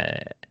som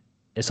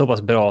är så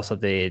pass bra så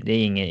att det är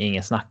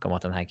ingen snack om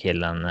att den här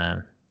killen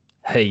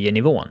höjer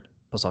nivån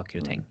på saker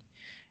och ting.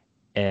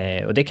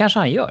 Och det kanske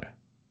han gör.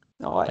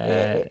 Ja,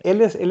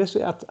 eller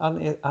så att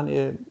han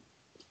är...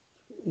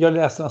 Jag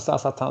läste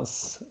någonstans att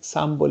hans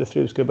sambo eller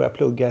fru skulle börja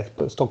plugga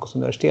på Stockholms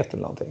universitet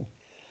eller någonting.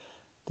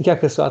 det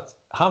kanske är så att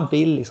han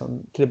vill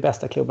liksom till det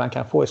bästa klubben han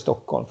kan få i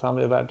Stockholm.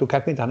 För då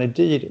kanske inte han är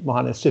dyr, men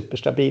han är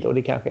superstabil. Och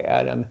det kanske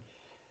är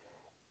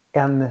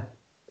en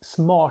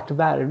smart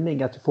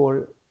värvning att du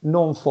får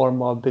någon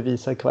form av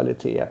bevisad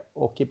kvalitet.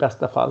 Och i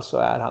bästa fall så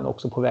är han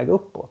också på väg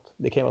uppåt.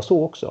 Det kan vara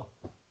så också.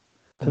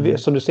 För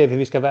som du säger,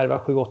 vi ska värva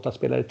 7-8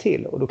 spelare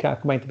till. Och då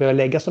kanske man inte behöver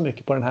lägga så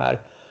mycket på den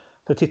här.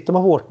 För tittar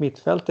man på vårt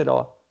mittfält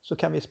idag så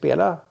kan vi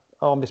spela,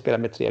 om vi spelar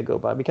med 3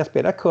 gubbar. Vi kan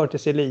spela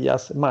Curtis,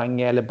 Elias,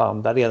 Mange eller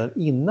Banda redan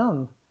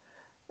innan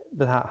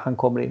han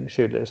kommer in,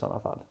 Schüller i sådana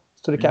fall.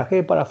 Så det kanske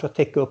är bara för att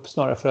täcka upp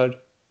snarare för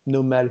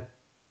nummer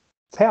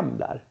 5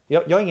 där.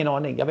 Jag har ingen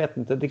aning, jag vet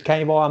inte. Det kan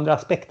ju vara andra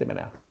aspekter med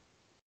det.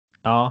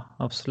 Ja,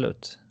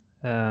 absolut.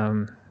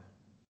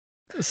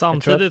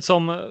 Samtidigt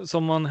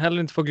som man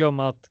heller inte får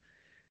glömma att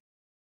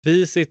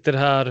vi sitter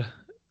här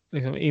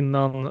liksom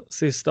innan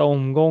sista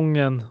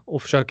omgången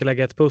och försöker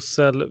lägga ett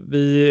pussel.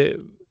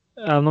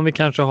 Även om vi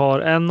kanske har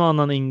en och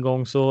annan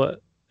ingång så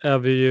är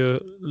vi ju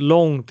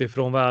långt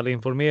ifrån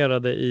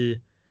välinformerade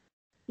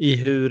i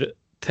hur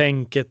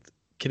tänket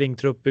kring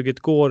truppbygget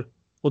går.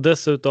 Och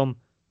dessutom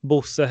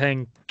Bosse,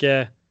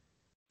 Henke,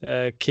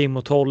 Kim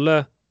och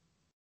Tolle,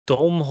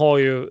 de har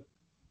ju,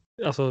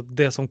 alltså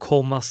det som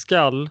komma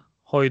skall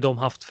har ju de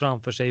haft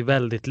framför sig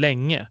väldigt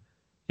länge.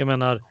 Jag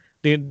menar,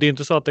 det är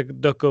inte så att det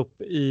dök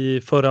upp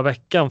i förra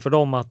veckan för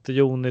dem att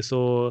Jonis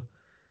och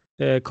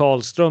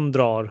Karlström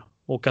drar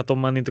och att om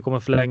man inte kommer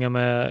förlänga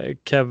med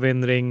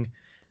Kevin Ring,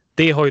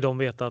 det har ju de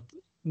vetat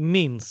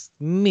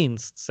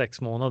minst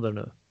 6 månader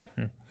nu.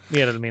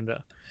 Mer eller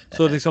mindre.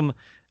 Så liksom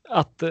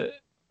att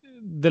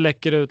det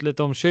läcker ut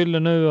lite om Schüller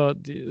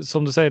nu,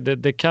 som du säger,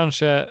 det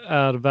kanske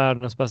är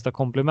världens bästa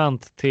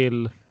komplement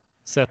till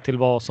sett till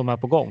vad som är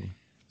på gång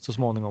så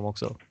småningom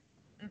också.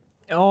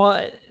 Ja,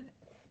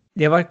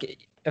 jag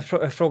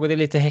frågade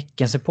lite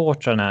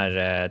Häcken-supportrar när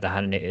det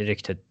här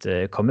ryktet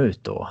kom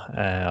ut då.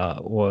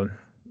 Och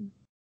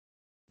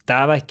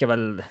där verkar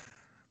väl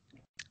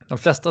de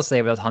flesta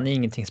säger väl att han är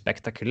ingenting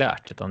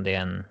spektakulärt utan det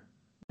är en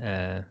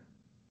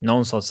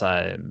någon sorts så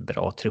här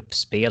bra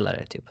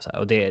truppspelare typ så här.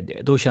 Och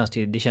då känns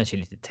det känns ju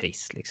lite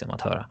trist liksom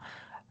att höra.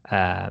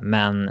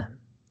 Men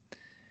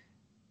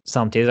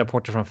samtidigt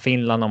rapporter från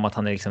Finland om att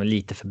han är liksom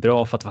lite för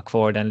bra för att vara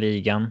kvar i den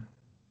ligan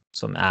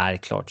som är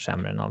klart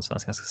sämre än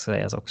allsvenskan ska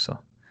sägas också.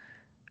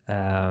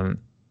 Men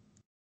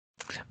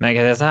jag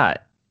kan säga så här.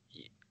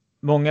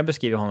 Många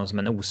beskriver honom som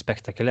en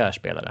ospektakulär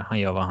spelare. Han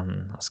gör vad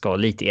han ska.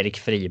 Lite Erik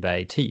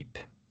Friberg typ.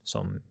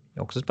 Som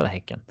också spelar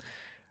Häcken.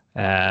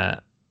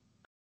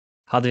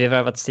 Hade vi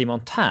värvat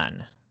Simon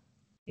Tern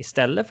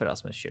istället för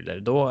Rasmus Schüller.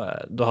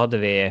 Då hade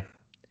vi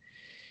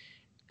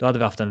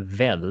haft en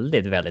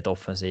väldigt, väldigt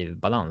offensiv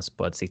balans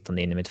på ett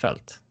sittande in i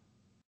mittfält.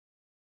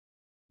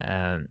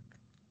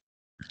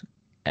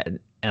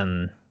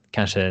 En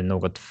kanske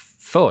något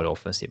för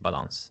offensiv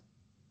balans.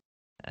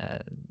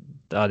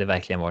 Det hade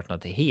verkligen varit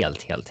något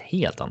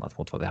helt annat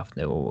mot vad vi haft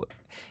nu. Och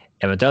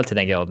eventuellt till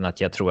den graden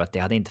att jag tror att det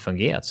hade inte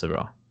fungerat så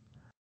bra.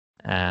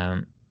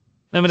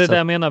 Nej, men det är det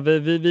jag menar.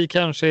 Vi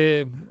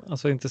kanske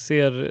alltså inte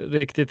ser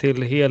riktigt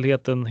till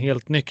helheten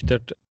helt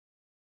nyktert.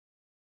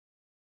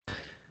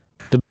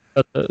 Det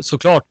blir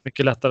såklart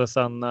mycket lättare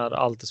sen när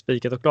allt är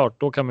spikat och klart.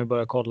 Då kan vi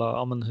börja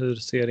kolla men hur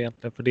ser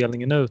egentligen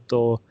fördelningen ut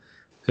och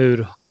hur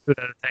är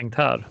det tänkt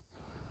här.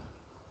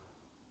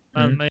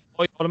 Men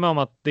jag håller med om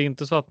att det är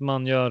inte så att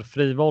man gör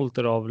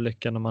frivolter av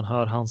Lycka när man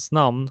hör hans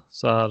namn.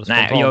 Så här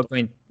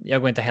nej,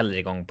 jag går inte heller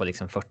igång på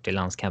liksom 40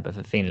 landskamper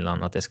för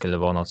Finland. Att det skulle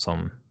vara något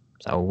som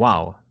så här,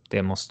 wow,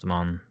 det måste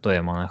man, då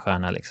är man en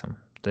stjärna liksom.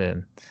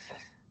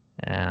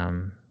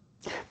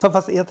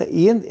 Fast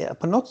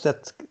på något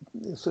sätt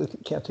så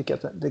kan jag tycka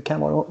att det kan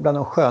vara bland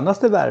de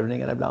skönaste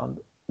värvningarna ibland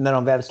när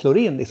de väl slår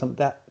in liksom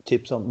det,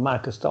 typ som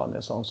Marcus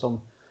Danielsson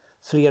som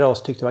flera av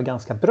oss tyckte var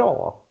ganska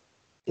bra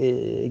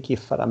i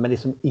Giffarna, men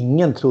liksom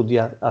ingen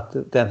trodde att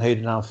den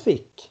höjden han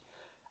fick.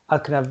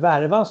 Att kunna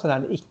värva en sån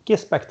här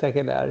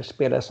icke-spektakulär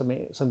spelare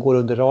som går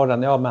under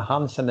radarn, ja men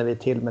han känner vi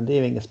till men det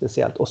är ju inget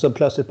speciellt. Och så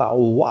plötsligt bara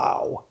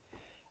wow!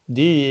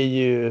 Det är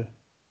ju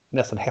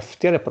nästan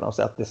häftigare på något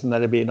sätt. Det är som när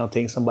det blir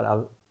någonting som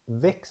bara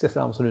växer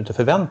fram som du inte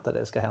förväntar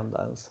dig ska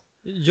hända ens.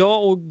 Ja,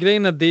 och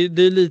grejen är,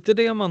 det är lite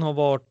det man har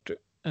varit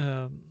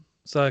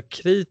så här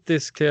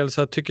kritisk till,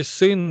 så jag tycker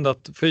synd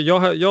att, för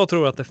jag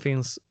tror att det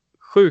finns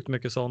sjukt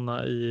mycket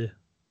sådana i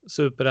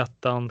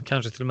Superettan,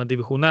 kanske till och med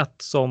division 1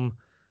 som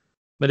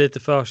med lite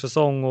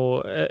försäsong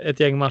och ett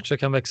gäng matcher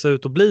kan växa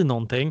ut och bli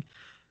någonting.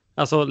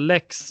 Alltså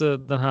Lex,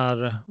 den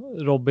här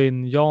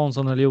Robin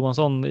Jansson eller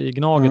Johansson i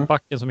Gnaget,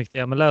 backen som gick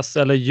till MLS,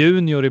 eller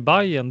Junior i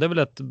Bayern, det är väl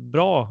ett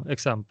bra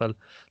exempel.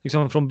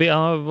 Liksom han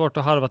har varit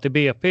och harvat i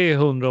BP i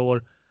 100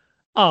 år.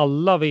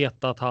 Alla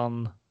vet att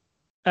han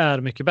är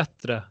mycket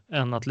bättre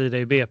än att lida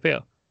i BP.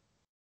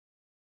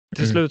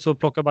 Till slut så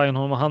plockar Bayern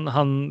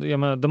honom. Jag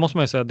menar, det måste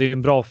man ju säga, det är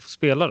en bra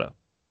spelare.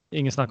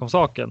 Ingen snack om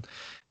saken.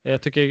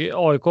 Jag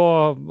tycker AIK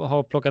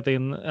har plockat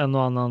in en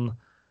och annan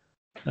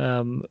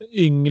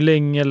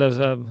yngling eller så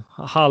här,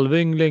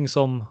 halvyngling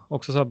som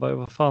också så här,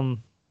 vad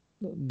fan,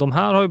 de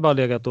här har ju bara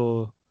legat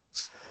och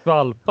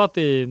skvalpat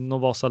i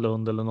något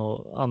Vasalund eller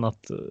något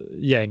annat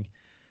gäng.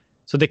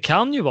 Så det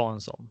kan ju vara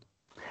en sån.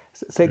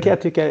 Sen kan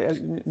jag tycka... Det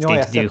är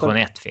inte division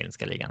 1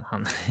 finska ligan.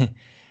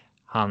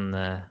 Han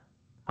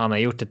har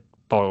gjort ett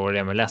par år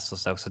i MLS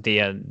och så det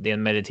är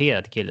en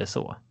meriterad kille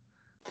så.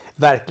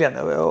 Verkligen.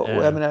 Och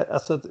jag menar,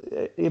 alltså,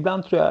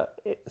 ibland tror jag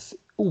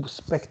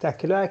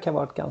ospektakulär kan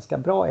vara ett ganska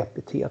bra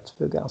epitet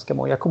för ganska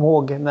många. Jag kommer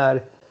ihåg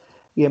när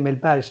Emil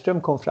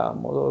Bergström kom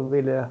fram och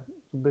då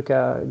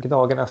brukar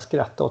gnagarna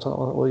skratta åt honom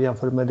och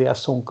jämföra med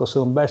deras Sonko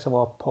Sundberg som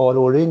var ett par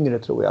år yngre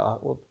tror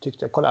jag och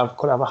tyckte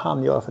kolla vad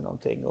han gör för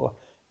någonting. Och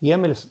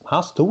Emil,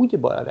 han stod ju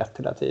bara rätt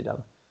hela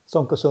tiden.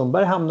 Sonko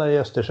Sundberg hamnade i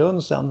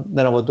Östersund sen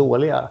när de var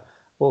dåliga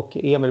och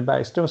Emil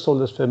Bergström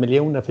såldes för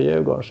miljoner för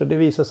Djurgården. Så det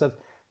visar sig att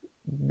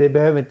det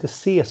behöver inte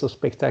se så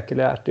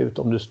spektakulärt ut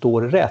om du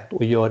står rätt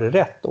och gör det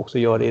rätt och också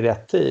gör det i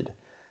rätt tid.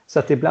 Så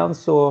att ibland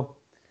så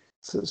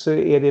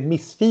är det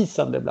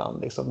missvisande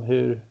ibland liksom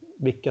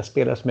vilka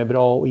spelare som är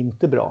bra och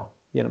inte bra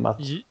genom att...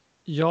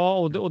 Ja,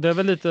 och det är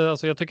väl lite,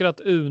 alltså jag tycker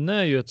att Une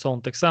är ju ett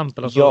sånt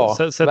exempel. Alltså,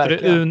 ja, sätter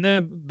du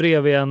Une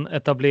bredvid en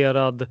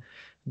etablerad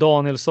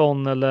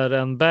Danielsson eller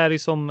en Berg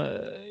som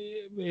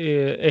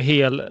är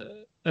hel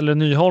eller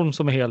Nyholm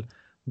som är hel,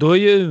 då är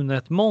ju Une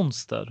ett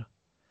monster.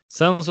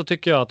 Sen så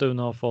tycker jag att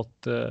Une har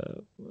fått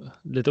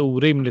lite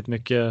orimligt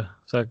mycket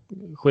så här,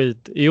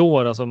 skit i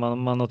år. Alltså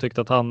man har tyckt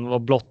att han var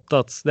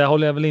blottats. Det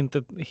håller jag väl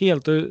inte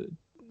helt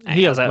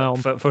alltså, med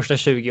om. Första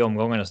 20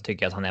 omgångarna så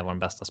tycker jag att han är vår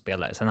bästa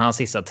spelare. Sen har han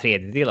sista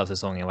tredjedel av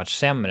säsongen varit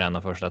sämre än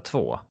de första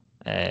 2.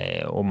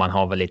 Och man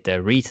har väl lite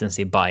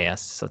recency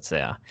bias så att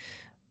säga.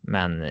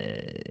 Men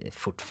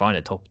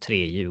fortfarande topp 3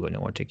 i Djurgården i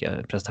år tycker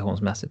jag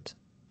prestationsmässigt.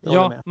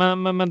 Ja,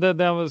 men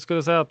det jag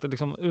skulle säga att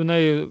liksom, Une är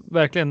ju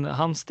verkligen,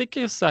 han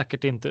sticker ju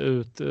säkert inte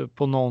ut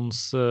på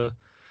någons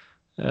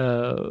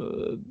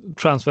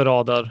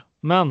transferradar.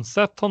 Men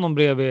sätt honom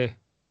bredvid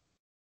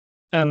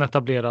en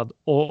etablerad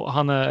och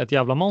han är ett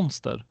jävla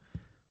monster.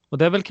 Och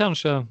det är väl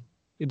kanske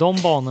i de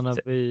banorna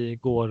vi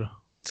går.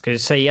 Ska det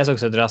sägas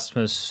också att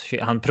Rasmus,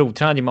 han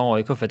provtränade med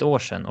AIK för ett år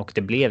sedan och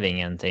det blev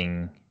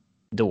ingenting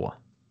då.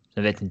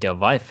 Jag vet inte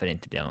varför det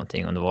inte blev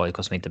någonting, om det var AIK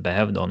som inte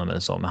behövde honom eller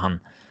så, men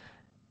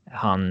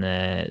han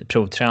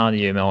provtränade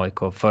ju med AIK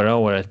förra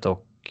året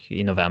och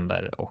i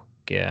november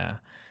och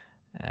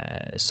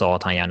sa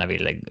att han gärna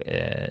ville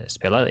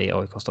spela i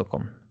AIK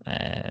Stockholm.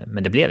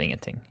 Men det blev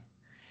ingenting.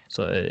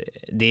 Så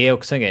det är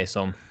också en grej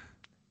som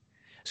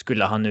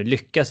skulle han nu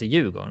lyckas i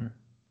Djurgården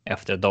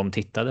efter att de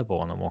tittade på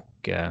honom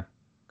och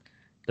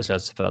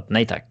beslöt sig för att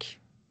nej tack.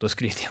 Då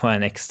skulle det vara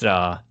en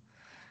extra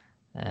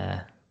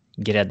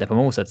grädde på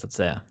moset så att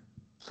säga.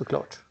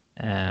 Såklart.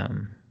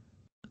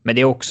 Men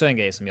det är också en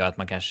grej som gör att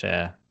man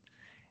kanske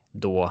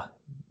då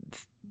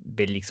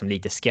blir liksom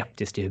lite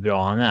skeptisk till hur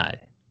bra han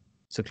är.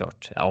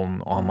 Såklart.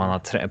 Om man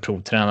har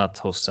provtränat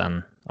hos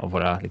en av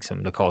våra liksom,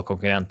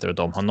 lokalkonkurrenter och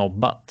de har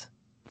nobbat.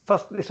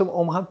 Fast liksom,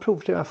 om han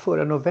provtränade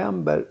förra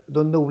november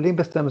då Norling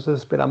bestämde sig för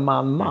att spela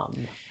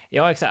man.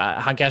 Ja,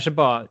 exakt.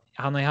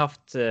 Han har ju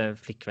haft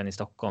flickvän i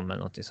Stockholm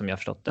eller något som jag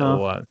förstått det.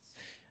 Och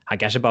han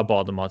kanske bara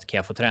bad om att kan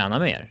jag få träna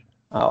mer?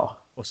 Ja.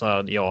 Och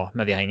sa ja,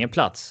 men vi har ingen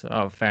plats.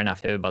 Ja, fair enough,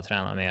 jag vill bara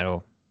träna mer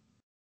och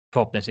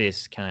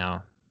förhoppningsvis kan jag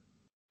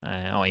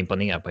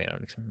imponera på er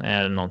liksom,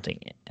 eller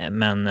någonting.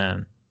 Men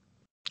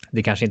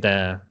det kanske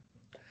inte...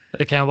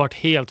 Det kan ha varit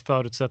helt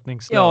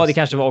förutsättningslöst. Ja, det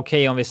kanske var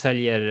okej om vi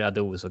säljer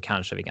Ado så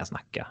kanske vi kan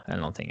snacka eller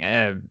någonting.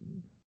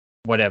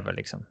 Whatever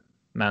liksom.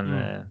 Men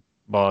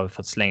bara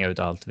för att slänga ut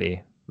allt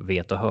vi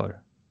vet och hör.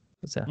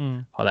 Så att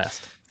säga, har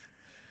läst.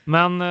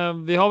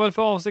 Men vi har väl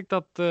för avsikt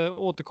att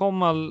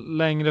återkomma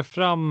längre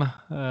fram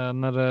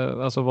när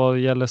det, alltså vad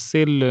gäller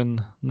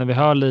Sillyn när vi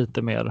hör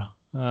lite mer.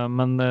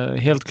 Men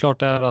helt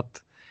klart är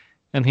att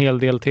en hel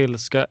del till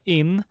ska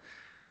in.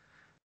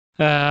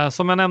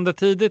 Som jag nämnde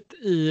tidigt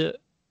i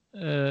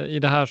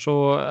det här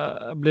så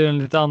blir det en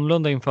lite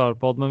annorlunda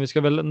införpodd, men vi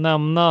ska väl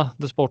nämna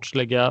det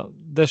sportsliga.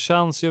 Det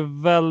känns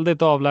ju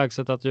väldigt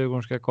avlägset att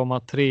Djurgården ska komma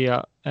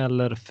 3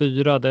 eller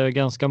 4. Det är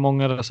ganska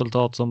många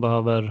resultat som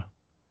behöver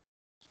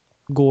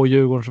gå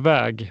Djurgårdens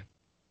väg.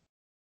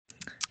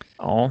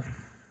 Ja.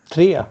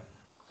 3.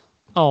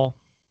 Ja,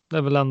 det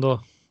är väl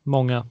ändå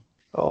många.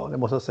 Ja, det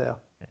måste jag säga.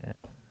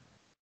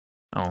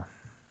 Ja.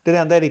 Det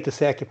enda jag är lite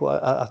säker på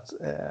att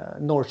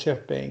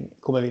Norrköping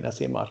kommer vinna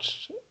sin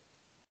match.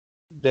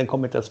 Den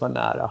kommer inte ens vara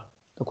nära.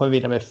 De kommer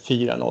vinna med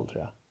 4-0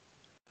 tror jag.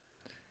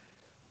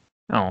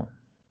 Ja.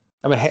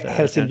 Ja men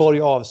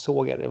Helsingborg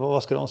avsågade.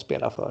 Vad ska de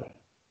spela för?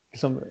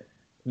 Liksom,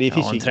 det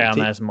finns en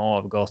tränare som har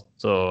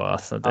avgått och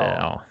alltså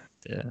det,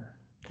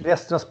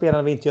 Resten av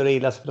spelarna vill inte göra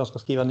illa för de ska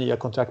skriva nya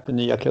kontrakt med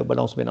nya klubbar.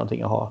 De som vill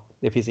någonting att ha.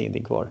 Det finns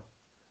ingenting kvar.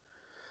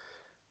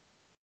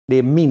 Det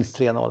är minst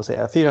 3-0 säger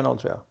jag. 4-0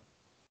 tror jag.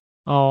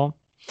 Ja.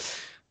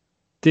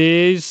 Det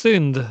är ju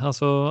synd.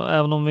 Alltså,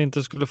 även om vi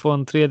inte skulle få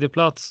en 3:e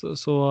plats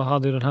så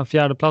hade ju den här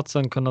 4:e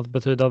platsen kunnat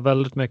betyda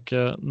väldigt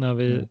mycket när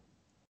vi...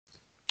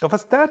 Ja,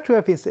 fast där tror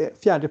jag finns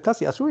 4:e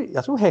plats. Jag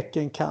tror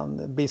Häcken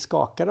kan bli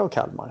skakade av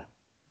Kalmar.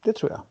 Det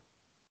tror jag.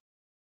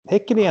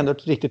 Häcken är ändå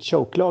ett riktigt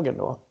chokelag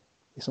ändå.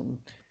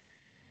 Liksom...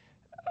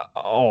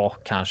 Ja,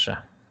 kanske.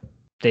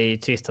 Det är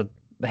trist att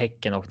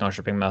Häcken och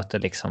Norrköping möter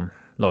liksom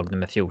lag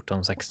nummer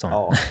 14-16.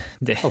 Ja,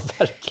 ja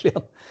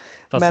verkligen.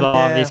 Fast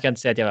vi ska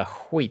inte säga att jag var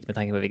skit med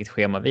tanke på vilket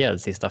schema vi hade de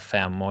sista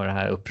 5 år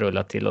här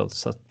upprullat till oss.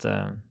 Så att,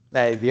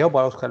 nej, vi har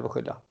bara oss själva att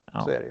skylla.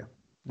 Ja. Så är det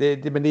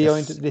ju. Men det gör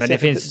inte, det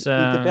finns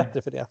inte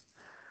bättre för det.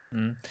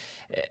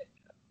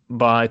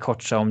 Bara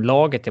kort så om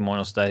laget imorgon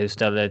och så där, hur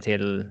ställer det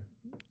till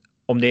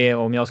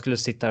om jag skulle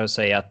sitta här och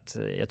säga att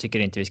jag tycker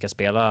inte vi ska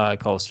spela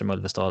Karlström,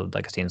 Ulvestad,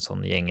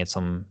 Augustinsson, gänget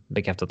som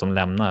bekräftat att de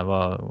lämnar,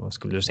 vad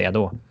skulle du säga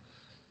då?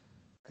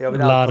 Jag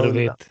vill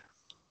larvigt.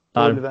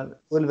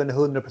 Ulven är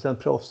 100%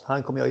 proffs.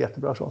 Han kommer göra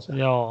jättebra chanser.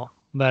 Ja,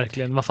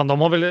 verkligen. Vad fan,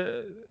 de har väl i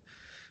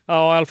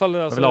alla fall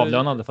väl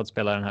avlönade för att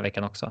spela den här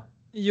veckan också.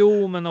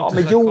 Jo, men också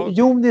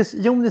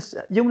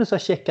Jonas har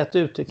checkat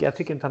ut tycker jag. Jag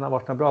tycker inte han har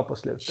varit något bra på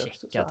slutet.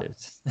 Checkat ut.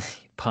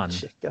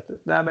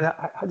 Nej, men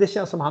det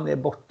känns som han är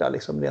borta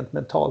liksom rent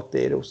mentalt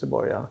i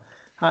Rosenborg.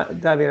 Ja.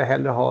 Där vill jag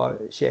hellre ha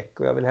check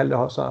och jag vill hellre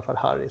ha i sådana fall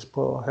Harris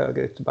på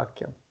höger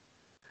ytterbacken.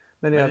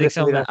 Men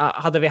liksom,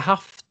 hade vi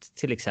haft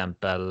till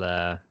exempel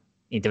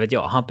inte vet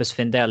jag, Hampus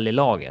Findell i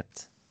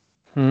laget.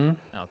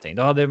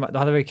 Då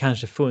hade vi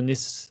kanske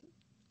funnits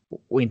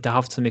och inte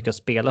haft så mycket att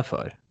spela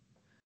för.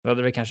 Då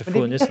hade det kanske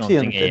funnits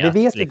någonting i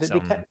att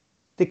liksom...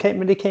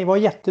 Men det kan ju vara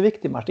en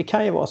jätteviktig match. Det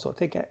kan ju vara så.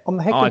 Tänk, om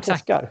Häcken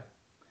torskar.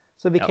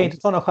 Så vi kan inte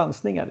ta några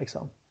chansningar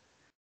liksom.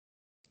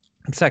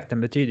 Exakt,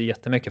 den betyder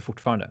jättemycket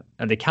fortfarande.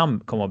 Det kan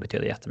komma att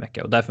betyda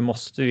jättemycket. Och därför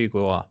måste vi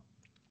gå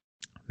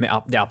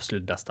med det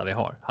absolut bästa vi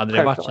har. Hade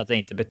det varit så att det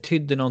inte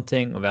betydde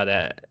någonting och vi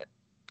hade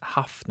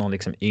haft någon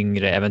liksom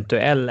yngre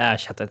eventuell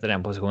ersättare till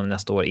den positionen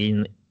nästa år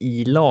in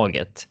i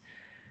laget.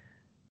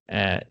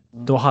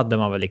 Då hade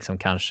man väl liksom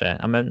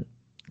kanske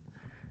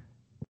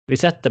vi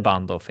sätter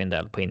Band och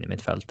Findell på in i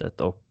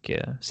mittfältet och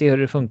ser hur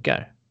det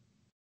funkar.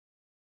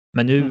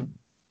 Men nu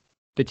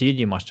betyder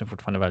ju matchen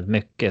fortfarande väldigt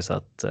mycket så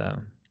att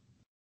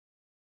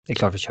det är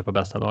klart att köpa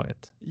bästa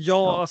laget.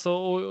 Ja, alltså,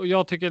 och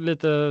jag tycker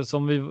lite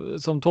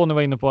som Tony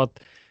var inne på att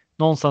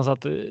någonstans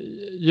att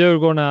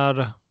Djurgården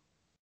är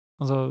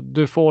alltså,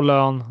 du får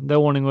lön, det är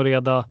ordning och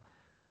reda.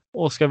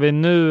 Och ska vi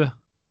nu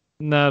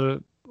när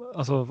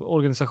alltså,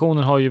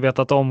 organisationen har ju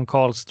vetat om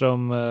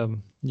Karlström,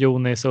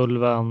 Jonis,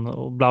 Ulven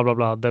och bla bla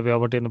bla, det vi har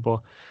varit inne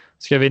på.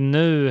 Ska vi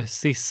nu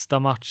sista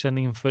matchen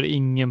inför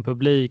ingen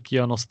publik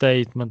göra något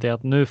statement i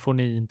att nu får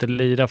ni inte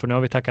lira för nu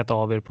har vi tackat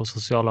av er på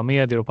sociala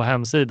medier och på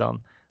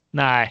hemsidan?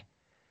 Nej,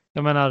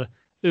 jag menar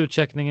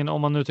utcheckningen,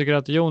 om man nu tycker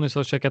att Jonis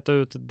har checkat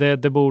ut,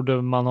 det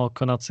borde man ha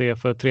kunnat se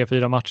för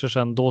 3-4 matcher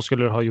sedan. Då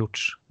skulle det ha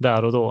gjorts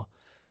där och då.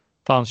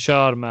 Fan,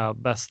 kör med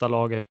bästa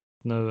laget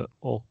nu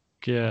och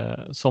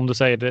som du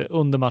säger,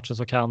 under matchen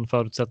så kan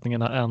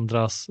förutsättningarna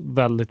ändras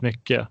väldigt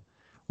mycket.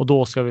 Och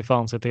då ska vi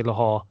fan se till att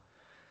ha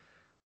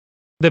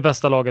det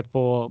bästa laget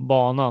på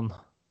banan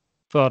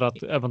för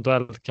att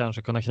eventuellt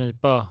kanske kunna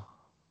knipa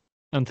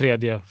en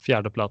 3:e,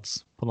 4:e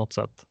plats på något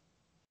sätt.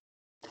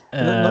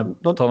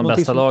 På det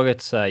bästa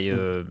laget så är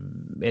ju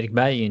Erik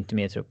Berg ju inte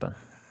med i truppen.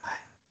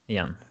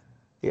 Igen.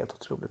 Helt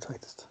otroligt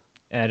faktiskt.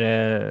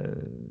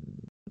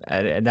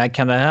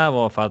 Kan det här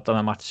vara för att den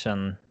här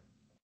matchen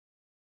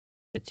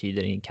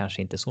betyder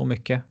kanske inte så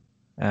mycket?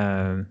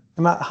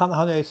 Men han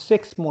har ju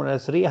 6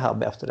 månaders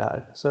rehab efter det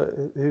här. Så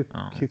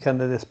hur kan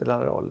det spela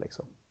en roll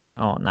liksom?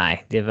 Ja,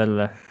 nej, det är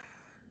väl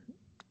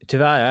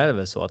tyvärr är det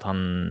väl så att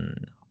han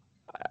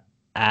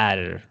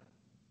är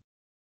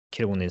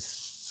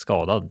kroniskt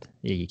skadad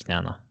i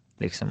knäna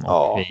liksom.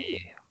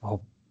 Och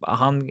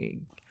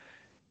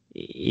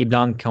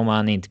ibland kommer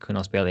han inte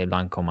kunna spela,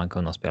 ibland kommer han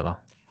kunna spela.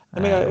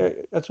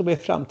 Jag tror att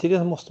i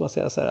framtiden måste man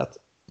säga så här att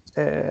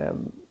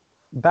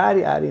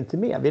Berg är inte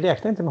med. Vi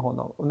räknar inte med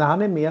honom. Och när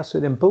han är med så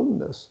är det en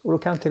bonus. Och då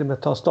kan han till och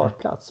med ta en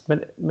startplats.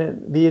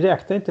 Men vi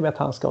räknar inte med att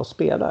han ska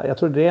spela. Jag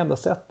tror det är det enda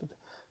sättet.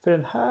 För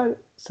den här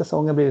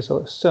säsongen blir det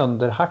så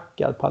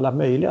sönderhackad på alla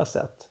möjliga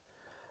sätt.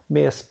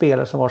 Med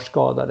spelare som var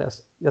skadade.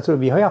 Jag tror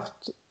vi har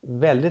haft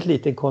väldigt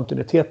liten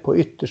kontinuitet på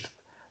ytterst.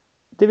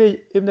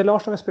 Une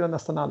Larsson har spelat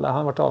nästan alla. Han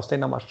har varit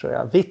avstängd av match tror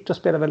jag. Vittor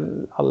spelar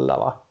väl alla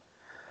va?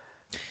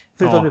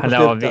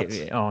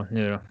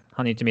 Nu då.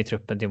 Han är inte med i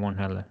truppen till imorgon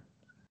heller.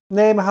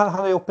 Nej, men han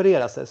har ju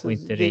opererat sig. Så och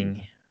inte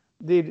ring.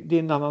 Det är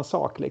en annan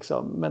sak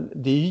liksom. Men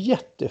det är ju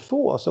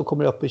jättefå som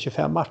kommer upp i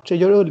 25 matcher.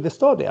 Gör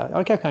Ulvestad det? Ja,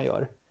 det kanske han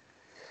gör.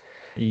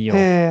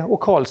 Ja. Och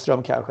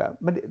Karlström kanske.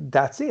 Men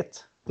that's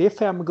it. Det är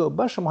 5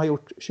 gubbar som har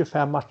gjort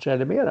 25 matcher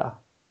eller mera.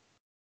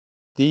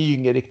 Det är ju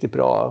ingen riktigt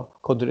bra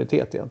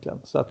kontinuitet egentligen.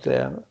 Så att,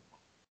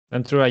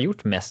 vem tror jag har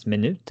gjort mest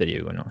minuter i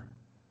Djurgården?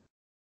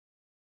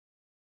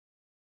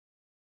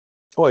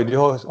 Oj,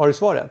 har du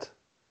svaret?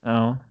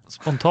 Ja.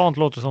 Spontant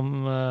låter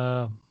som...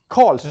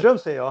 Karlström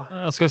säger jag.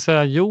 Jag ska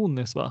säga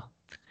Jonis va?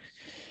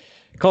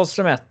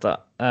 Karlström 1.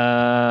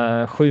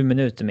 7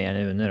 minuter mer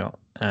än Une då.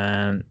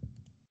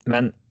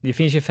 Men det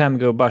finns ju 5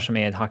 gubbar som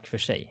är ett hack för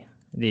sig.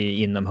 Det är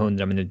inom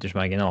 100 minuters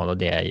marginal och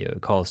det är ju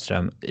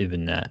Karlström,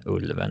 Une,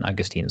 Ulven,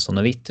 Augustinsson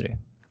och Vittry.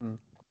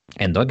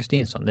 Ändå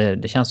Augustinsson.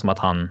 Det känns som att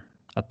han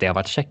att det har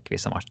varit check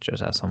vissa matcher.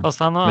 Så här, som, fast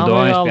han men har, då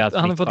han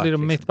han har fått lite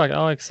mittback.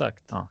 Ja,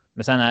 exakt. Ja.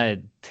 Men sen är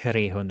det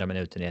 300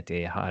 minuter ner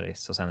till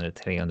Harris och sen är det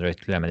 300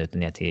 ytterligare minuter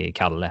ner till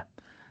Kalle.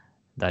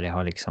 Där det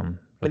har liksom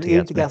men det är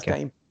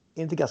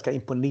inte ganska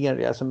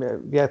imponerande. Alltså,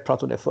 vi har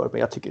pratat om det förr,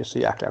 men jag tycker det är så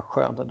jäkla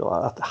skönt ändå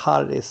att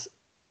Harris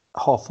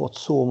har fått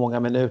så många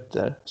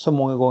minuter. Så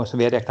många gånger som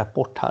vi har räknat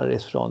bort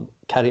Harris från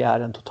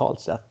karriären totalt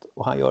sett.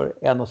 Och han gör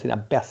en av sina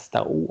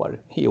bästa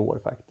år i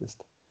år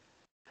faktiskt.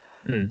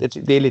 Mm.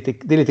 Det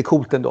är lite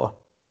coolt ändå.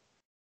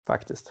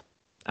 Faktiskt.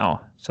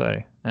 Ja, så är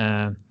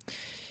det.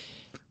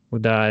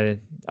 Och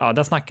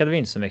där snackade vi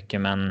inte så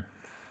mycket, men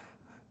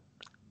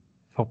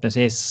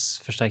förhoppningsvis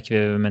förstärker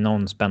vi med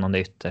någon spännande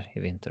ytter i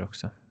vinter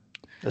också.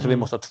 Jag tror vi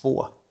måste ha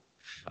 2.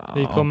 Ja.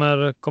 Vi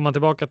kommer komma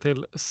tillbaka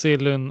till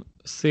Sillyn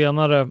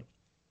senare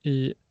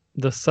i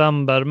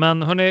december.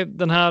 Men hörni,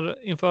 den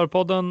här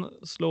införpodden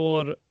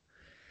slår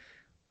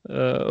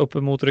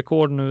uppemot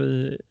rekord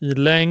nu i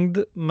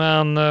längd.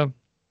 Men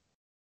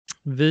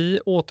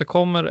vi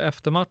återkommer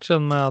efter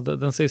matchen med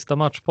den sista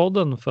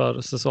matchpodden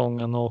för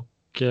säsongen.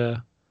 Och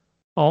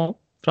ja,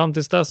 fram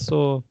tills dess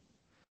så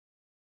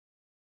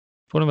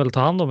får ni väl ta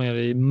hand om er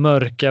i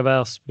mörka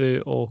Väsby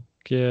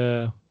och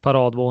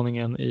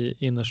paradvåningen i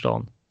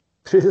innerstan.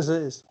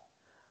 Precis.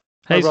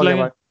 Hej så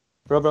länge.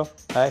 Bra.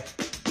 Hej.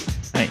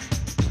 Hej.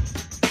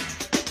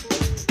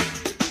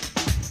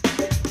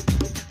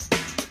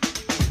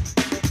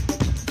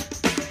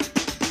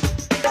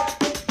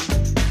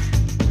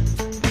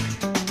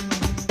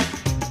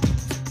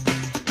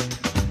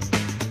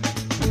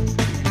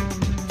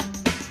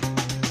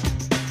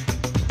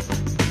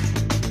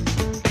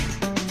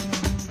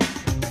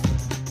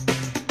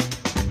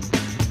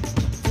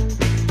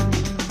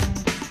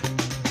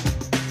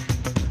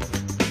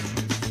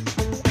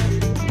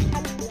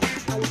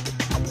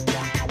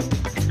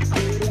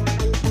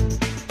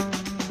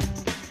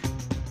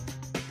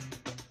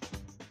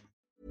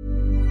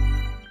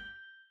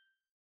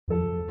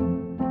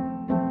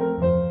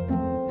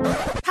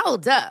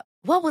 Hold up.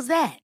 What was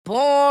that?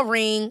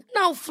 Boring.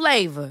 No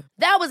flavor.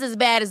 That was as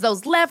bad as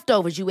those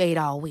leftovers you ate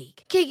all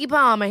week. Keke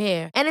Palmer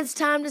here, and it's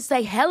time to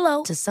say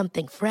hello to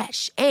something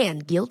fresh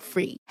and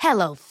guilt-free.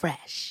 Hello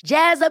Fresh.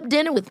 Jazz up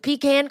dinner with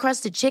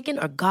pecan-crusted chicken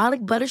or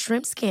garlic butter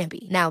shrimp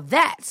scampi. Now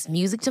that's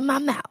music to my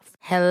mouth.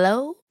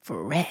 Hello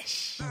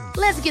Fresh.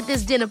 Let's get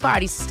this dinner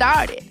party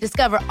started.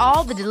 Discover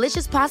all the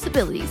delicious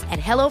possibilities at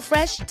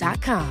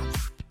hellofresh.com.